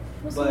don't know.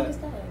 What but song is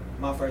that?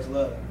 My First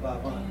Love by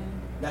Avant. Yeah.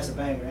 That's a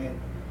banger, ain't it?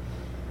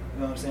 You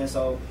know what I'm saying?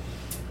 So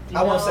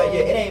I won't say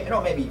it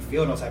don't make me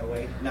feel no type of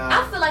way.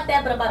 Nah. I feel like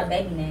that, but about a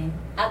baby name.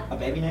 A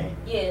baby name?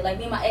 Yeah, like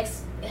me and my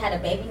ex had a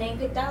baby name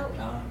picked out.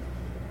 Nah.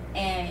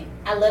 And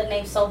I love the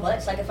name so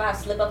much. Like if I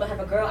slip up and have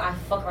a girl, I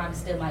fuck around and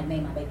still might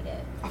name my baby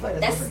dad. I feel like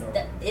that's different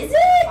though. Is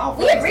it?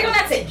 We agreed on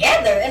that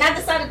together, and I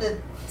decided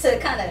to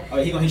kind of.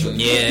 Oh, he gonna hit you.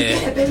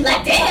 Yeah.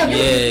 Like damn.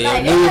 Yeah.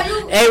 Like,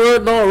 hey,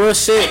 real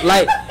shit.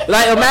 Like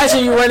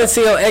imagine you run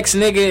into your ex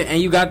nigga and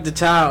you got the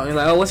child. And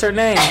you're like, oh, what's her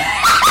name?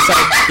 It's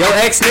like your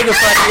ex nigga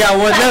fucking got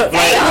one up.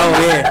 Like,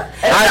 oh yeah.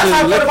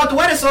 I just about the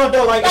wedding song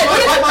though. Like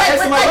my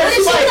ex and my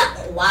wedding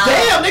song. Wow.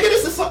 Damn, nigga,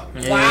 this is so.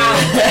 Yeah. Wow.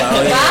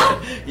 Oh, yeah.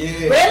 Wow.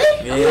 Yeah.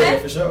 Really? Yeah. Okay.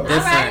 For sure.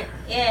 Different. All right.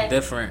 Yeah.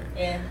 Different.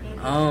 Yeah.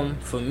 Mm-hmm.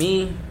 For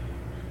me,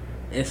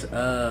 it's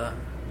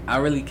I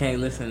really can't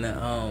listen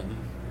to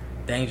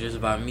Dangerous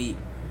by Meek.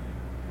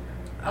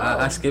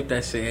 I skip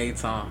that shit every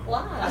time.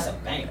 Why? That's a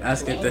banger. I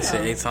skip that shit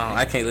every time.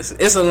 I can't listen.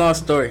 It's a long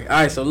story.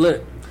 Alright, so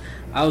look,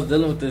 I was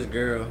dealing with this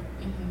girl,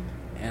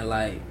 and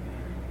like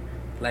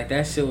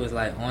that shit was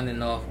like on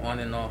and off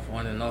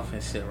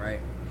and shit,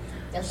 right?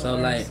 That's so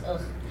like,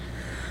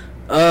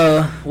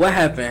 what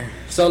happened?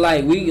 So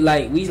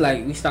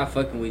we stopped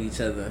fucking with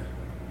each other,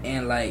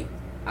 and like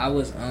I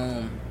was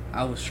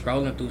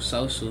scrolling through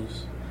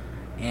socials,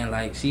 and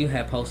like she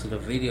had posted a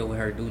video with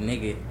her dude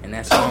nigga, and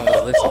that song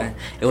was listening.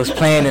 It was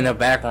playing in the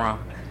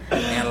background,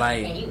 and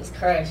like and you was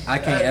crushed. I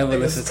can't ever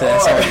listen to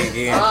that song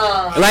again.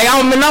 Like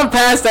I'm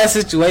past that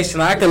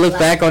situation. I can look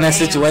back on that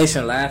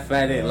situation, laugh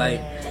at it. Like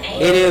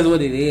it is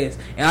what it is,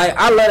 and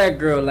I love that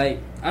girl. Like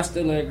I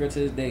still love that girl to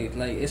this day.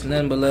 Like it's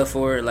nothing but love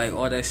for her. Like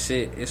all that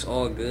shit, it's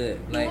all good.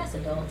 Like, that's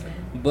adulting.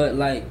 But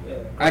like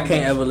I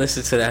can't ever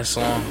listen to that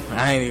song.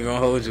 I ain't even gonna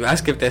hold you. I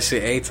skip that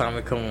shit every time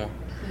it come on.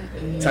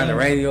 Turn the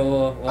radio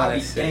off, all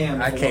that shit.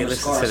 I can't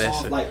listen to that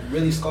shit. Like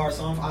really scar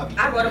songs.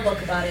 I wrote a book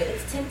about it.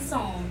 It's 10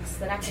 songs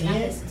that I cannot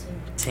listen to.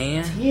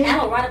 10? And I'm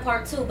gonna write a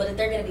part 2, but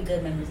they're gonna be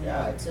good memories in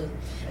part 2.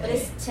 But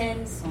it's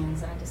 10 songs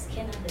that I just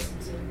cannot listen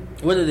to.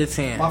 What are the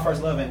 10? My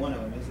First Love ain't one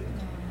of them, is it?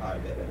 No.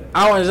 Alright, bet.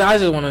 I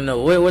just want to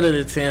know what are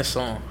the 10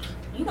 songs?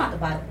 You don't have to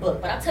buy the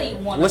book, but I'll tell you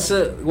one.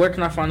 Where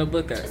can I find the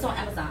book at? It's on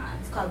Amazon.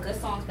 It's called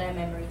Good Songs, Bad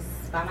Memories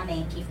by my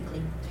name, Keith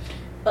McLean.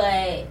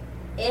 But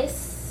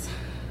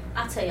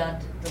I'll tell y'all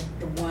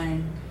the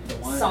one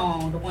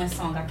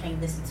song I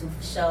can't listen to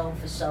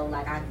for sure.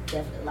 Like I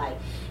definitely like,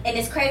 and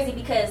it's crazy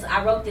because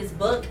I wrote this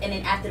book, and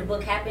then after the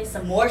book happened,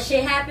 some more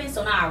shit happened.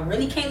 So now I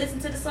really can't listen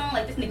to the song.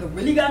 Like this nigga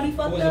really got me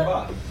fucked up. Who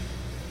was it by?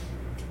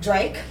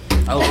 Drake.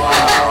 Oh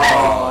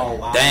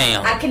wow!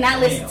 Damn. I cannot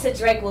listen to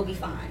Drake. Will Be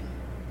Fine.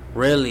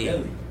 Really?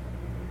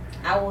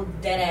 I will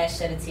dead ass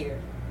shed a tear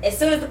as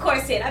soon as the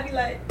chorus hit. I'd be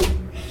like,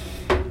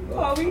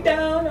 "Are we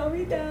down? Are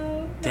we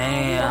down?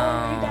 Damn.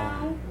 Are we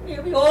down?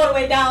 Yeah, we all the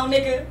way down,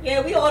 nigga.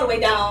 Yeah, we all the way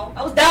down.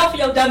 I was down for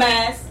your dumb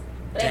ass."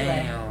 But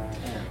anyway,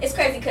 it's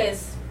crazy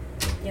because,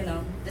 you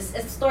know, as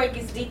the story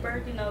gets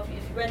deeper, you know, if you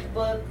read the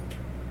book,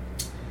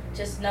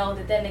 just know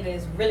that nigga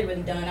is really,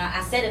 really done.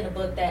 I said in the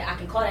book that I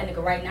can call that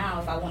nigga right now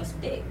if I want some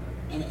dick.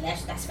 And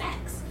that's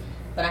facts.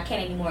 But I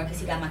can't anymore because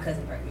he got my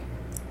cousin pregnant.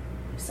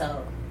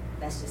 So,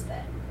 that's just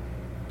that.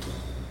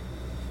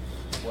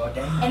 Well,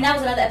 damn. And that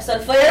was another episode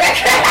of For Your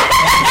Record.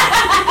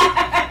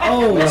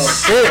 Oh,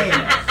 shit.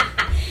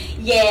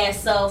 Yeah,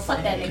 so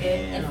fuck that nigga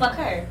and fuck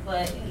her.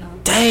 But, you know.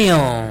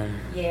 Damn.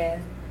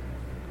 Yeah.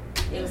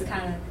 It was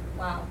kind of,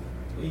 wow.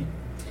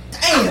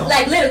 Damn.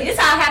 Like, literally, this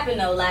how it happened,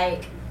 though.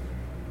 Like,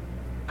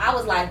 I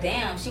was like,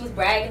 damn, she was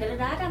bragging, I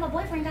got a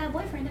boyfriend,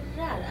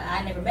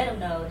 I never met him,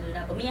 though,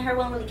 But me and her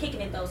wasn't really kicking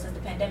it, though, since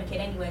the pandemic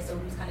hit anyway, so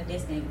we was kind of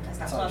distant. I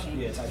stopped talking.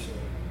 Yeah, type shit.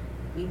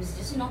 We was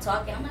just,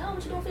 talking. I'm like, oh,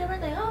 what you doing for your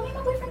birthday? Oh, me and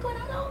my boyfriend going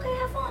out. I'm like, okay,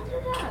 have fun,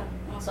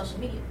 On social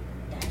media.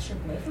 That's your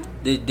boyfriend?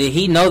 Did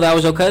he know that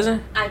was your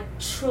cousin? I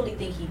truly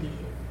think he did.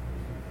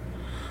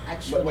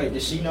 Wait,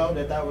 did she know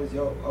that was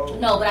your... Oh.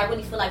 No, but I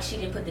really feel like she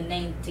didn't put the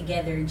name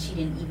together and she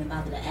didn't even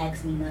bother to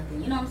ask me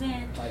nothing. You know what I'm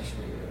saying? Type shit,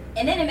 yeah.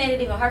 And then it made it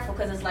even hurtful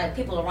because it's like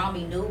people around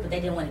me knew, but they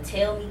didn't want to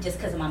tell me just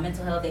because of my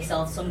mental health. They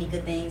saw so many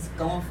good things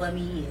going for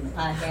me and the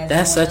podcast.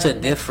 That's such a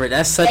difficult.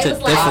 They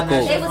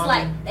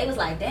was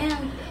like, damn.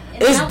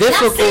 And it's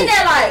difficult. I'm sitting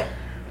there like,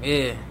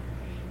 yeah.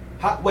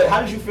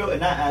 How did you feel in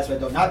that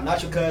aspect though?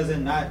 Not your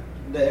cousin, not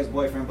the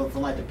ex-boyfriend, but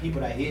from like the people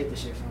that hid the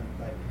shit from.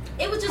 Like,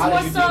 it was just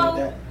more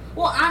so.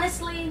 Well,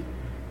 honestly,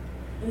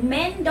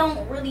 men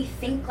don't really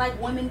think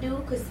like women do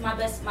because my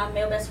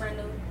male best friend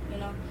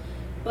knew,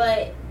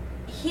 but.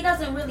 He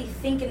doesn't really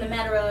think in the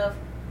matter of,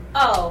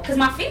 because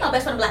my female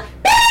best friend will be like,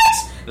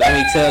 bitch! Let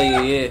me tell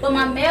you, yeah. But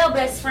my male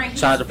best friend,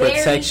 try to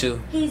protect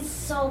you. He's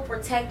so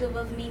protective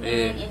of me,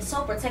 man, and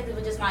so protective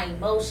of just my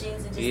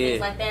emotions and just things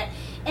like that.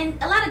 And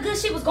a lot of good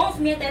shit was going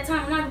for me at that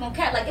time. I'm not even gonna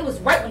cap. Like, it was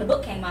right when the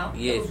book came out.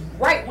 Yeah. It was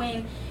right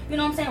when, you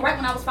know what I'm saying, right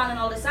when I was finding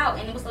all this out.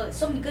 And it was like,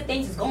 so many good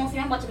things is going for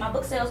me. I'm watching my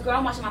book sales grow.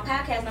 I'm watching my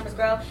podcast numbers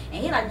grow.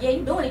 And he like, yeah,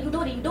 you doing it. 2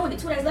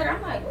 days later,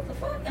 I'm like, what the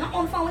fuck? And I'm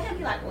on the phone with him.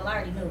 He like, well, I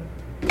already knew.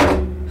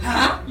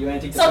 huh? You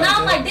ain't think so now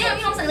I'm like, damn,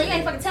 you know what I'm saying? Like, you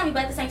ain't fucking tell me,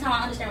 but at the same time,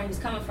 I understand where he was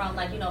coming from.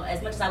 Like, you know,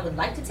 as much as I would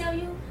like to tell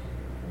you,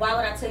 why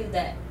would I tell you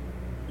that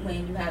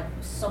when you have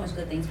so much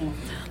good things going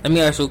for you? Let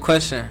me ask you a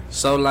question.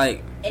 So,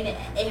 like... And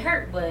it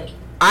hurt, but...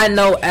 I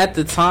know at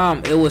the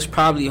time, it was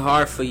probably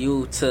hard for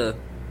you to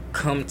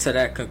come to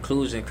that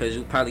conclusion because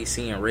you probably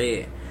seeing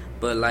red.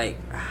 But, like,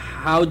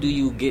 how do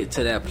you get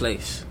to that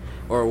place?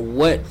 Or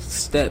what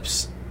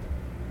steps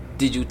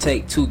did you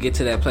take to get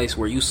to that place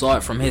where you saw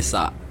it from his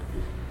side?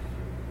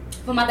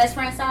 From my best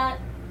friend's side?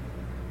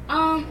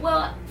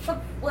 Well,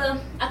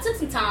 I took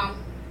some time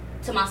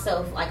to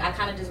myself. Like, I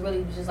kind of just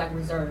really was just, like,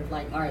 reserved.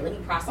 Like, all right, let me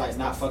process like,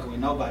 not fucking with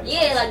nobody.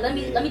 Yeah, like, let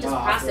me just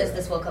process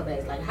this for a couple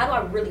days. Like, how do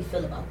I really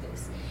feel about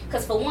this?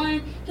 Because, for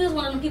one, he was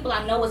one of them people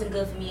I know wasn't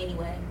good for me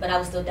anyway. But I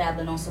was still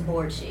dabbling on some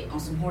bored shit, on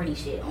some horny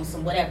shit, on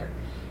some whatever.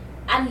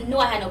 I knew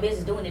I had no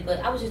business doing it, but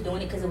I was just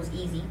doing it because it was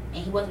easy.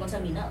 And he wasn't going to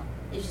tell me no.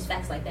 It's just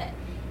facts like that.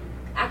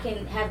 I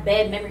can have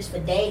bad memories for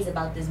days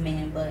about this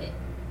man, but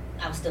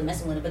I was still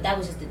messing with it. But that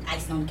was just the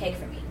icing on the cake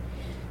for me.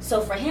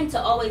 So for him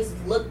to always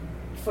look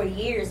for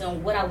years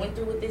on what I went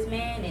through with this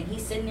man, and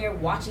he's sitting there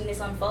watching this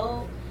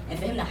unfold, and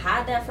for him to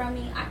hide that from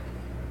me,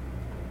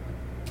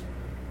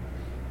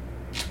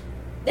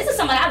 this is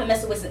somebody I've been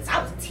messing with since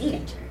I was a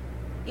teenager.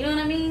 You know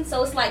what I mean?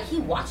 So it's like he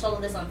watched all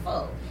of this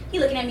unfold. He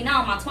looking at me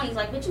now in my 20s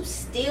like, but you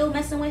still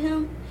messing with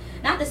him?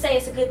 Not to say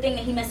it's a good thing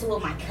that he messing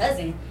with my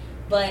cousin,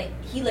 but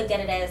he looked at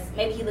it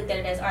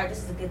as, all right,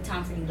 this is a good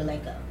time for you to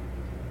let go.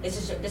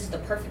 This is the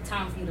perfect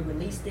time for you to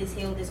release this,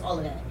 heal this, all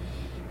of that.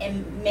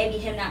 And maybe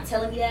him not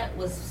telling me that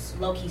was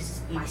low-key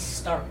my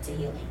start to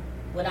healing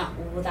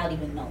without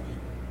even knowing.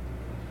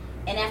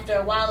 And after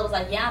a while, it was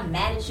like, yeah, I'm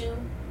mad at you,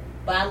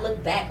 but I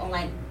look back on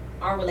like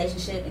our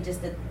relationship and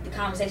just the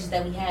conversations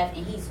that we have,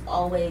 and he's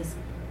always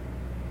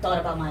thought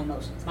about my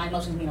emotions. My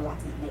emotions mean a lot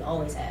to him. They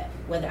always have.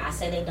 Whether I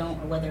say they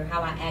don't or whether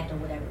how I act or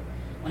whatever.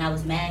 When I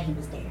was mad, he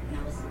was there. When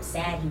I was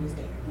sad, he was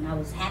there. When I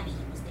was happy,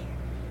 he was there.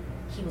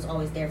 He was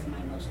always there for my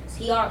emotions.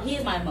 He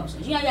is my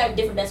emotions. You know, you have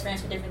different best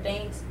friends for different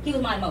things. He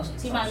was my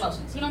emotions. He's my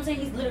emotions. You know what I'm saying?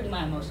 He's literally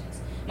my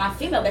emotions. My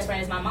female best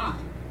friend is my mom.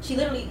 She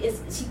literally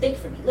is. She thinks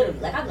for me. Literally,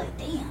 like I'm like,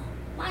 damn,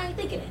 why ain't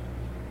thinking that?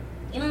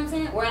 You know what I'm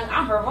saying? Whereas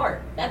I'm her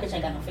heart. That bitch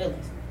ain't got no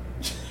feelings.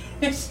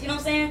 You know what I'm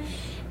saying?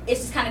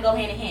 It's just kind of go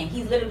hand in hand.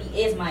 He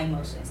literally is my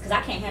emotions because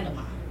I can't handle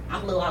mine.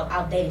 I'm a little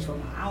outdated for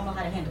mine. I don't know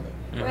how to handle it.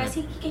 Mm-hmm. Whereas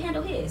he can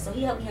handle his, so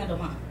he helped me handle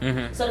mine.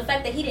 Mm-hmm. So the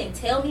fact that he didn't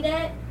tell me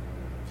that,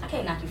 I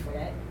can't knock you for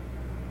that.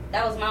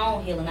 That was my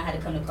own healing I had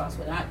to come to cross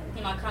with.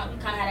 We kind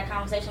of had a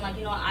conversation like,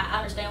 I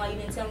understand why you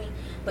didn't tell me,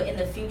 but in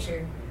the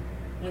future,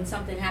 when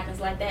something happens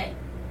like that,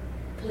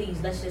 please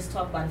let's just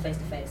talk about it face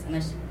to face,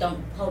 and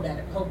don't hold that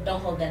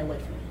away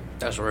from me.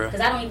 That's real. Because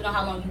I don't even know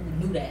how long you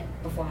knew that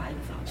before I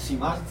even found out. See,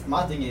 my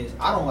thing is,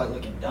 I don't like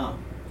looking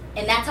dumb.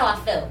 And that's how I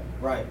felt.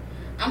 Right.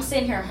 I'm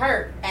sitting here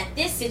hurt at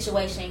this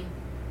situation,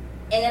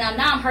 and then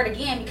I'm hurt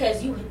again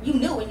because you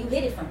knew and you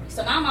hid it from me.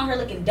 So now I'm out here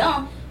looking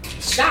dumb,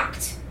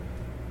 shocked,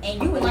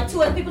 and you and like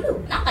two other people knew.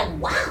 And I'm like,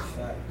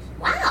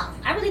 wow,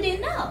 I really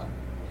didn't know.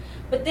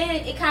 But then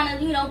it kind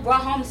of,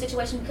 brought home the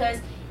situation because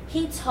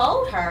he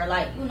told her,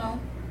 like, you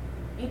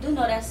do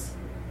know that's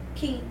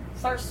key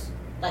first.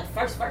 Like,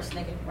 first,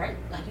 nigga, right?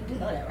 Like, you do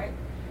know that, right?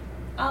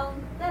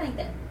 That ain't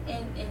that.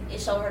 And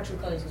it showed her true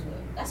colors as well.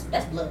 That's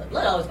blood.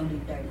 Blood always gonna do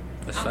you dirty.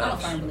 I'm a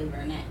firm believer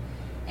in that.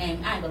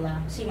 And I ain't gonna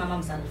lie, she my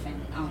mom's side of the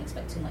family. I don't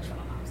expect too much from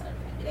my mom's side of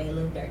the family. They a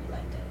little dirty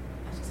like that.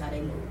 That's just how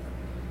they move.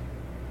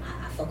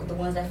 I fuck with the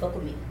ones that fuck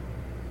with me.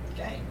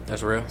 Okay?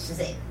 That's real. That's just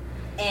it.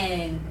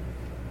 And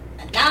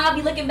now I'll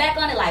be looking back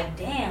on it like,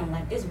 damn,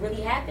 like, this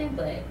really happened,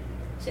 but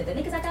shit, the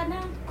niggas I got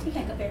now, you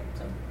can't compare.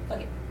 So, fuck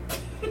it.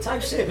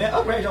 Type shit, man.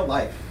 Upgrade your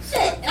life.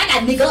 Shit. And I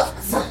got niggas.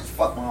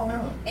 Fuck wrong with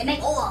him. And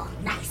they all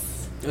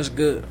nice. That's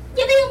good.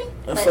 You feel me?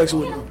 I fucks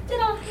with them.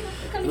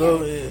 Come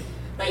together. Yeah.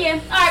 But yeah,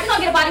 alright, we're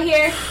gonna get up out of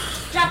here.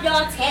 Drop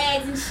y'all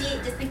tags and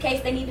shit just in case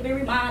they need to be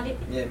reminded.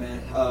 Yeah,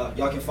 man.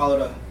 Y'all can follow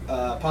the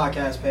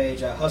podcast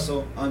page at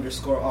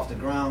hustle_off the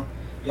ground.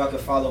 Y'all can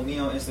follow me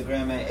on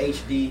Instagram at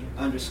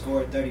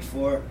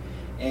HD_34.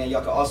 And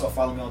y'all can also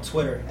follow me on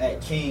Twitter at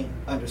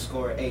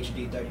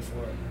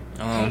King_HD34.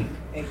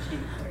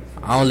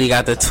 I only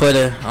got the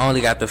Twitter.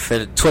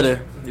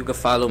 You can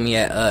follow me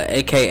at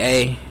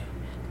AKA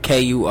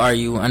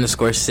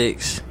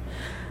KURU_6.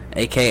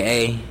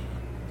 AKA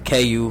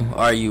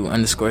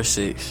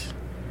KURU_6.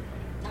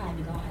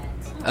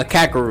 A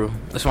Kakaru.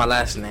 That's my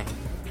last name.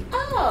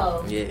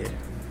 Oh. Yeah.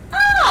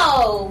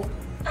 Oh.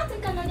 I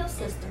think I know your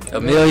sister.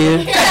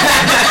 Amelia.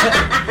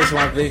 That's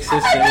my big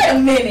sister. Wait a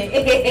minute.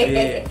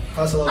 Yeah.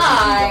 Hustle up,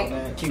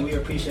 man. Key, we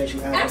appreciate you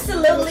having us.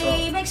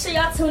 Absolutely. Make sure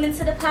y'all tune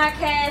into the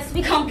podcast.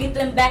 We gonna get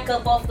them back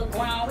up off the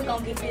ground. We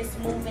gonna get this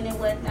moving and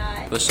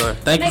whatnot. For sure.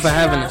 Thank you for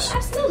having us.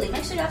 Absolutely.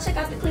 Make sure y'all check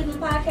out the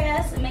Cleveland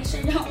podcast and make sure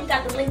y'all we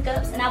got the link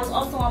ups. And I was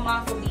also on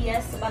Mindful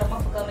BS about a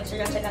month ago. Make sure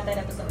y'all check out that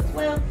episode as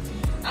well.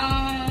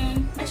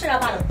 Make sure y'all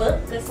buy the book,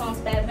 Good Songs,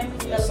 Bad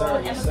Memories, available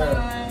on Amazon.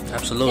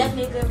 Absolutely.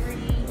 Definitely a good read.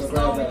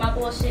 Don't read my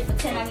bullshit for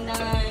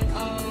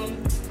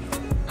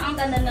 $10.99. I don't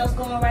got nothing else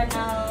going right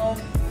now.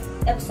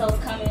 episodes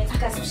coming. I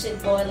got some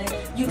shit boiling.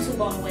 YouTube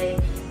on the way.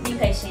 Be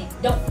patient.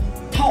 Don't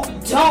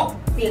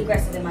be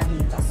aggressive in my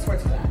DMs. I swear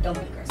to God, don't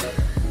be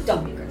aggressive.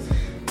 Don't be aggressive.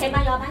 Okay,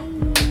 bye y'all.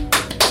 Bye.